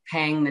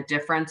paying the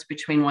difference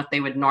between what they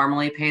would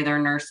normally pay their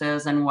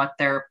nurses and what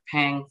they're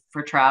paying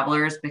for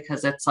travelers,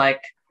 because it's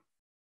like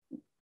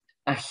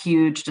a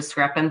huge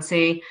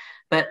discrepancy.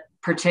 But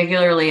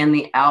particularly in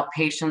the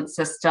outpatient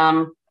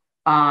system,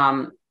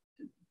 our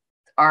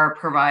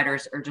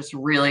providers are just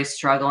really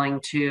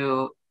struggling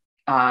to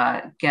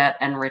get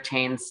and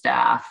retain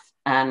staff,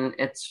 and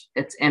it's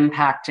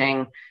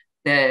impacting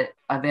the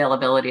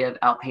availability of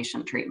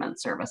outpatient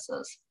treatment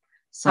services.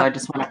 So I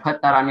just want to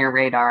put that on your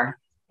radar.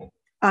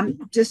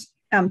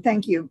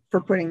 Thank you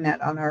for putting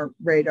that on our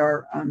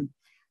radar,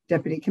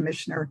 Deputy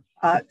Commissioner,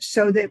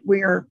 so that we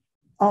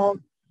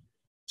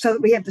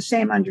have the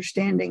same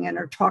understanding and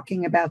are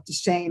talking about the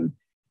same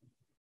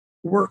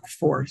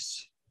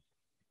workforce.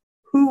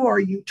 Who are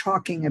you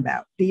talking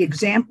about? The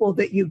example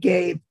that you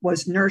gave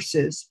was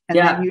nurses, and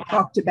then you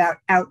talked about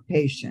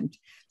outpatient.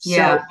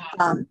 So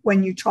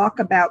when you talk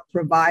about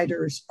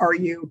providers, are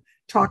you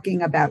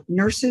talking about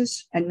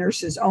nurses and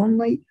nurses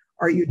only?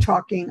 Are you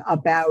talking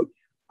about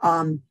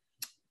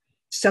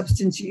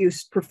substance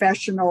use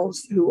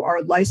professionals who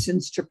are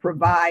licensed to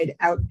provide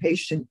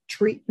outpatient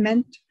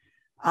treatment?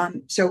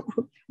 So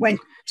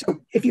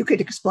if you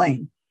could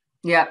explain.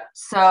 Yeah,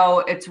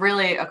 so it's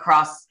really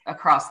across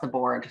the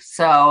board.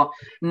 So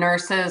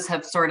nurses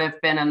have sort of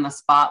been in the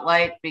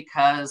spotlight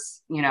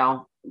because, you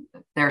know,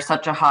 they're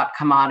such a hot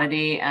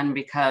commodity, and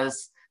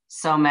because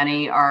so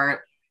many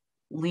are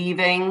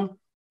leaving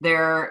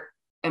their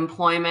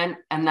employment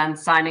and then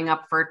signing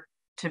up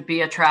to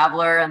be a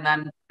traveler and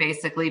then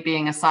basically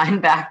being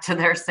assigned back to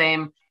their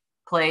same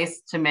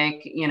place to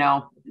make, you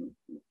know,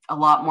 a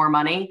lot more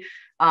money.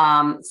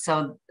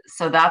 So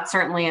that's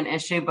certainly an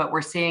issue, but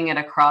we're seeing it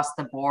across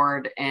the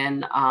board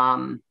in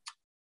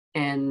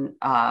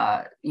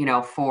you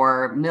know,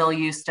 for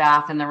milieu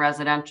staff in the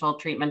residential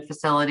treatment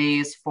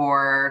facilities,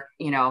 for,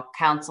 you know,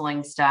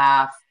 counseling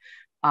staff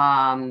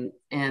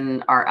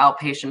in our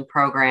outpatient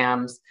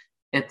programs.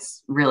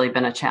 It's really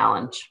been a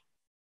challenge.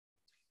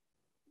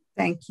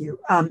 Thank you.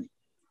 I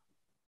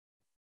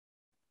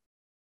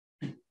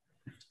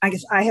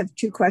guess I have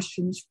two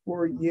questions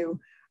for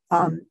you.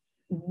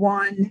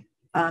 One,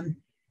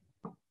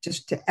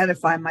 just to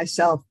edify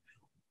myself,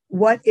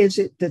 what is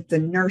it that the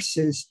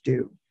nurses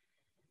do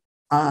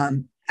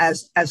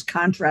as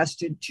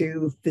contrasted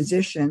to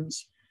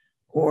physicians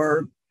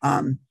or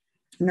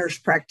nurse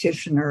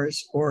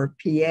practitioners or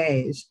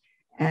PAs?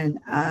 And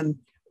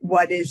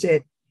what is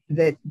it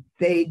that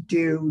they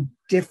do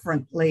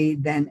differently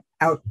than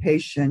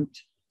outpatient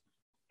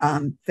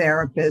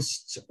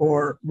therapists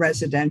or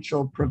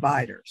residential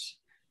providers?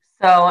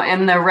 So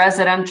in the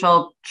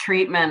residential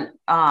treatment,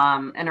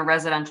 in a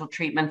residential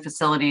treatment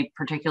facility,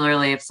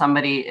 particularly if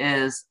somebody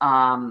is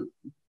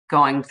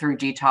going through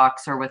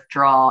detox or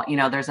withdrawal, you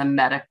know, there's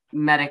a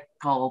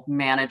medical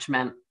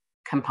management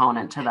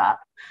component to that.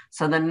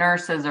 So the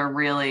nurses are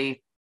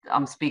really,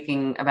 I'm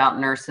speaking about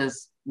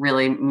nurses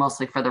really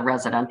mostly for the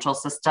residential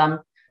system.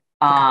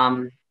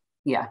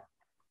 Yeah.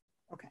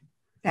 Okay,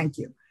 thank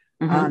you.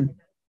 Mm-hmm.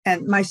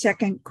 And my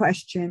second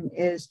question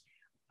is,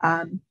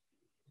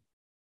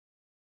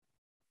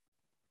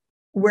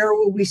 where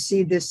will we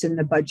see this in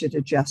the budget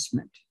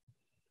adjustment?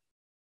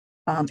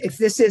 if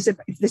this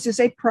is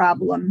a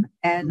problem,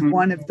 and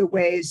one of the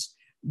ways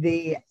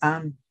the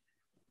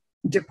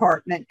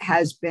department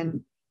has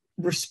been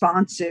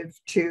responsive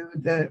to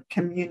the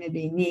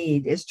community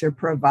need is to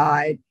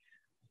provide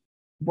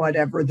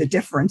whatever the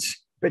difference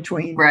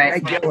between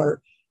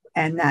regular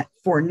and that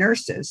for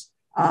nurses.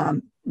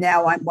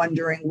 Now I'm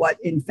wondering what,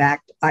 in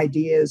fact,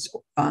 ideas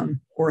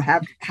or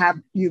have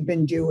you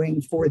been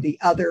doing for the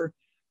other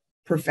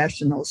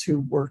professionals who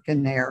work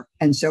in there?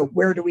 And so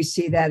where do we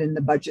see that in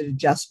the budget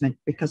adjustment?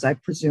 Because I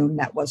presume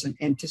that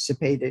wasn't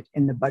anticipated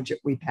in the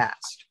budget we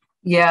passed.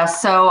 Yeah,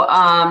 so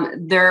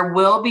there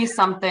will be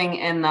something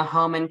in the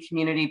home and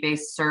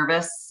community-based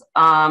service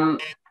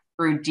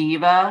through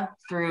DEVA,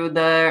 through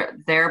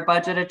their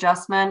budget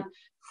adjustment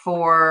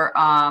for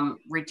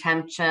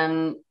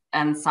retention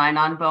and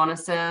sign-on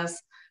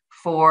bonuses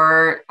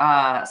for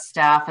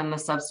staff in the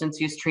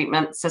substance use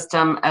treatment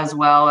system, as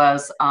well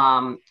as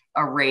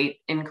a rate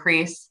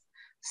increase.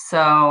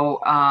 So,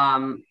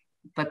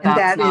 but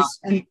that's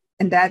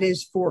and that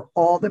is for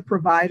all the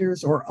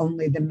providers or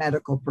only the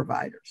medical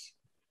providers?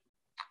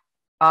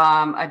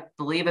 I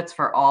believe it's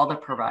for all the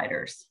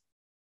providers.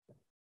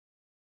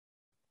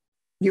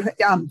 I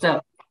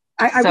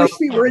wish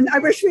we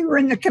were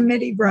in the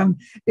committee room,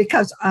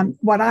 because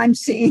what I'm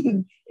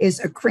seeing is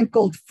a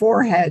crinkled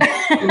forehead,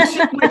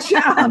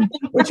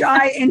 which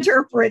I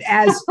interpret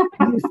as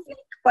you think,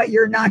 but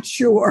you're not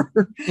sure.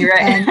 You're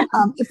right.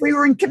 And if we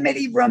were in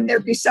committee room,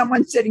 there'd be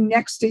someone sitting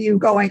next to you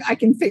going, "I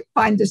can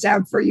find this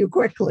out for you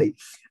quickly."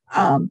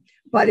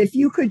 But if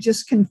you could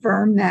just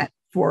confirm that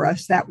for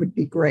us, that would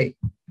be great.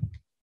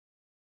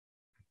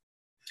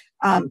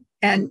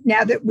 And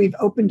now that we've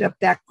opened up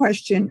that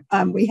question,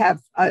 we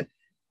have a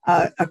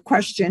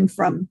question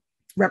from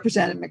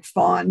Representative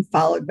McFawn,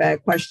 followed by a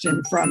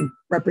question from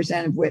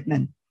Representative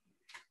Whitman.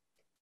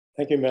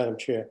 Thank you, Madam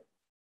Chair.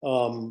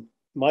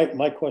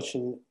 My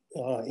question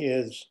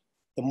is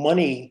the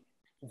money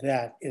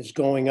that is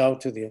going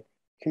out to the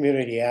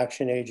community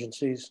action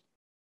agencies,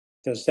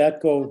 does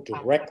that go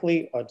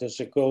directly, or does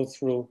it go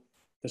through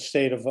the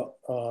State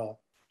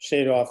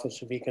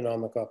Office of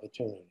Economic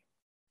Opportunity?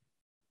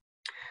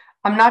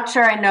 I'm not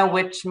sure I know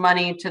which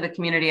money to the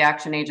community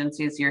action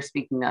agencies you're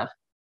speaking of.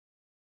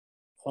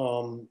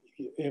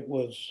 It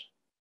was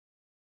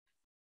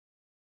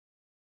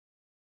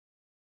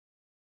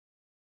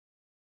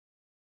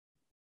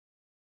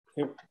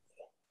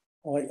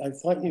I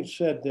thought you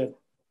said that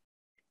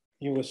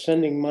you were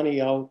sending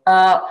money out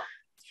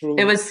through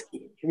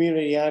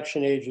community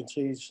action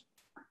agencies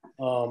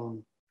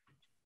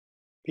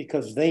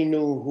because they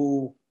knew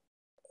who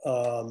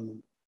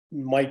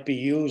might be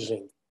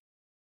using.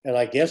 And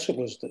I guess it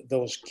was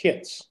those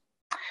kits.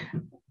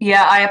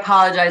 Yeah, I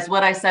apologize.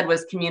 What I said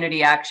was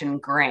community action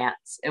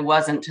grants. It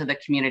wasn't to the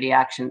community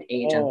action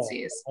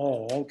agencies.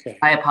 Oh, okay.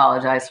 I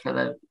apologize for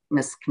the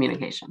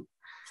miscommunication.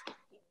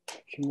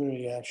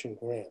 Community action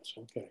grants,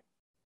 okay.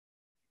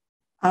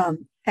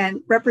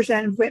 And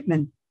Representative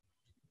Whitman.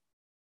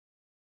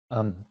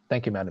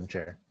 Thank you, Madam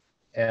Chair.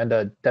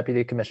 And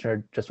Deputy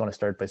Commissioner, just want to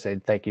start by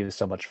saying thank you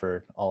so much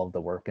for all of the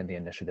work and the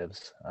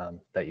initiatives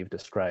that you've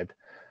described.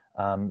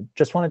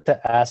 Just wanted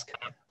to ask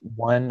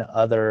one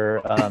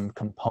other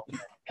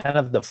component, kind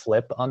of the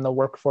flip on the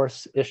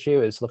workforce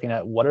issue, is looking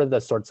at what are the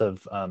sorts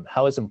of,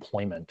 how is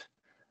employment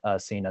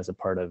seen as a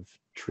part of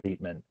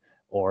treatment,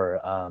 or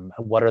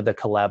what are the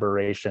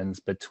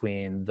collaborations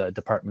between the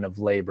Department of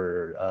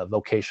Labor,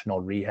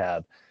 vocational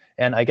rehab,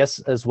 and I guess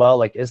as well,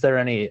 like, is there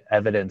any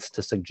evidence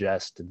to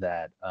suggest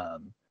that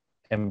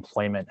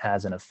employment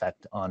has an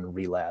effect on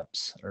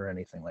relapse or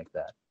anything like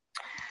that?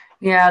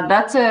 Yeah,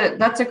 that's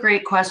a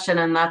great question.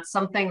 And that's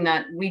something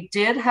that we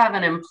did have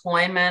an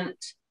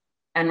employment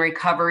and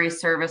recovery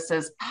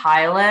services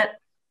pilot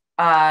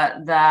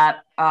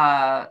that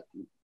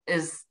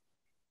is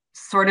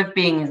sort of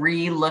being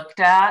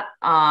re-looked at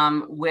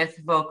with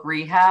Voc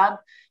Rehab.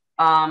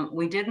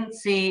 We didn't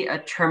see a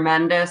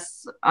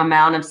tremendous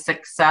amount of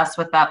success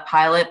with that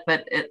pilot,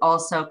 but it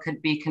also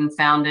could be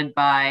confounded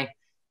by,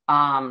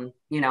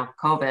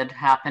 COVID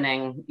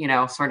happening,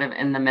 sort of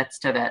in the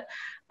midst of it.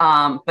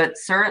 But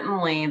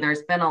certainly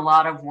there's been a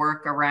lot of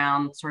work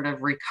around sort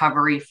of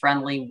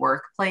recovery-friendly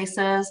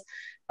workplaces.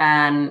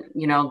 And,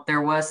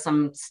 there was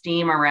some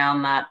steam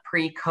around that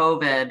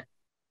pre-COVID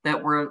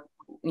that we're,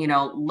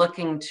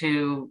 looking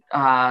to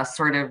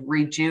sort of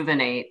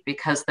rejuvenate,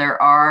 because there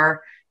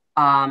are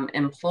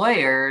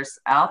employers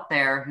out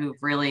there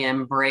who've really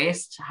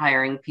embraced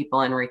hiring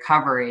people in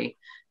recovery.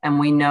 And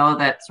we know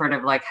that sort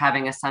of like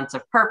having a sense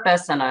of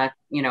purpose and a,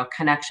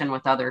 connection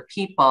with other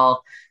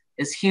people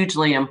is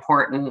hugely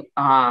important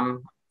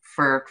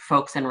for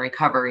folks in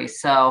recovery.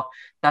 So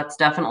that's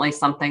definitely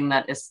something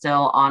that is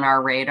still on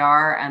our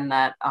radar, and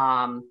that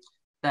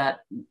that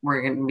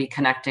we're going to be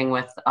connecting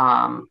with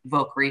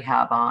Voc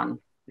Rehab on,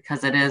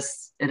 because it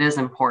is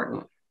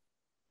important.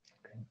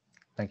 Okay.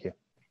 Thank you.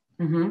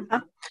 Mm-hmm.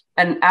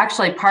 And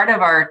actually, part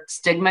of our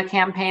stigma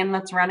campaign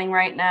that's running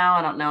right now,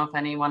 I don't know if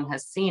anyone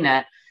has seen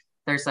it,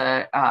 there's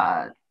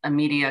a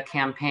media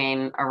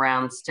campaign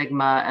around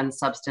stigma and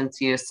substance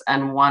use.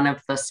 And one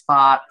of the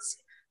spots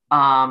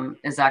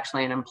is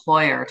actually an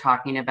employer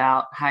talking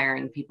about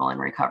hiring people in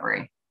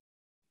recovery.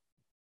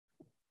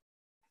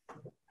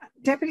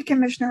 Deputy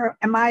Commissioner,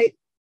 am I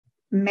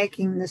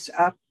making this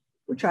up,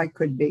 which I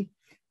could be,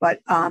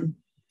 but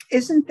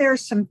isn't there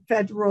some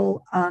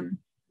federal,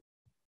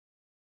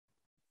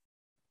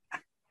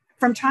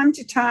 from time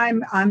to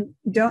time,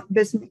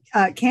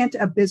 can't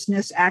a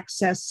business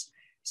access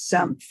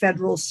some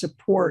federal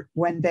support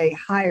when they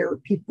hire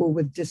people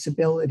with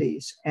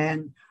disabilities,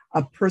 and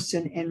a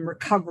person in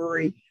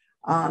recovery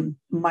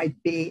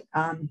might be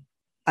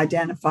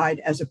identified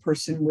as a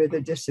person with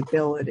a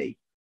disability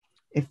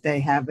if they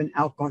have an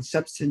alcohol,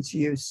 substance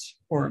use,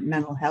 or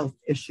mental health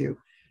issue?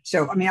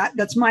 So, I mean,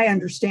 that's my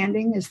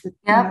understanding is that,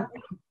 yeah.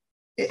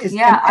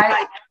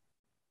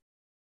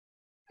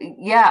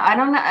 I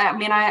don't know. I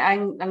mean,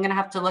 I'm going to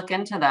have to look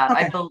into that.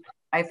 Okay.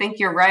 I think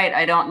you're right.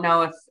 I don't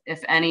know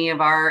if any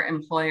of our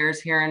employers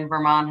here in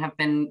Vermont have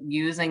been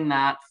using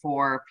that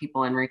for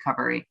people in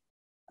recovery.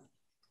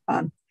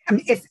 I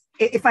mean,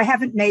 if I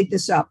haven't made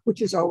this up,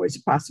 which is always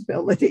a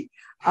possibility,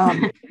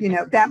 you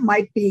know, that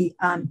might be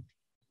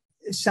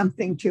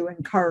something to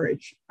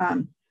encourage.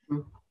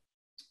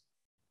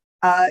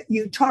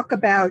 You talk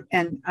about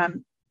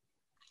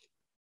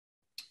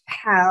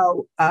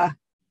how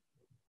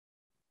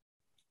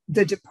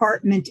the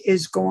department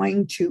is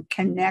going to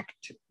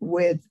connect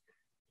with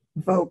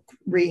Voc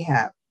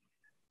Rehab,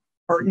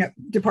 or no,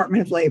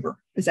 Department of Labor.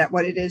 Is that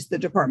what it is? The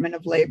Department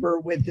of Labor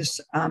with this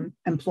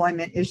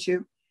employment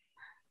issue?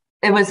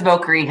 It was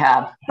Voc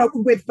Rehab.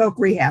 With Voc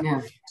Rehab.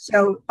 Yeah.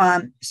 So,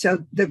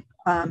 so the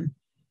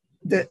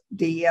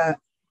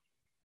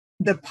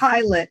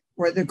pilot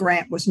or the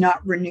grant was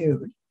not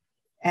renewed,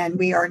 and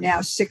we are now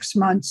 6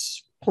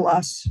 months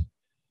plus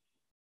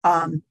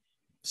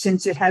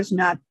since it has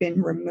not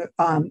been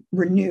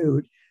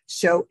renewed.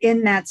 So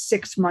in that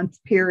 6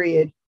 month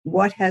period,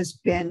 what has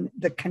been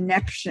the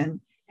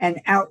connection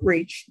and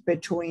outreach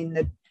between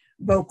the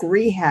Voc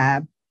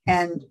Rehab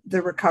and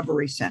the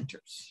recovery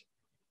centers?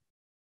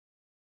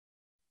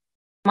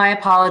 My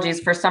apologies.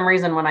 For some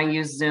reason, when I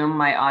use Zoom,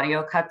 my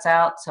audio cuts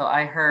out. So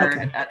I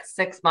heard at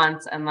 6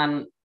 months and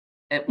then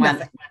it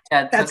went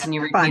dead. So can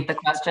you repeat the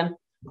question?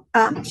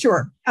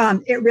 Sure.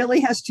 It really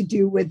has to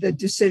do with the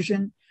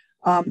decision,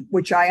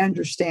 which I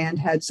understand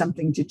had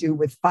something to do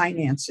with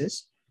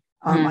finances.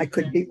 I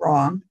could be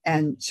wrong.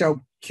 And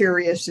so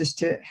curious as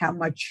to how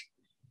much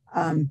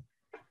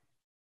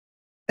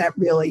that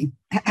really,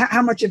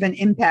 how much of an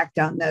impact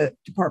on the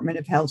Department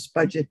of Health's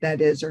budget that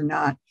is or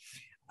not.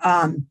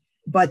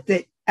 But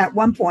that at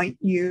one point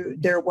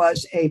there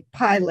was a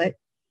pilot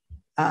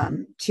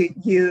to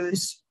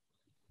use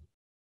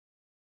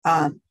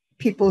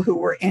people who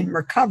were in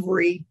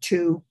recovery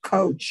to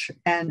coach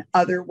and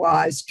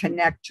otherwise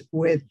connect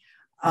with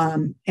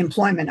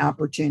employment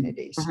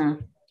opportunities.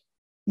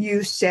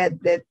 You said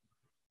that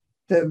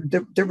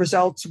the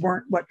results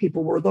weren't what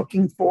people were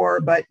looking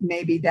for, but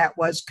maybe that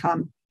was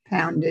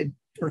confounded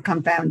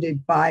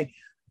by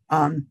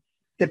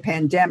the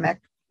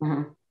pandemic.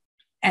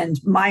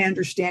 And my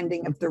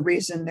understanding of the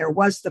reason there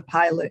was the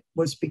pilot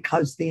was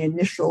because the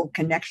initial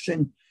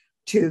connection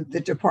to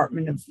the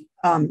Department of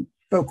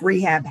Voc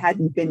Rehab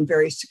hadn't been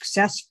very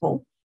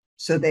successful.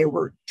 So they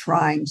were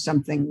trying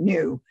something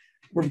new.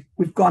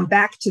 We've gone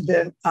back to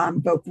the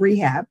Voc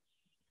Rehab.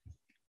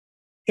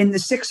 In the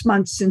 6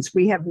 months since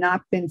we have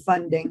not been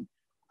funding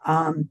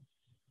the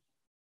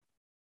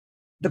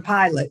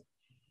pilot,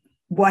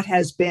 what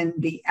has been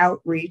the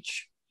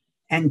outreach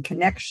and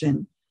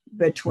connection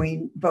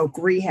between Voc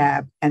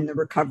Rehab and the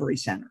recovery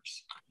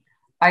centers?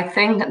 I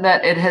think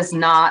that it has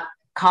not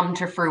come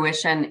to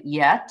fruition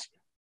yet,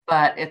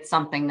 but it's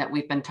something that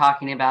we've been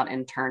talking about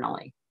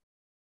internally.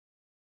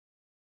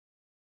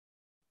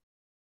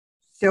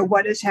 So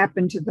what has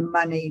happened to the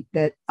money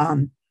that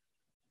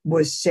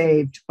was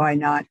saved by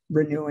not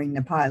renewing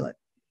the pilot?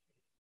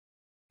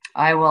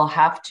 I will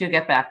have to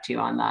get back to you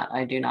on that.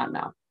 I do not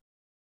know.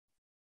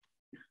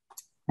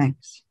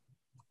 Thanks.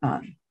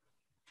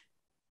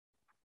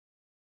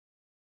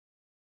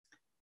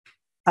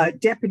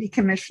 Deputy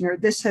Commissioner,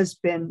 this has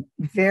been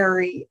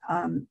very,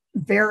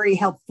 very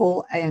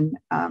helpful in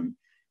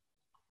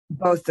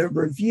both a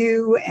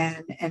review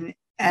and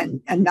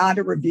not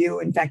a review,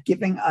 in fact,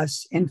 giving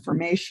us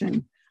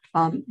information,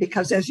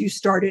 because as you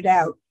started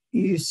out,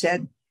 you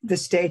said the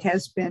state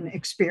has been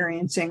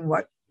experiencing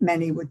what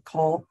many would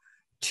call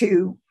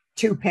two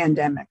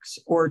pandemics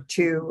or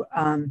two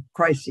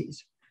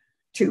crises,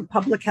 two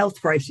public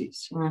health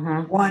crises.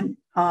 One,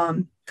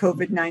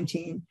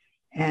 COVID-19,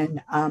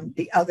 and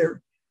the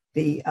other,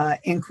 the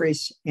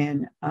increase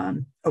in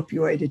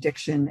opioid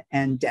addiction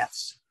and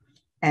deaths.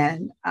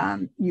 And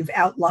you've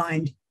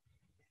outlined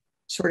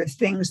sort of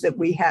things that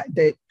we have,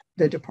 that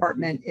the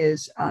department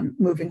is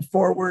moving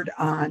forward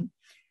on,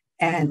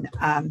 and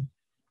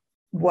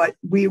what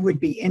we would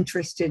be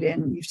interested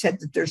in. You said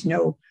that there's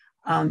no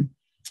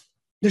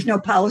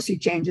policy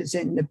changes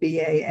in the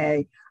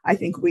BAA. I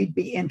think we'd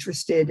be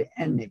interested,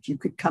 and if you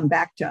could come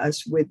back to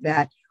us with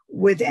that,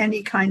 with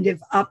any kind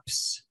of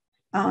ups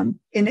in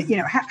it, you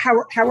know,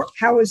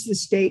 how is the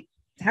state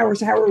how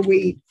are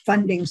we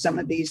funding some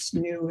of these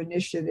new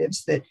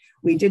initiatives that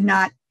we did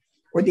not,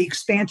 or the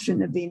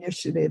expansion of the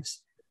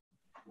initiatives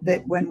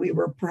that when we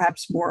were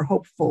perhaps more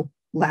hopeful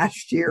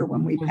last year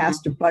when we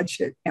passed a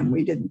budget and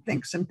we didn't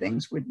think some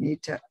things would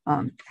need to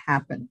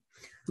happen.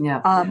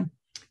 Yeah.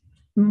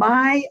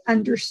 My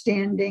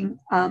understanding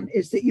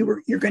is that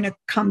you're going to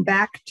come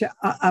back to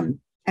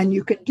and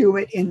you could do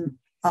it in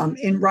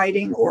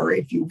writing, or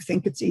if you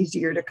think it's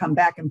easier to come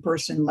back in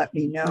person, let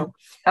me know.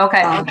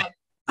 Okay.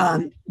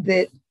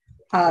 That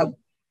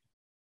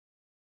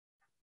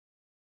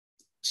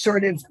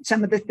sort of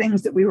some of the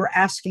things that we were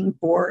asking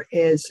for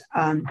is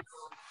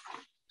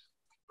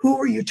who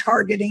are you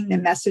targeting the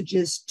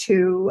messages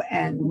to,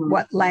 and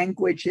what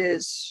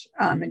languages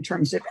in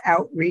terms of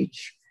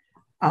outreach,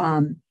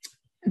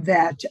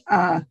 that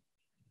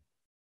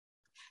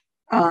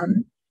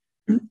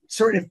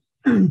sort of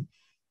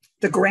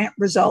the grant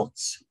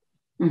results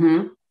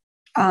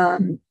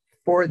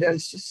for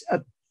those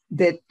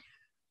that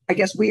I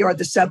guess we are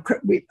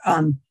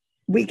the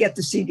we get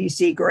the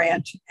CDC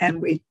grant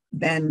and we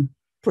then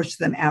push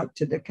them out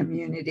to the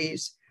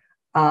communities.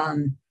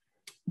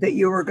 That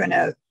you were going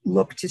to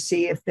look to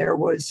see if there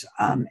was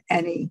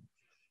any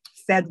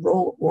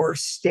federal or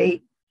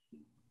state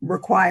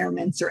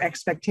requirements or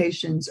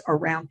expectations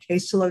around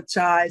caseload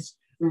size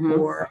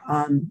or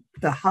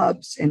the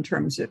hubs in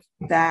terms of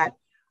that.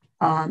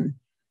 And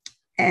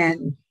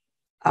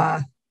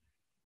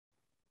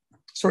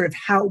sort of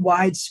how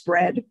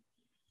widespread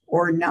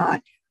or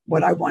not,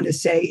 what I want to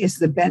say is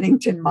the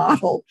Bennington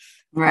model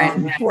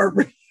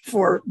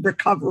for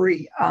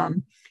recovery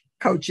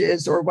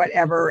coaches or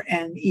whatever,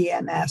 and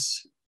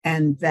EMS,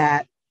 and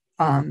that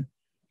and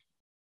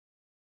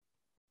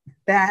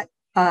that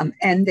I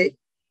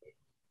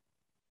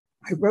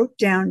wrote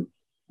down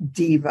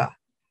DIVA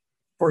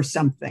for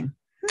something.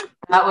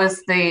 That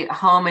was the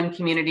home and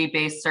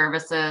community-based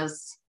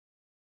services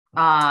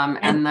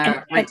and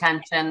the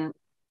retention.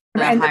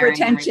 And the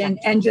retention,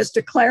 and just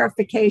a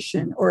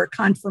clarification or a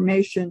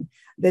confirmation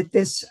that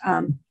this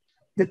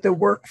that the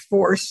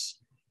workforce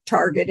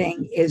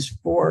targeting is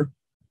for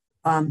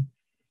an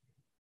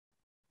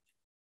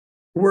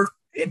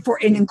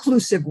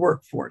inclusive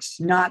workforce,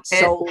 not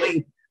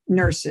solely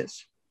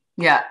nurses.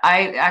 Yeah,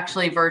 I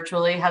actually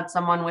virtually had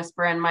someone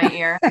whisper in my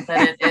ear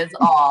that it is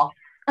all.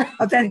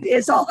 Oh, then it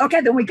is all.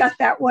 Okay, then we got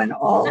that one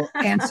all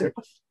answered.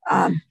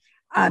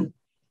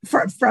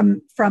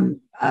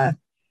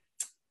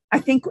 I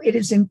think it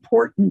is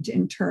important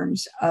in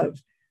terms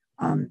of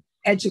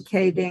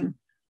educating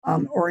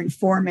or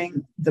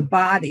informing the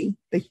body,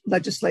 the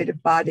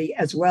legislative body,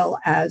 as well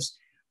as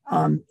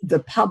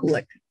the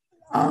public,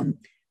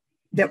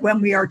 that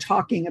when we are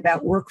talking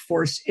about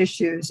workforce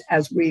issues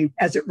as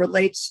it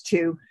relates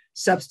to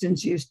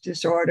substance use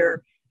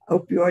disorder,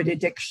 opioid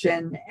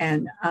addiction,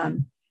 and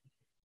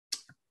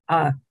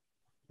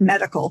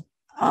medical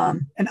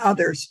and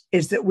others,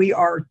 is that we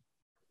are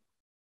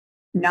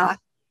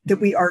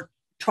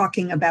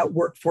talking about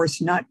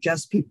workforce, not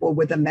just people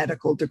with a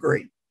medical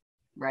degree.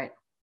 Right.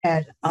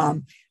 And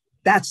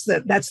that's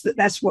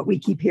what we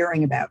keep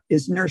hearing about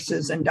is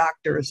nurses and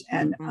doctors.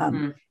 And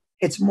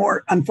it's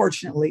more,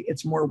 unfortunately,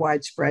 it's more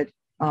widespread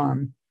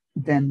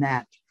than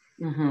that.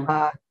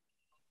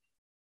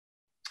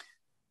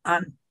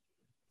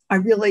 I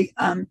really,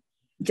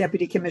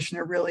 Deputy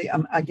Commissioner, really,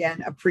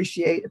 again,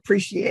 appreciate,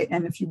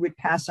 and if you would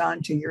pass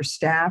on to your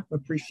staff,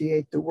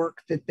 appreciate the work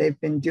that they've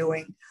been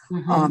doing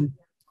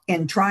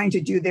in trying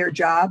to do their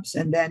jobs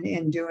and then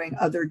in doing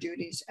other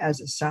duties as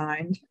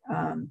assigned.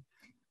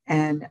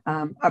 And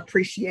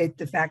appreciate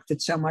the fact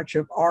that so much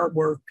of our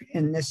work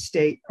in this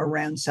state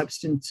around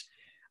substance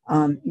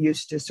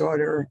use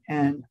disorder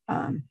and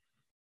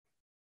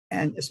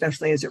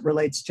especially as it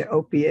relates to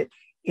opiate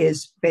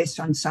is based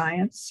on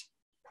science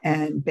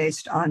and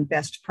based on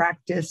best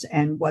practice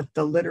and what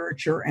the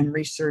literature and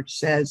research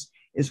says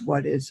is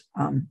what is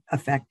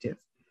effective.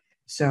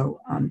 So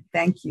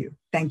thank you.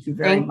 Thank you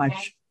very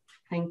much.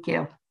 Thank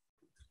you.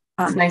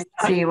 It's nice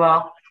to see you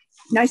all.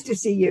 Nice to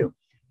see you.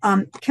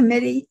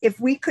 Committee, if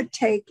we could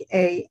take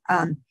a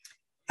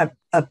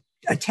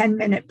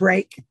 10-minute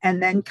break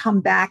and then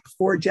come back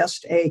for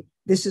just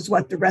this is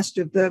what the rest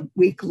of the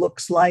week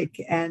looks like,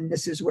 and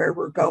this is where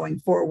we're going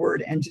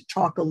forward, and to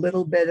talk a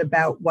little bit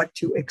about what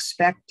to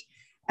expect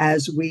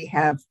as we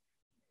have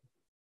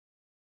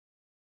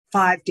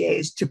 5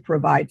 days to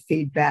provide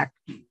feedback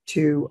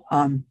to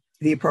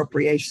the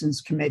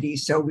Appropriations Committee.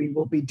 So we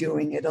will be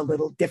doing it a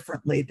little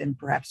differently than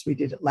perhaps we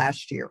did it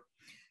last year.